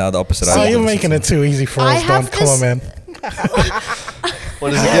 Yeah, now the opposite. Oh, I you're would making it too easy for I us, Don. have Come on, this- man.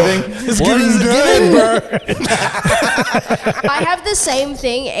 What is it giving? It's giving good, bro. I have the same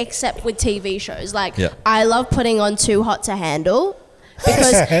thing except with TV shows. Like Yeah. I love putting on Too Hot to Handle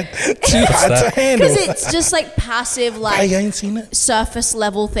because Too hard to handle. it's just like passive, I like ain't seen it. surface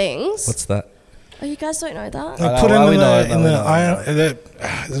level things. What's that? Oh, you guys don't know that? Like, know, put well, in we know it, the, in we the know it. iron.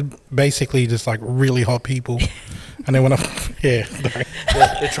 It's basically just like really hot people, and then when I They're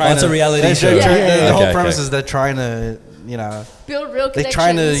trying it's a reality they're- show. The Okay, whole okay. premise is they're trying to, Build real they're connections.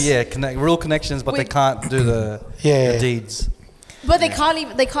 trying to connect real connections, but they With- can't do the deeds. But they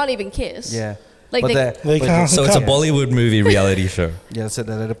can't even kiss. Yeah. Like but they- they're- They but- can't- So it's a Bollywood movie reality show. Yeah, so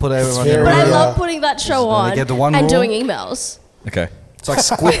they put everyone very in. But I Yeah. love putting that show They on get the one and rule. doing emails. Okay. It's like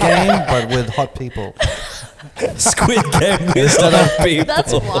Squid Game, but with hot people. Squid Game with other people.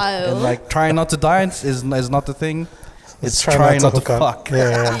 That's And wild. like trying not to die is not the thing. It's try trying not to hook up. fuck.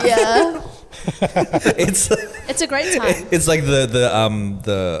 Yeah. Yeah. It's It's a great time. it's like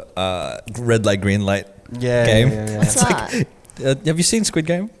the red light green light Yeah, game. yeah. What's that? Have you seen Squid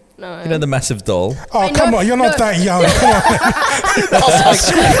Game? No. You know the massive doll. Oh, I come know- on. You're not no. that young. Come on.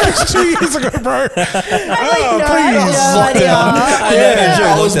 That's 2 years ago, bro. Oh, No, please.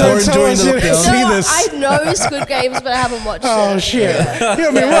 I was Don't tell during us the you didn't lockdown. see No, this. I know Squid Games, but I haven't watched Oh, it. shit. You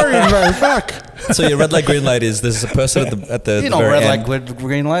got me worried, bro. Fuck. So your red light green light is there's a person at the You know, very red end. light,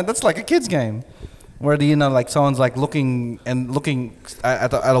 green light. That's like a kid's game, where like someone's like looking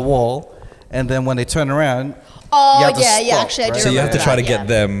at a wall, and then when they turn around, Oh, You have to yeah, stop, actually, I do right? So you have to remember try to that, get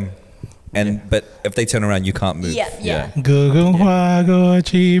yeah. them, but if they turn around, you can't move. Yeah. Google Wago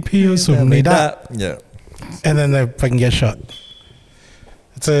GPU Sumnida. Yeah. And then they fucking get shot.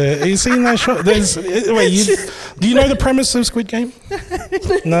 It's a. You seen that show? Do you know the premise of Squid Game?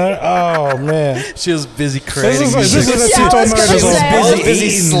 No. Oh man. she was busy This creating. is music. a Yeah, I was TikTok gonna mode as well. say, I was busy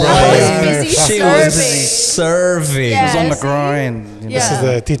busy eating, I right? was busy She serving. was serving. Yeah. She was on the see? grind. This is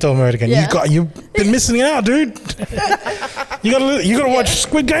the Tito American. Yeah. You've been missing out, dude. you gotta watch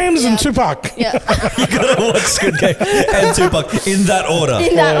Squid Games and Tupac. Yeah. You gotta watch Squid Game and Tupac in that order.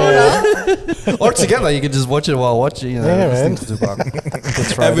 In that order. Or together, you can just watch it while watching. You know, Yeah, listening man. to Tupac.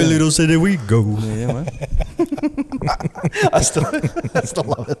 That's right. Every little city we go. Yeah, man. I still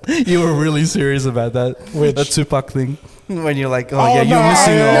love it. You were really serious about that. Which? That Tupac thing. When you're like, Oh, you're no,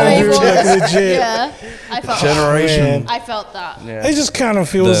 missing I all know, he dude, was. like legit. Yeah. I felt generation. Man. that. I felt that. Yeah. It just kind of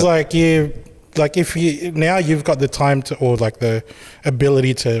feels The- like if you now you've got the time to, or like the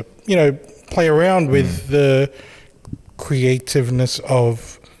ability to, play around with the creativeness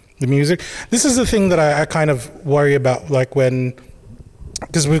of the music. This is the thing that I kind of worry about, like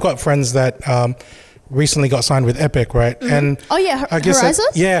because we've got friends that recently got signed with Epic, right? And Oh yeah, I guess Horizon.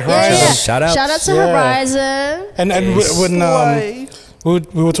 Horizon. Shout out. Shout out to Yeah. Horizon. And when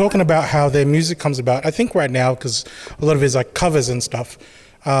we were talking about how their music comes about, I think right now, because a lot of it is like covers and stuff,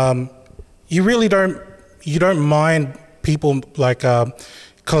 you really don't mind people like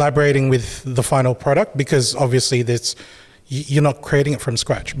collaborating with the final product, because obviously you're not creating it from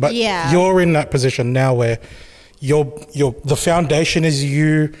scratch. But Yeah. you're in that position now where the foundation is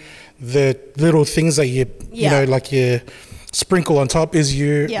you, the little things that you like you sprinkle on top is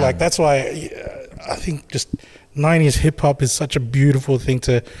you. Yeah. Like that's why I think just 90s hip hop is such a beautiful thing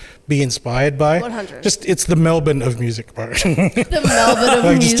to be inspired by. 100. Just it's the Melbourne of music, bro. The Melbourne of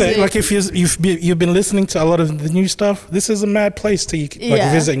Like, music. like if you've been listening to a lot of the new stuff, this is a mad place to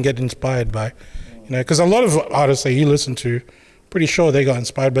Yeah. visit and get inspired by. Because a lot of artists that you listen to, pretty sure they got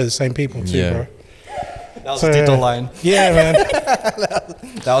inspired by the same people too, Yeah. bro. That was So, the Tito line. Yeah, man.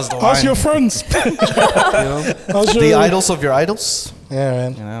 That was the line. How's your friends? You know? How's The your- idols of your idols. Yeah,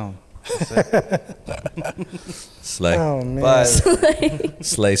 man. You know. Slay. Oh man, But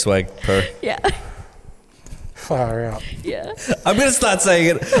Slay swag per. yeah. far out. Yeah. I'm gonna start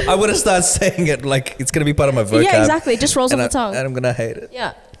saying it. I'm gonna start saying it like it's gonna be part of my vocab. Yeah, exactly. It just rolls off And the tongue. and I'm gonna hate it.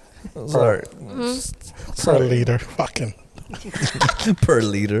 Yeah. Sorry. Per leader, fucking. Per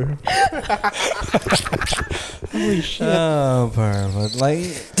liter. oh, but like,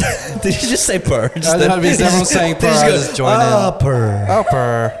 Did you just say per? Just I mean, everyone's saying per. I just join in. per. Oh,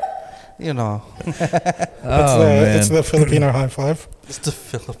 per. You know, Oh, It's the Filipino high five. it's the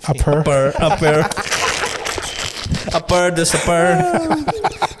Philippines. Upper. Upper. Upper. Just a per.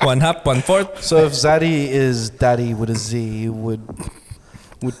 1/2, 1/4. So if Zaddy is daddy with a Z, would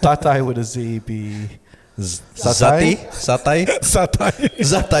Tatai with a Z be Zati? Satay? Satay.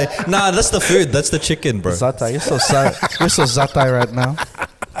 Zatay. Nah, that's the food. That's the chicken, bro. Zatai? You're so Zatai right now.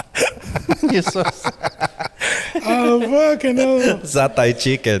 You're so. Oh, fucking hell. Zatay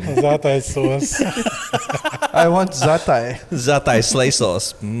chicken. Satay sauce. I want Zatai. Zatay slay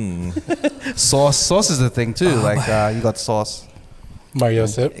sauce. Sauce is the thing too. Like you got sauce. Mario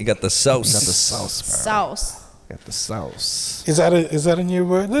sip. You got the sauce. You got the sauce, bro. Sauce. You got the sauce. Is that a new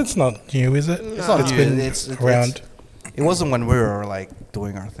word? That's not new, is it? It's not new. been It's around. It wasn't when we were like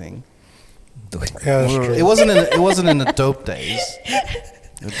doing our thing. Yeah, that's We were- true. it wasn't in the dope days.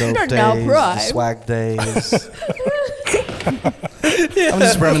 The dope Not days, now, the prime. swag days. I'm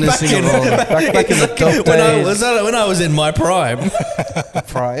just reminiscing of all back in the dope days. When I was in my prime.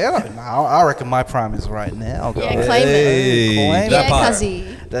 Yeah, I reckon my prime is right now. Yeah, guys. claim it. Claim that Yeah, part.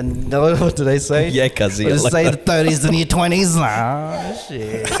 cuzzy. Then what do they say? Yeah, cuzzy. They I like say that. the 30s, the new 20s. Nah,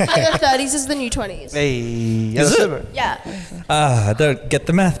 shit. The 30s is the new 20s. Hey, Is it? Yeah. I don't get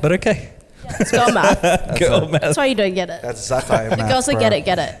the math, but okay. It's girl math. Girl math. That's why you don't get it. That's Zatai. The girls that get it,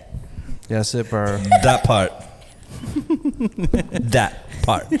 get it. Yes, it, bro. That part. That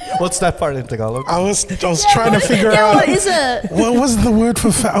part. What's that part in Tagalog? I was trying to figure Yeah, out what is it? what was the word for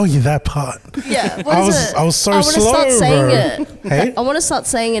oh yeah, that part. Yeah, what is it? I was so I want to slow, start saying bro. it. Hey? I want to start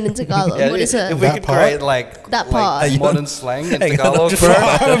saying it in Tagalog. What is it? If we That could part? create like That part. like modern slang in Hang on, Tagalog, I'm bro.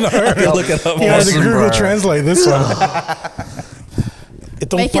 just- I don't know. Look it up. You have to Awesome, Google bro. translate this one.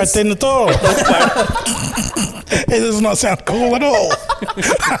 Itong Make it parte nito. It does not sound cool at all.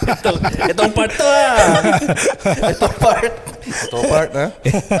 Itong part to ah. Ito part. Ito part, na?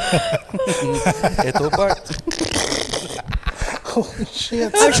 Ito part. Holy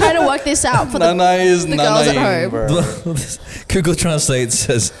shit. I'm trying to work this out for the Nanay is the girls at nanay, home. bro. Google Translate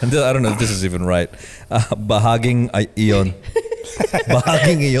says, and I don't know if this is even right. Bahaging iyon.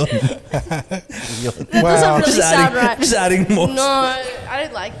 Bahaging iyon. That doesn't really sound right. Just adding more. No, I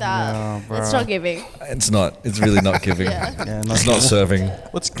don't like that. No, bro. It's not giving. It's not. It's really not giving. Yeah. Yeah, It's not serving.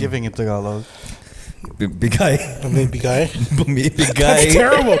 What's giving in Tagalog? Bigay. Bumibigay. That's Bumibigay.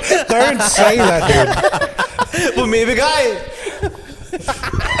 terrible. Don't say that, dude. Bumibigay.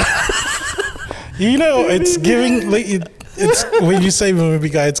 You know, it's giving. Like, It's when you say movie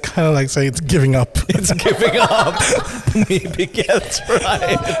guy, it's kind of like saying it's giving up. It's giving up. Maybe that's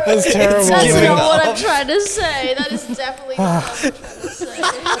right. That's terrible. That's giving not what up. I'm trying to say. That is definitely not what I'm trying to say.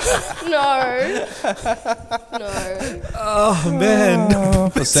 No. No. Oh man.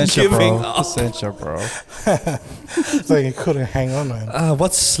 Placentia, giving bro. up. Placentia, bro. It's like you couldn't hang on, man.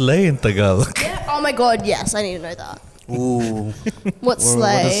 What's slay in Tagalog? Yeah. Oh my god, yes, I need to know that. Ooh. What's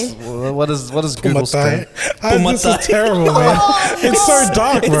slay? What is Google Pumatay. say? This is terrible, man. It's so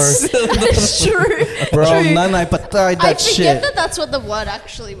dark, bro. That's true. Bro, True. nanay patay I that forget shit. that that's what the word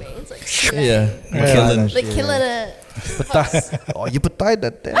actually means. Like, slay. Yeah. Yeah. Killing. Like killing it. Patay. Oh, you patay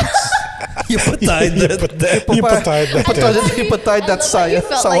that dance. You patay You that. patay that. You patay that You saya.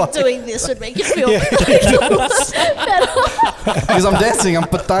 felt like doing this would make you feel better. Because I'm dancing, I'm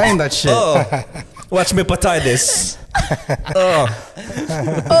pataying that shit. Oh, watch me patay this. Oh,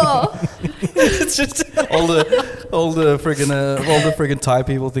 Oh, it's just all the friggin' Thai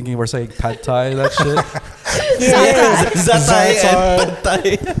people thinking we're saying pad Thai, that shit. zatay Zatay. and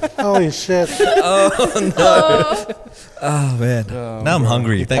patay. Holy shit. Oh man, now I'm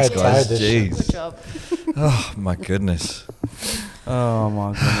hungry. Thanks, Pad Thai guys. this Jeez. good job. Oh my goodness. Oh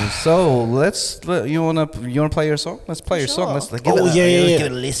my goodness. So you wanna play your song? Let's play your song. Sure. Let's give Oh, it yeah. give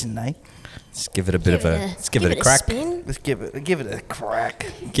it a listen, eh? Let's give it a bit of a. Let's give it a a crack. spin. Let's give it a crack.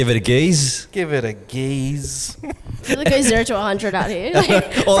 Give it a gaze. Give it a gaze. Feel like go 0 to 100 out here.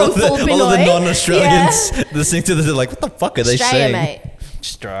 Like, All from of the, full all of the Pinoy. non-Australians listening to this are like, what the fuck are they Australia, saying? mate.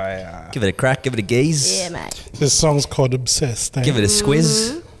 Just try. Give it a crack. Give it a gaze. Yeah, mate. This song's called Obsessed. eh? Give it a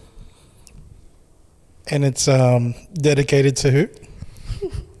squiz. And it's dedicated to who?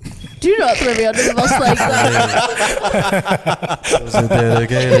 Do not throw me under the bus like that.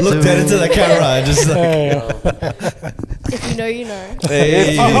 Look dead into the camera and just like, If you know, you know.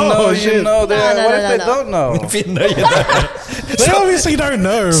 hey. You know that. No, What no, if no, they no. don't know? If you know, you know. They obviously don't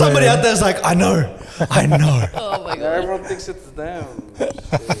know. Somebody man. out there's like, I know. I know. Oh my god. Everyone thinks it's them.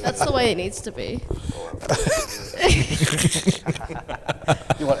 That's the way it needs to be.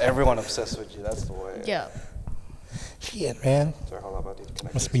 You want everyone obsessed with you. That's the way. Yeah. Shit, man. Sorry, hold on, I need to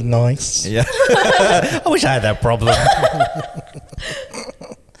connect. Must be nice. Yeah. I wish I had that problem.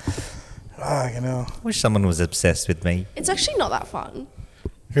 You know. I wish someone was obsessed with me. It's actually not that fun.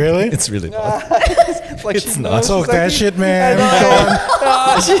 Really? It's really not. Like It's she not. knows. Talk She's that like, shit, man. Go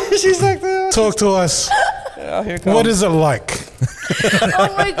on. She's like that. Talk to us. Yeah, here comes. What is it like?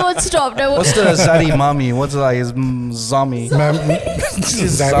 Oh my god, stop. No, What's the Zaddy mommy? What's like his zombie?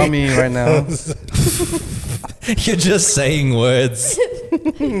 She's zombie right now. You're just saying words.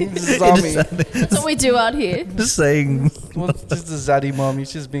 Zombie. that's what we do out here. Just saying. What's just the Zaddy mommy?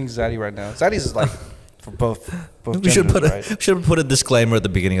 She's being Zaddy right now. Zaddy's is like for both We should genders, put right? we should put a disclaimer at the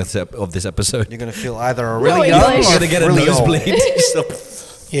beginning of this episode. You're gonna feel either really No young English. or You're gonna get a really old. nosebleed.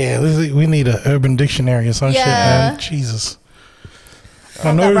 So- Yeah, we need an urban dictionary or some shit, Yeah. man. Jesus.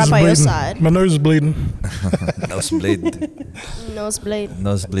 Have that right by your side. My nose is bleeding. Nosebleed. Nosebleed.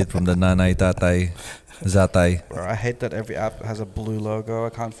 Nosebleed from the nanay, tatay, zatay. Bro, I hate that every app has a blue logo. I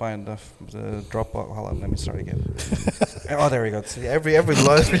can't find the Dropbox. Hold on, let me start again. Oh, there we go. See, every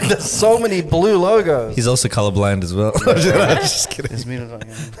logo. There's so many blue logos. He's also colorblind as well. Just kidding. It's me not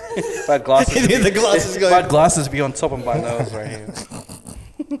here. If I had glasses, The glasses if I had glasses, be on top of my nose right here.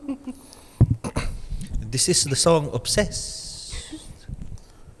 This is the song Obsessed.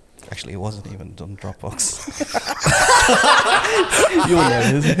 Actually, it wasn't even on Dropbox. You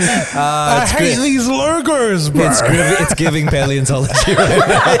know this. I hate these logos, bro. It's giving paleontology right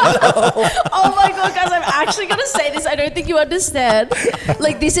now. Oh my god, guys, I'm actually gonna say this. I don't think you understand.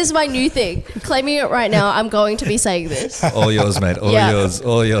 Like, this is my new thing. Claiming it right now, I'm going to be saying this. All yours, mate. All Yeah. yours.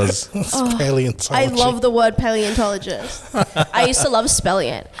 All yours. It's I paleontology. love the word paleontologist. I used to love spelling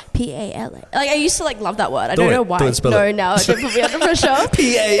it. P-A-L-A. Like, I used to like love that word. I Do don't it. know why. Do it, spell No, it. now it don't put me under pressure.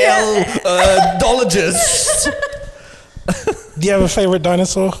 Dologist. Do you have a favorite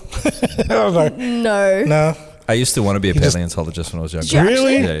dinosaur? I don't know. No. No. I used to want to be a just- paleontologist when I was younger. Did you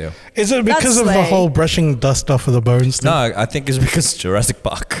Really? actually? Yeah. Is it because That's of the slay. whole brushing dust off of the bones thing? No, I think it's because Jurassic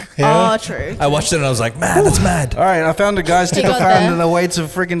Park. Yeah. Oh, true. I watched it and I was like, man, that's mad. All right, I found it, guys. You Tika got found there. a way to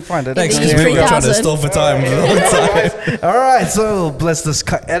freaking find it. Thanks, In because the we were trying to 3000. stall for time the whole time. All right, so let's just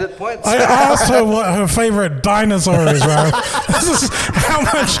edit points. I asked her what her favorite dinosaur is, bro. This is how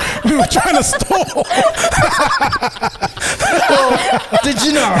much we were trying to stall. Did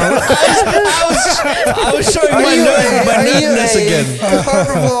you know? I was showing my nerdness again.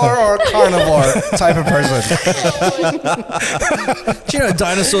 Herbivore or carnivore type of person? Do you know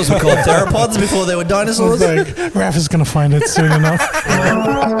dinosaurs were called theropods before they were dinosaurs? Like, Raph is gonna find it soon enough.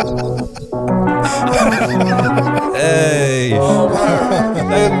 Hey.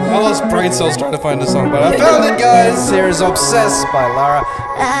 I lost brain cells trying to find the song, but I found it, guys. Here is Obsessed by Lara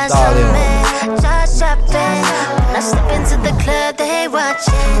Andallo. Just shopping. When I step into the club, they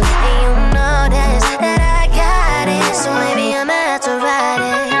watching. And you notice that I got it. So maybe I'ma have to ride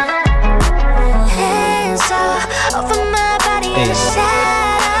it. Hands up over my body in the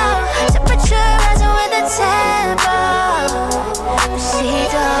shadow. Temperature rising with the tempo. But she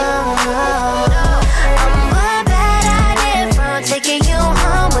don't know. I'm more bad idea from taking you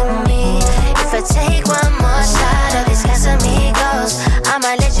home with me. If I take one more shot of this Casamigos, I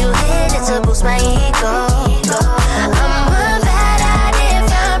might let you hit it to boost my ego. I'm more bad idea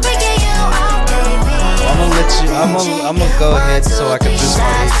from breaking you off, baby. I'm gonna go ahead so I can boost my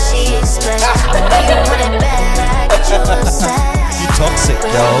You toxic, yo.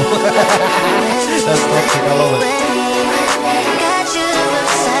 That's toxic, I love it. Got you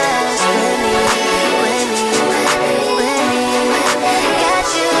obsessed with me, got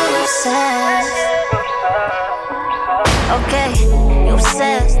you obsessed. Okay, you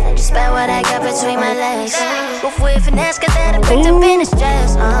obsessed. I just spent what I got between my legs. Move with finesse, got that I'm picked up in his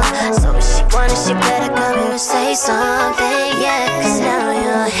dress. So if she want it, she better come here and say something, yeah. Cause now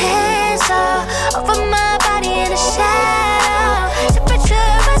your hands are over my body in the shadow. Temperature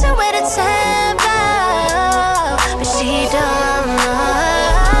rising with a tempo, but she don't know.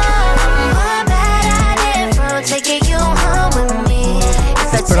 I'm more bad idea from taking you home with me.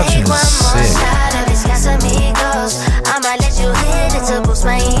 If I take one more shot of this Casamigos, I might let you hit it to boost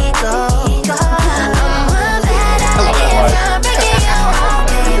my ego. I'm more bad idea from breaking you home,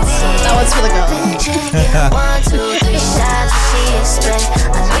 baby. That one's for the girl. 1, 2, 3 shots, she expect.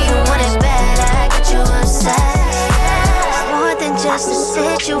 I know you want it bad, I got you obsessed. More than just a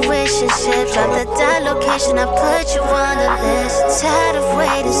situationship. Drop the dot location, I put you on the list. Tired of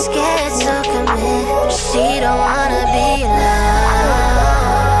waiting, scared to commit. But she don't wanna be loved.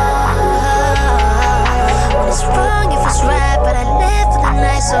 When it's wrong, if it's right, but I live for the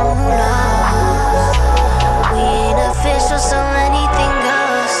night, so who knows? We ain't official, so anything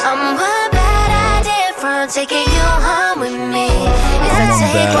goes. I'm one bad idea from taking you home with me. If I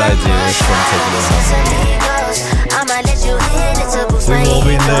take one more shot, I might let you hit it to boost my ego. We've all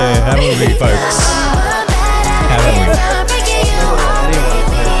been there, haven't we, folks? Haven't we?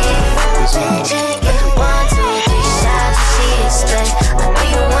 1, 2, 3 shots, she expect. I know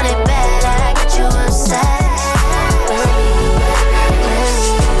you want it bad, I got you obsessed.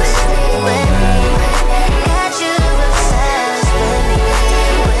 Got you obsessed.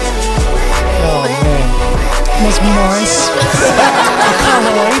 Oh man, must be nice. I can't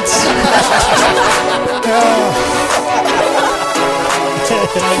wait.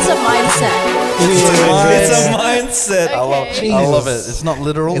 It's a mindset. It's a mindset. I love it. It's not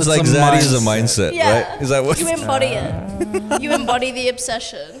literal. It's like a Zaddy is a mindset. mindset, Yeah. right? Is that what? You embody it. You embody the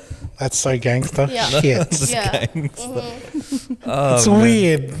obsession. That's so gangster. Yeah. Shit. Yeah. It's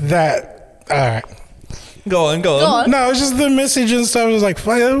weird that. All right. Go on. Go on. No, it's just the message and stuff. It was like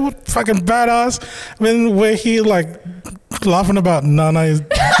fucking badass. I mean, we're here like laughing about nanaing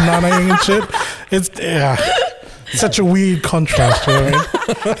and shit. It's such a weird contrast, right?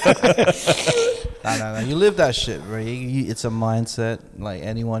 No. You live that shit, right? It's a mindset. Like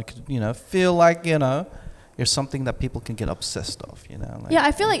anyone could, feel like, you're something that people can get obsessed of, Like, Yeah,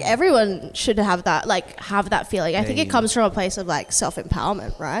 I feel like everyone should have that, feeling. I think it comes from a place of like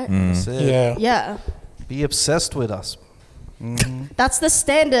self-empowerment, right? That's it. Yeah. Yeah. Be obsessed with us. That's the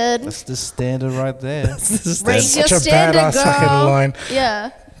standard. That's the standard right there. Raise your Such a standard, badass fucking girl. line.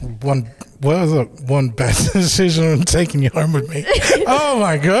 Yeah. One bad decision on taking you home with me. Oh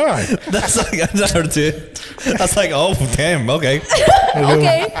my god. That's like, dude. That's like, oh damn, okay.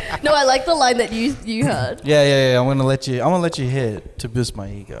 Okay. No, I like the line that you heard. Yeah. I'm gonna let you hit to boost my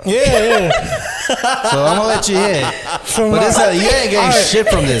ego. Yeah. So I'm gonna let you hit. But you ain't getting shit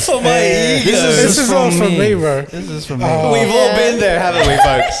from this. For my ego. This is all for me, bro. This is from me. We've all been there, haven't we,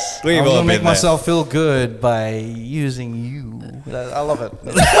 folks? We've I'm all gonna been make there. myself feel good by using you. I love it.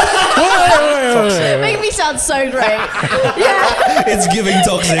 Make me sound so great. Yeah. It's giving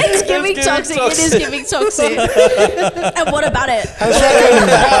toxic. It's giving toxic. It is giving toxic. And what about it?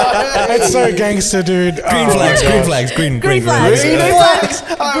 That's so gangster, dude. Green flags. Green flags. Green flags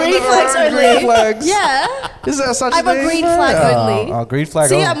only. Green flags. Yeah. Is that such I'm a a thing? green flag only. Oh, green flag.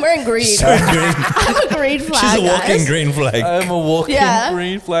 See, only. I'm wearing green. I'm a green flag. She's a walking guys. green flag. I'm a walking Yeah.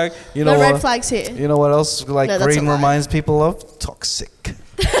 green flag. You know No what? red flags here. You know what else? Like No, that's green a lie. reminds people of toxic.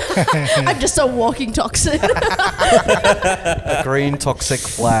 I'm just a walking toxin. A green toxic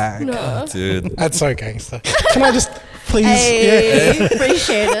flag. No. Dude. That's so gangster. Can I just please? Hey,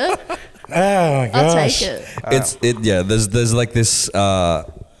 appreciate it. Oh my I'll gosh. take it. There's like this.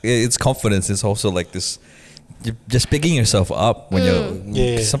 It's confidence. It's also like this. You're just picking yourself up when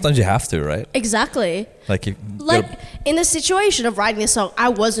you're. Sometimes you have to, right? Exactly. Like you. Like in the situation of writing this song, I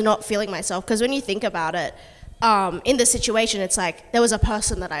was not feeling myself because when you think about it, in the situation, it's like there was a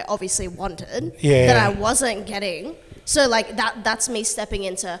person that I obviously wanted that I wasn't getting. So like that's me stepping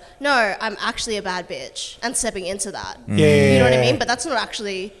into, no, I'm actually a bad bitch and stepping into that. You know what I mean? But that's not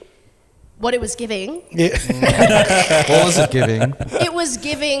actually what it was giving. What was it giving? It was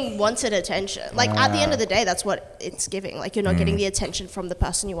giving wanted attention. Like at the end of the day, that's what it's giving. Like you're not getting the attention from the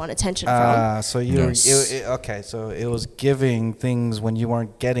person you want attention from. So you okay? So it was giving things when you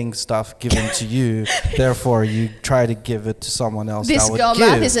weren't getting stuff given to you. Therefore, you try to give it to someone else. This that would girl give.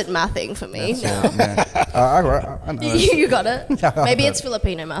 math isn't mathing for me. No. I know. You got it. Maybe it's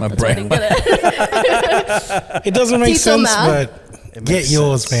Filipino math. My That's why I brain. didn't get it. It doesn't make Tito sense, math. but get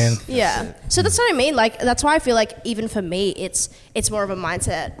yours, man. Yeah. So that's what I mean. Like that's why I feel like even for me, it's more of a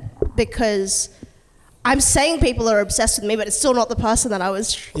mindset because I'm saying people are obsessed with me, but it's still not the person that I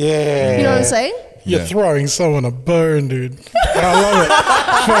was. Yeah. You know what I'm saying? You're throwing someone a bone, dude. I love it.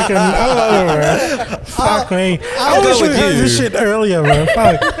 I love it, bro. Fuck me. I go wish we with heard you. this shit earlier, bro.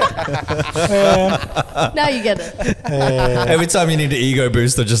 Fuck. Now you get it. Every time you need an ego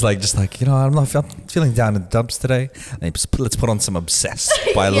boost, or just like I'm feeling down in the dumps today. Let's put on some "Obsessed"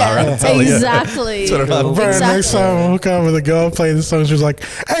 by Lara. Exactly. Sort of like- Bro, next time I hook up with a girl playing this song, she was like,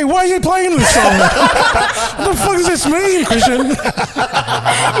 "Hey, why are you playing this song? What the fuck does this mean, Christian?"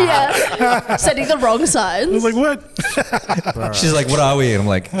 Yeah. Setting the wrong I was signs. like, "What?" She's like, "What are we?" And I'm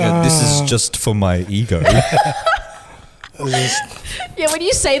like, "This is just for my ego." Yeah, when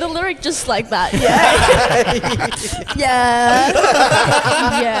you say the lyric just like that. Yeah.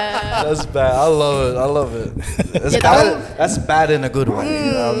 Yeah. That's bad. I love it. That's, that's bad in a good way.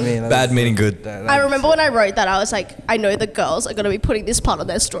 You know what I mean? Bad meaning good. I remember when I wrote that, I was like, I know the girls are going to be putting this part on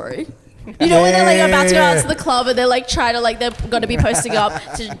their story. You know when they're like about to go out to the club and they're like trying to like, they're going to be posting up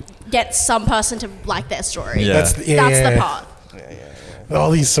to get some person to like their story. Yeah. That's the part.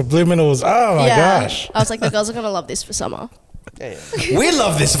 All these subliminals. Oh my gosh. I was like, the girls are going to love this for summer. We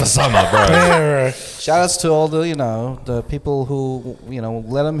love this for summer, bro. Yeah, bro. Shout outs to all the the people who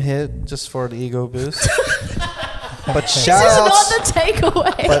let them hit just for the ego boost. But shout This is outs. not the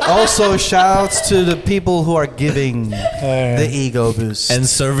takeaway. But also shout outs to the people who are giving the ego boost. And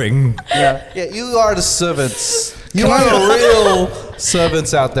serving. Yeah, you are the servants. You are the real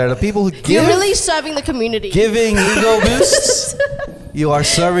servants out there. The people who give. You're really serving the community. Giving ego boosts. You are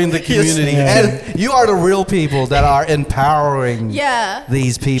serving the community, and you are the real people that are empowering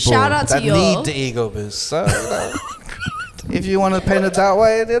these people Shout out to that you. need the ego boost. So, if you want to paint it that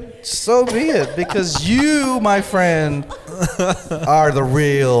way, then so be it. Because you, my friend, are the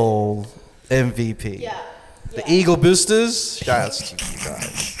real MVP. The ego boosters. Shout out to you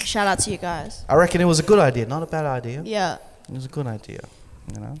guys. Shout out to you guys. I reckon it was a good idea, not a bad idea. Yeah. It was a good idea.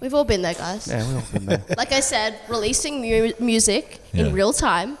 We've all been there, guys. Yeah, we've all been there. Like I said, releasing music in real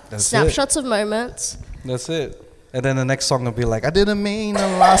time, That's snapshots of moments. That's it. And then the next song will be like, I didn't mean the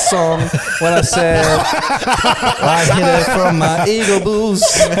last song when I said I hit it from my ego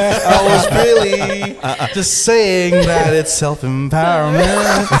boost. I was really just saying that it's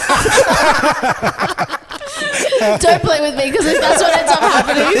self-empowerment. Don't play with me because that's what ends up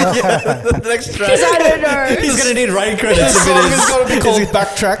happening. The next track. Because I don't know. He's gonna need writing credits This if it song is. is going to be called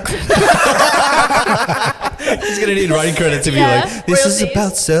Backtrack. He's gonna need writing credits to be Yeah, like, this is royalties.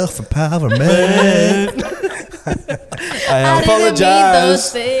 about self-empowerment. I I didn't mean those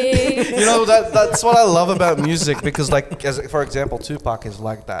apologize. things. You know, that's what I love about music because, like, for example, Tupac is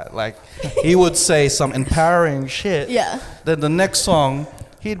like that. Like, he would say some empowering shit. Yeah. Then the next song,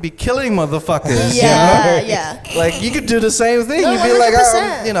 he'd be killing motherfuckers. Yeah, you know? yeah. Like, you could do the same thing. No, You'd be like,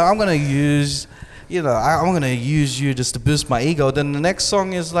 100%. I'm gonna use, I'm gonna use you just to boost my ego. Then the next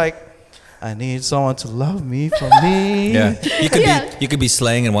song is like, I need someone to love me for me. Yeah, Yeah. you could be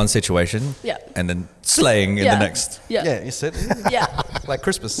slaying in one situation, Yeah. and then slaying in the next. Yeah. Yeah, you said Yeah. like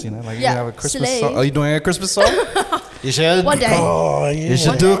Christmas, like you Yeah, have a Christmas slay. song. Are you doing a Christmas song? You should. One day. Oh, yeah. You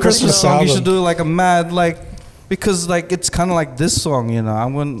should do a Christmas song. You should Album. do like a mad because it's kind of like this song,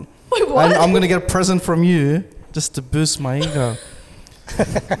 I'm going. Wait, what? I'm gonna get a present from you just to boost my ego. So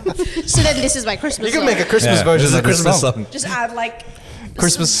then this is my Christmas You can song. make a Christmas Yeah, version this is a of this Christmas song. song. Just add like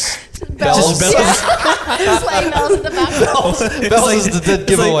Christmas bells. bells. Yeah. Sleighing bells in the background. Bells is the dead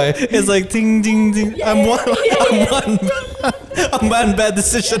giveaway. It's like ding, ding, ding. Yeah, I'm yeah, one bad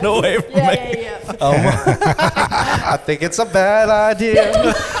decision away from Yeah, yeah. I think it's a bad idea.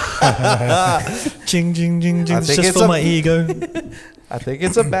 Jing, jing, jing, jing. I It's think just it's for a- my ego. I think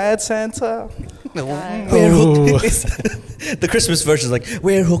it's a bad Santa. We're Ooh. the Christmas version is like,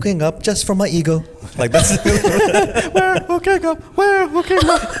 we're hooking up just for my ego. Like that's We're hooking up. We're hooking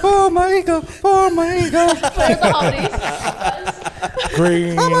up. For my ego. For my ego. Play the holidays.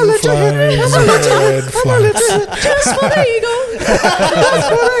 Green I'm gonna let you hit it. flags, I'm gonna let you red hit it. I'm gonna let flags. you hit it. Just for the ego. Just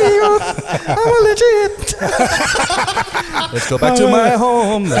for the ego. I'm gonna let you hit it. Let's go back to my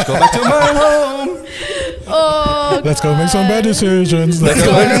home. Let's go back to my home. Oh, Let's go make some bad decisions. Let's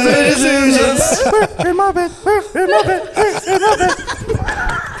go. We're in my bed. We're in my bed. We're in my bed.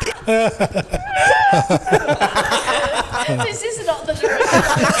 this is not the direction I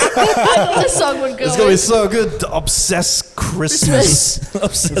thought the song would go. It's gonna be in. so good. The Obsessed Christmas.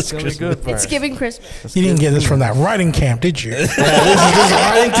 obsessed It's gonna be good. Bro. It's giving Christmas. You didn't get this from that writing camp, did you? This is just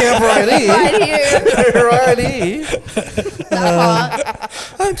riding camp right here. Right here. Right here. That part.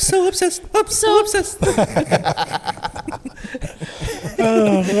 I'm so obsessed. I'm so obsessed.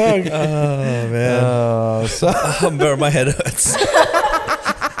 Oh, fuck. Oh man. So Bro, my head hurts.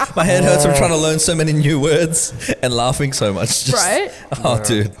 My head hurts from trying to learn so many new words and laughing so much. Just, Right? Oh,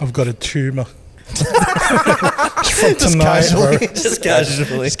 dude. I've got a tumor. From tonight, bro. Just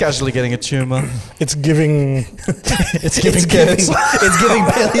casually. just casually getting a tumor. It's giving. It's giving. It's giving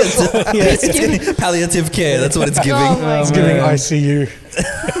palliative. Yeah, It's giving palliative care. That's what it's giving. Oh my it's god. giving ICU.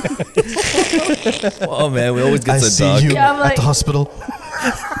 Oh man, we always get I so see dark. you Yeah, I'm at like- the hospital.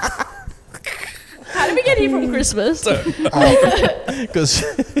 How did we get here from Christmas? Because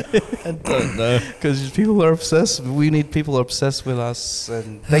I don't know. people are obsessed. We need people obsessed with us.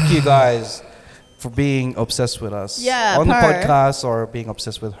 And thank you guys for being obsessed with us. Yeah, on the per. podcast or being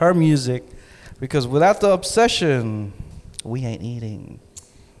obsessed with her music. Because without the obsession, we ain't eating.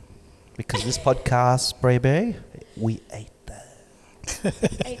 Because this podcast, baby, we ate that.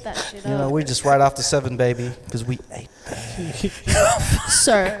 Ate that shit You know, up. we're just right after 7, baby. Because we ate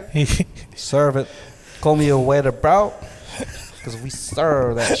Sir. Serve it. Call me a waiter, bro. Because we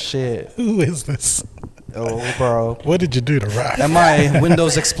serve that shit. Who is this? Oh, bro. What did you do to Rap? Am I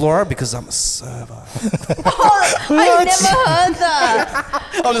Windows Explorer? Because I'm a server. I never heard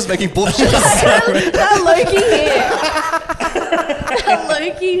that. I'm just making bullshit. That Loki hit. That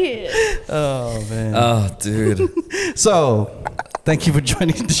Loki hit. Oh, man. Oh, dude. So, thank you for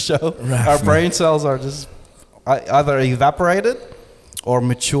joining the show. Our brain cells are just either evaporated or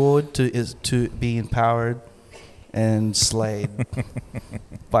matured to be empowered and slayed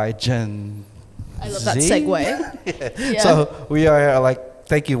by Gen I love that Z? segue. Yeah. So we are like,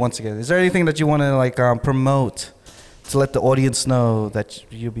 thank you once again. Is there anything that you want to like promote to let the audience know that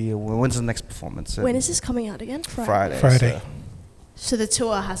you'll be? When's the next performance? When is this coming out again? Friday. Friday. So the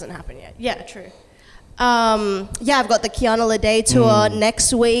tour hasn't happened yet. Yeah, true. Yeah, I've got the Kiana Lede tour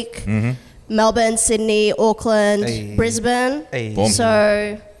next week. Melbourne, Sydney, Auckland, Hey. Brisbane. Hey. Boom.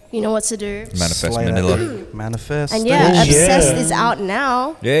 So you know what to do. Manifest Slay that. Manila. Manifest. And yeah, Oh, Obsessed yeah. is out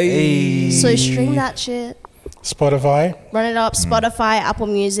now. Yay. So stream that shit. Spotify. Run it up. Spotify, Apple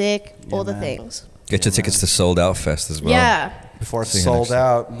Music, all the man. things. Get your tickets to Sold Out Fest as well. Yeah. Before it's See you sold next-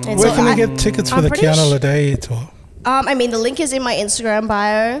 out. And Where so can I I- get tickets for I'm the pretty Kiana sh- Lede tour? I mean, the link is in my Instagram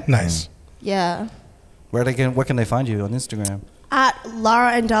bio. Nice. Yeah. Where can they find you on Instagram? At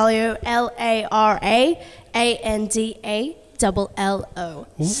Lara Andallo, LARAANDALLO.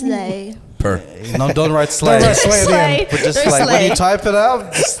 Slay. Per. No, don't write slay. Don't write slay at the end. Slay. But just Don't like when slay. you type it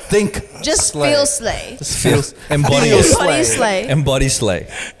out, just think. Just slay. feel slay. Just feel. Embody Feel it. Body slay. Embody slay.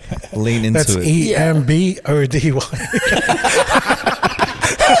 Lean into That's it. EMBODY.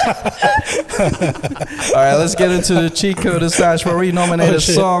 All right, let's get into the cheat code stash where we nominate Oh, a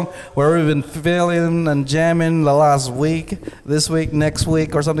shit. song where we've been feeling and jamming the last week, this week, next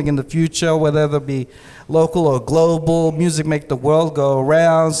week, or something in the future, whether it be local or global. Music make the world go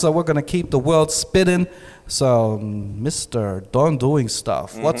around, so we're gonna keep the world spinning. So, Mr. Don Doing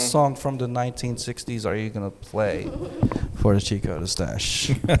Stuff, what song from the 1960s are you gonna play for the cheat code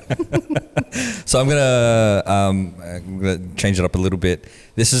stash? So I'm gonna change it up a little bit.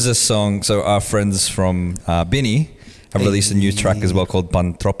 This is a song. So our friends from Bini have released a new track as well called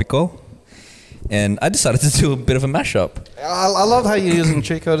Pan Tropico, and I decided to do a bit of a mashup. I love how you're using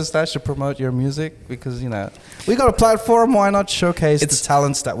cheat code stash to promote your music because, you know, we got a platform, why not showcase the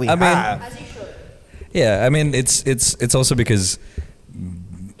talents that we I mean, have? As you should. Yeah, I mean it's also because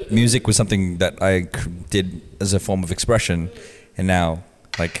music was something that I did as a form of expression, and now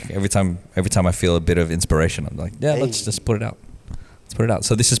like every time I feel a bit of inspiration, I'm like, yeah, let's just put it out. Let's put it out.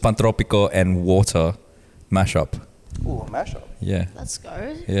 So this is Pan Tropico and Water mashup. Ooh, a mashup. Yeah, Let's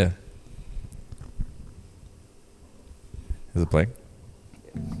go. yeah. Is it playing?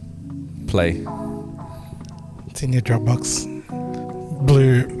 Play. It's in your Dropbox.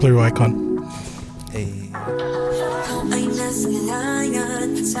 blue icon. Hey.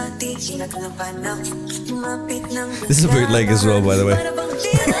 This is a bootleg as well, by the way.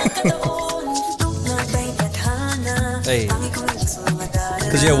 Hey.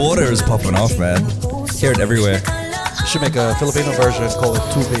 Because yeah, water is popping off, man. Hear it everywhere. Should make a Filipino version called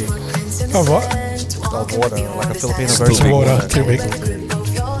it Too Big. Of what? Of water, like a Filipino Too version. big. Water, too big.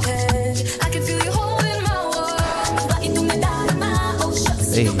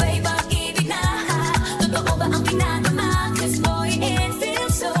 Hey.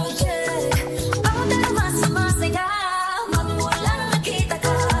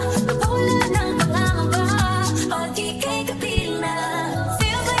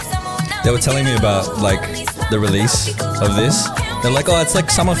 They were telling me about like the release of this. They're like, oh, it's like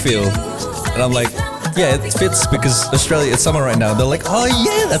summer feel, and I'm like, yeah, it fits because Australia, it's summer right now. They're like, oh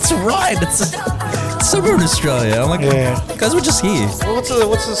yeah, that's right, it's summer in Australia. I'm like, Yeah. guys, we're just here. Well,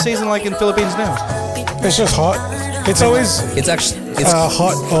 what's the season like in Philippines now? It's just hot. It's always It's actually, it's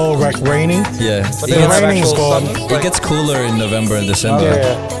hot or like raining. yeah. But It they don't have raining is actual gone. sun. it gets cooler in November and December.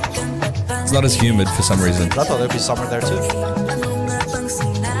 Yeah. It's not as humid for some reason. I thought there'd be summer there too.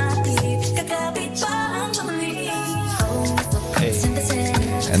 Hey,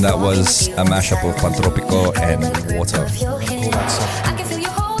 And that was a mashup of Pantropico and Water. cool that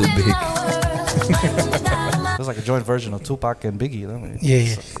song. Too big. It was like a joint version of Tupac and Biggie. Don't it?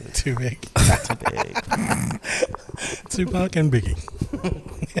 Yeah. Too big. Too big. Tupac and Biggie.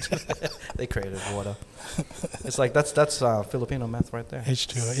 They created water. It's like that's Filipino math right there.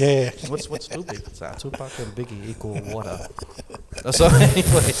 H2O. Yeah. What's too big? It's, Tupac and Biggie equal water. So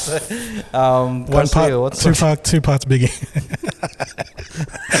anyways, One Garcia, part what's Tupac, two parts Biggie.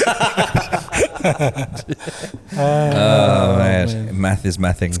 Oh man, math is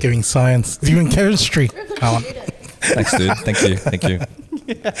mathing. It's giving science. It's giving chemistry. Alan. Thanks, dude. Thank you. Thank you. Thank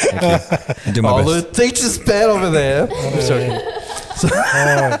you. I do my Oh, best. the teacher's pet over there. I'm joking.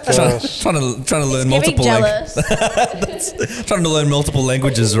 Oh, gosh. Trying to learn Giving multiple jealous. trying to learn multiple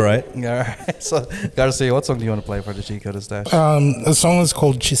languages, right? All right. So, Garcia, what song do you want to play for the G-Code Stash? The song is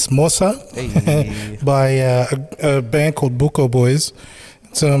called Chismosa Hey. by a band called Buko Boys.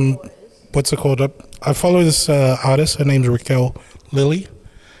 It's what's it called? I follow this artist. Her name's Raquel Lilly,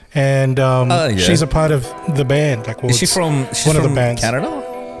 and yeah. she's a part of the band. Like, well, Is she it's from? She's one of from the bands? Canada.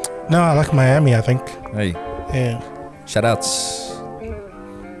 No, I like Miami. I think. Hey, Yeah. shout outs.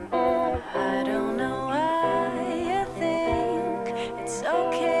 I don't know why you think it's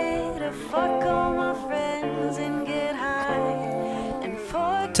okay to fuck all my friends and get high and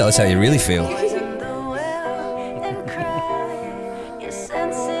forget Tell us how you really feel. the well and cry. You're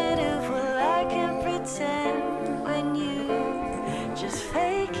sensitive, well I can pretend when you just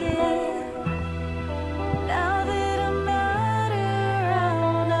fake it. Now that I'm not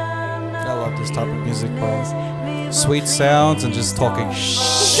around, I'm not I love this type of music, bro. Sweet sounds and just talking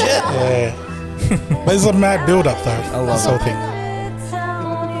shit. Yeah. But it's a mad build up though. I love this whole it. thing.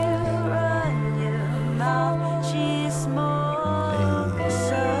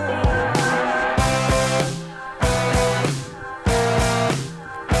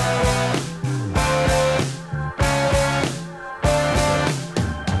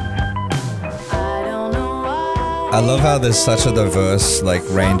 I love how there's such a diverse like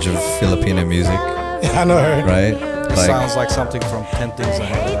range of Filipino music, I know. right? Like Sounds like something from 10 Things I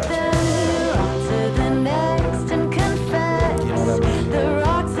Hate About You. You know what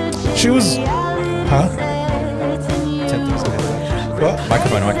I mean? She was, huh? 10 Things I Hate About You. What?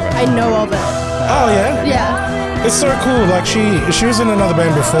 microphone. I know of it. Oh yeah. Yeah. It's so cool. Like she was in another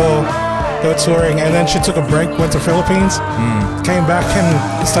band before they were touring, and then she took a break, went to Philippines, came back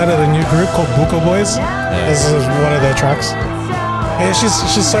and started a new group called Buko Boys. This is one of their tracks. Yeah,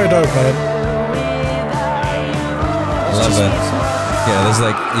 she's so dope, man. I love it. Yeah, there's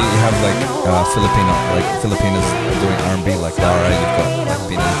like you have like Filipinos doing R&B like Lara. You've got like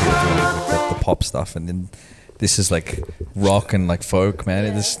Pinoy people doing the pop stuff, and then this is like rock and like folk, man.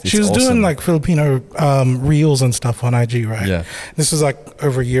 It's She was awesome. doing like Filipino reels and stuff on IG, right? Yeah. This was like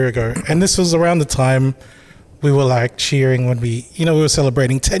over a year ago, and this was around the time we were like cheering when we were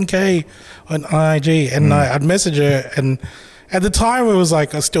celebrating 10K on IG, and I'd message her, and at the time it was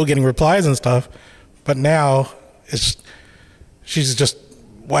like I was still getting replies and stuff, but now she's just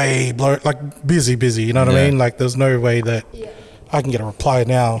way busy. You know what I Yeah. mean? Like there's no way that I can get a reply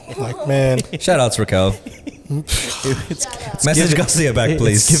now. Like man, Shout outs, Raquel. Message Garcia back,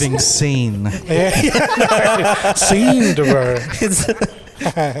 please. It's giving scene. scene to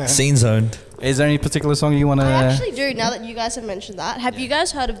bro. Scene zoned. Is there any particular song you want to... I actually do, now that you guys have mentioned that. Have you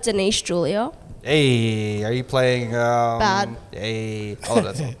guys heard of Denise Julia? Hey, are you playing? Bad. Hey, oh,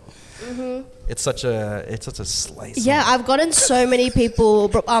 that's. It's such a slay song. Yeah, I've gotten so many people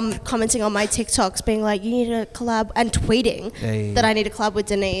commenting on my TikToks being like, you need to collab, and tweeting that I need to collab with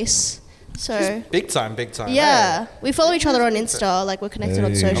Denise. So Big time. yeah, we follow each other on Insta, like we're connected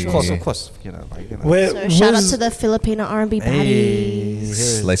on social. Of course. You know. So shout out to the Filipino R&B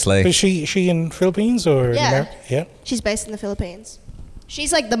baddies. Slay. Is she in Philippines or Yeah. America? Yeah. She's based in the Philippines.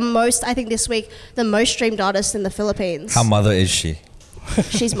 She's like the most, I think this week, the most streamed artist in the Philippines. How mother is she?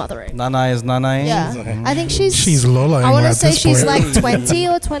 She's mothering. Nanay is Nanay. Yeah, I think she's Lola. I want to at say this she's point. like 20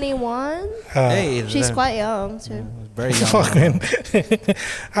 or 21. Hey, She's quite young too. very young. Fucking.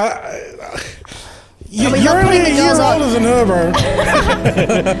 And we love putting the girls You're on. older than her,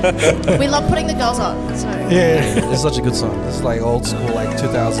 bro. We love putting the girls on. So. Yeah. It's such a good song. It's like old school, like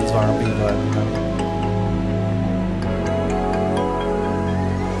 2000s R&B vibe. You know?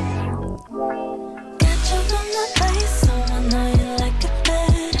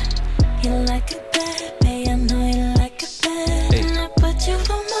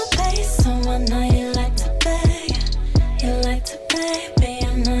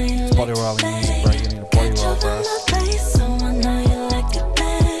 Body rolling music, bro. You need a body roll, bro.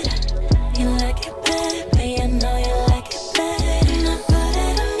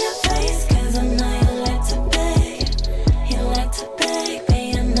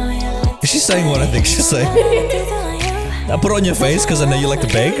 Is she saying what I think she's saying? I put it on your face because I know you like to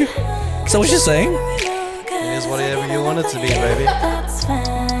beg. Is that what she's saying? It is whatever you want it to be, baby.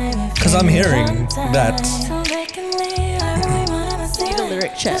 Because I'm hearing that. Need a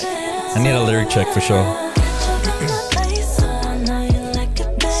lyric check. I need a lyric check for sure.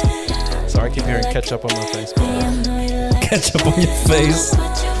 Sorry, I keep hearing ketchup on my face. Bro. Ketchup on your face.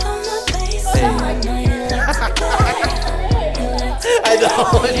 I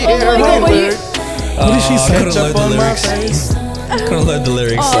don't want to hear God, were you- What did she say? ketchup on my face. Couldn't learn the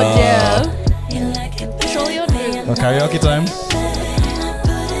lyrics. Oh yeah. Surely you're new. Oh, karaoke time.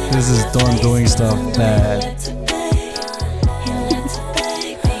 This is Dawn doing stuff that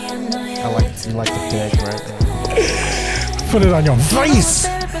you like the beg, right? Put it on your face.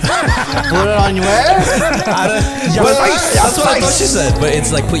 Put it on your That's what I thought she said, but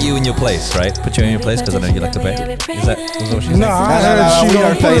it's like put you in your place, right? Put you in your place because I know you like to beg. Is that what she said? No, I heard she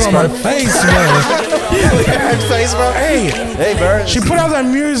gonna put it on my face, man. face, bro. Hey, bro. She put out that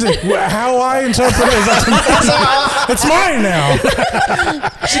music. How I interpret it is up to me. It's mine now.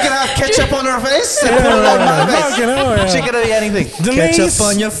 She can have ketchup on her face. Yeah, fucking hell, yeah. She can do anything. Denise, Ketchup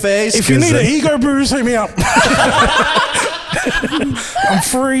on your face. if you need an ego boost, hit me up. I'm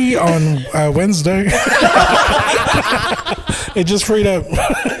free on Wednesday. It just freed up.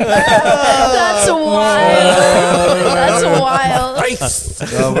 That's wild. That's wild.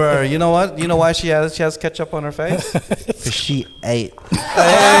 Oh, bro, you know what? You know why she has ketchup on her face? Because she ate.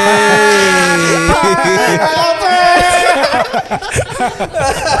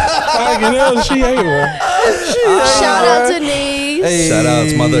 Fucking hell, she ate one. Shout out to Denise. Shout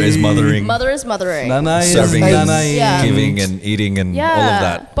outs. Mother is mothering. Mother is mothering. Nana is Serving and Nana. Yeah. giving and eating and all of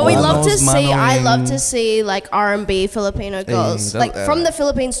that. But we love to Manos, see. I manoing. love to see like R&B Filipino girls, that- like from the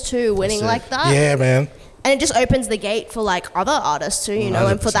Philippines too, winning like that. Yeah, man. And it just opens the gate for like other artists too, you know,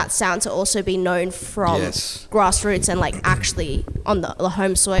 and for that sound to also be known from Yes. grassroots and like actually on the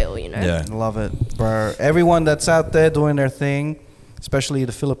home soil, you know. Yeah. Love it, bro. Everyone that's out there doing their thing, especially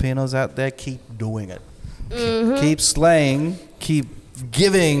the Filipinos out there, keep doing it. Keep slaying. Keep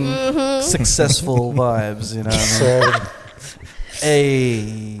giving successful vibes. You know what I mean?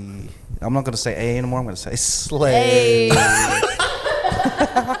 Hey, I'm not gonna say A anymore. I'm gonna say slay. Hey.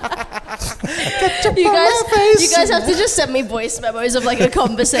 You guys have to just send me voice memos of like a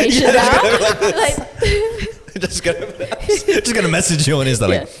conversation now. Like, just gonna message you on Insta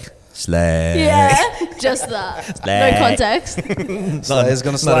like slay. yeah, just that. Slay. No context. Slay is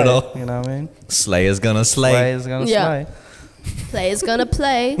gonna slay. Not at all. You know what I mean? Slay is gonna slay. Slay is gonna Yeah. slay. Play is gonna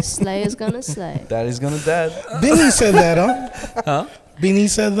play. Slay is gonna slay. Daddy's gonna dad. Benny said that, huh? Benny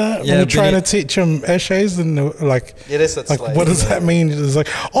said that Yeah, when you're trying Benny- to teach him essays and like, It is that like slay. what does that mean? It's like,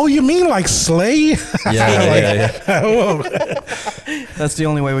 oh, you mean like slay? Yeah. Whoa. That's the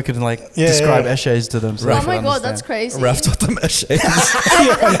only way we could like Yeah, describe yeah. eshays to them. So Oh they my can god, that's understand. crazy. Raft with them essays.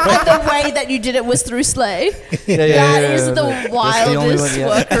 And the way that you did it was through slay. That is the That's the only wildest one,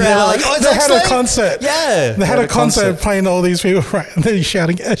 yeah. workaround. oh, it's They like had a slay. concert. Yeah. They had a concert concert. playing all these people, right? And then he's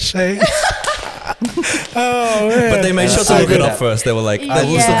shouting essays. Oh man! But they made sure to I look did it up that. first. They were like, Yeah.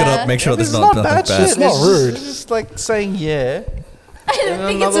 let's look it up, make sure there's It's not not nothing bad bad. shit. It's not rude. It's just like saying yeah. I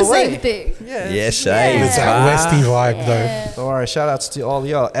think it's the same thing. Yeah. Yes, It's that Westy vibe though. Don't worry. Shout outs to all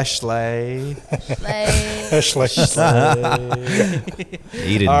y'all. Ashley. Ashley.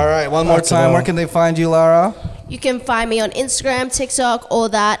 Eden. All right. One more time. Where can they find you, Lara? You can find me on Instagram, TikTok, all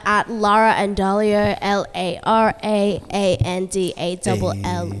that at Lara Andallo,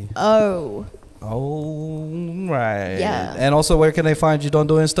 LARAANDALLO. All right. Yeah. And also, where can they find you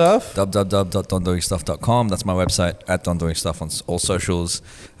doing stuff? www.dondoingstuff.com. That's my website. At Don Doing Stuff on all socials.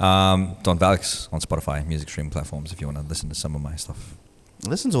 Don Valix on Spotify, music streaming platforms. If you want to listen to some of my stuff.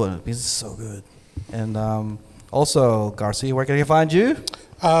 Listen to it because it's so good. And also, Garcia, where can they find you?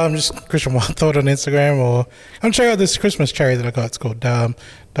 Just Christian Wild Thought on Instagram, or come check out this Christmas cherry that I got. It's called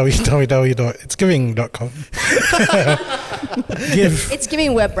www.itsgiving.com. It's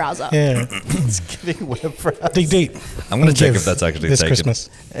giving web browser. Yeah. It's giving web browser. Dig deep. I'm going to check if that's actually this taken. Christmas.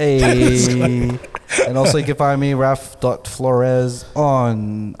 Hey. And also, you can find me, raf.flores,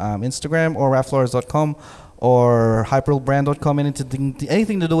 on Instagram or rafflores.com or hyperbrand.com.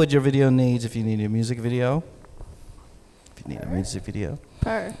 Anything to do with your video needs. If you need a music video. If you need a music video.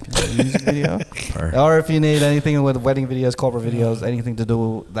 Per. Or if you need anything with wedding videos, corporate videos, anything to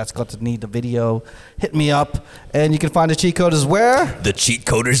do that's got to need the video, hit me up. And you can find the cheat code as where?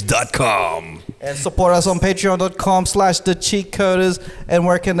 TheCheatCoders.com. And support us on patreon.com/thecheatcoders. And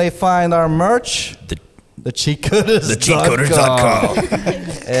where can they find our merch? TheCheatCoders. TheCheatCoders.com.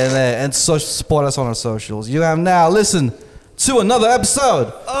 and so support us on our socials. You have now listened to another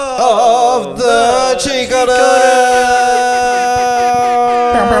episode of The Cheat Coders.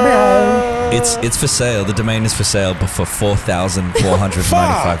 It's for sale. The domain is for sale, but for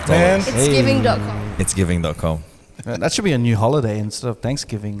 $4,495. It's giving.com. It's giving.com. That should be a new holiday instead of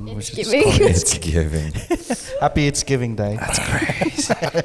Thanksgiving. It's giving. It's giving. Happy It's Giving Day. That's crazy.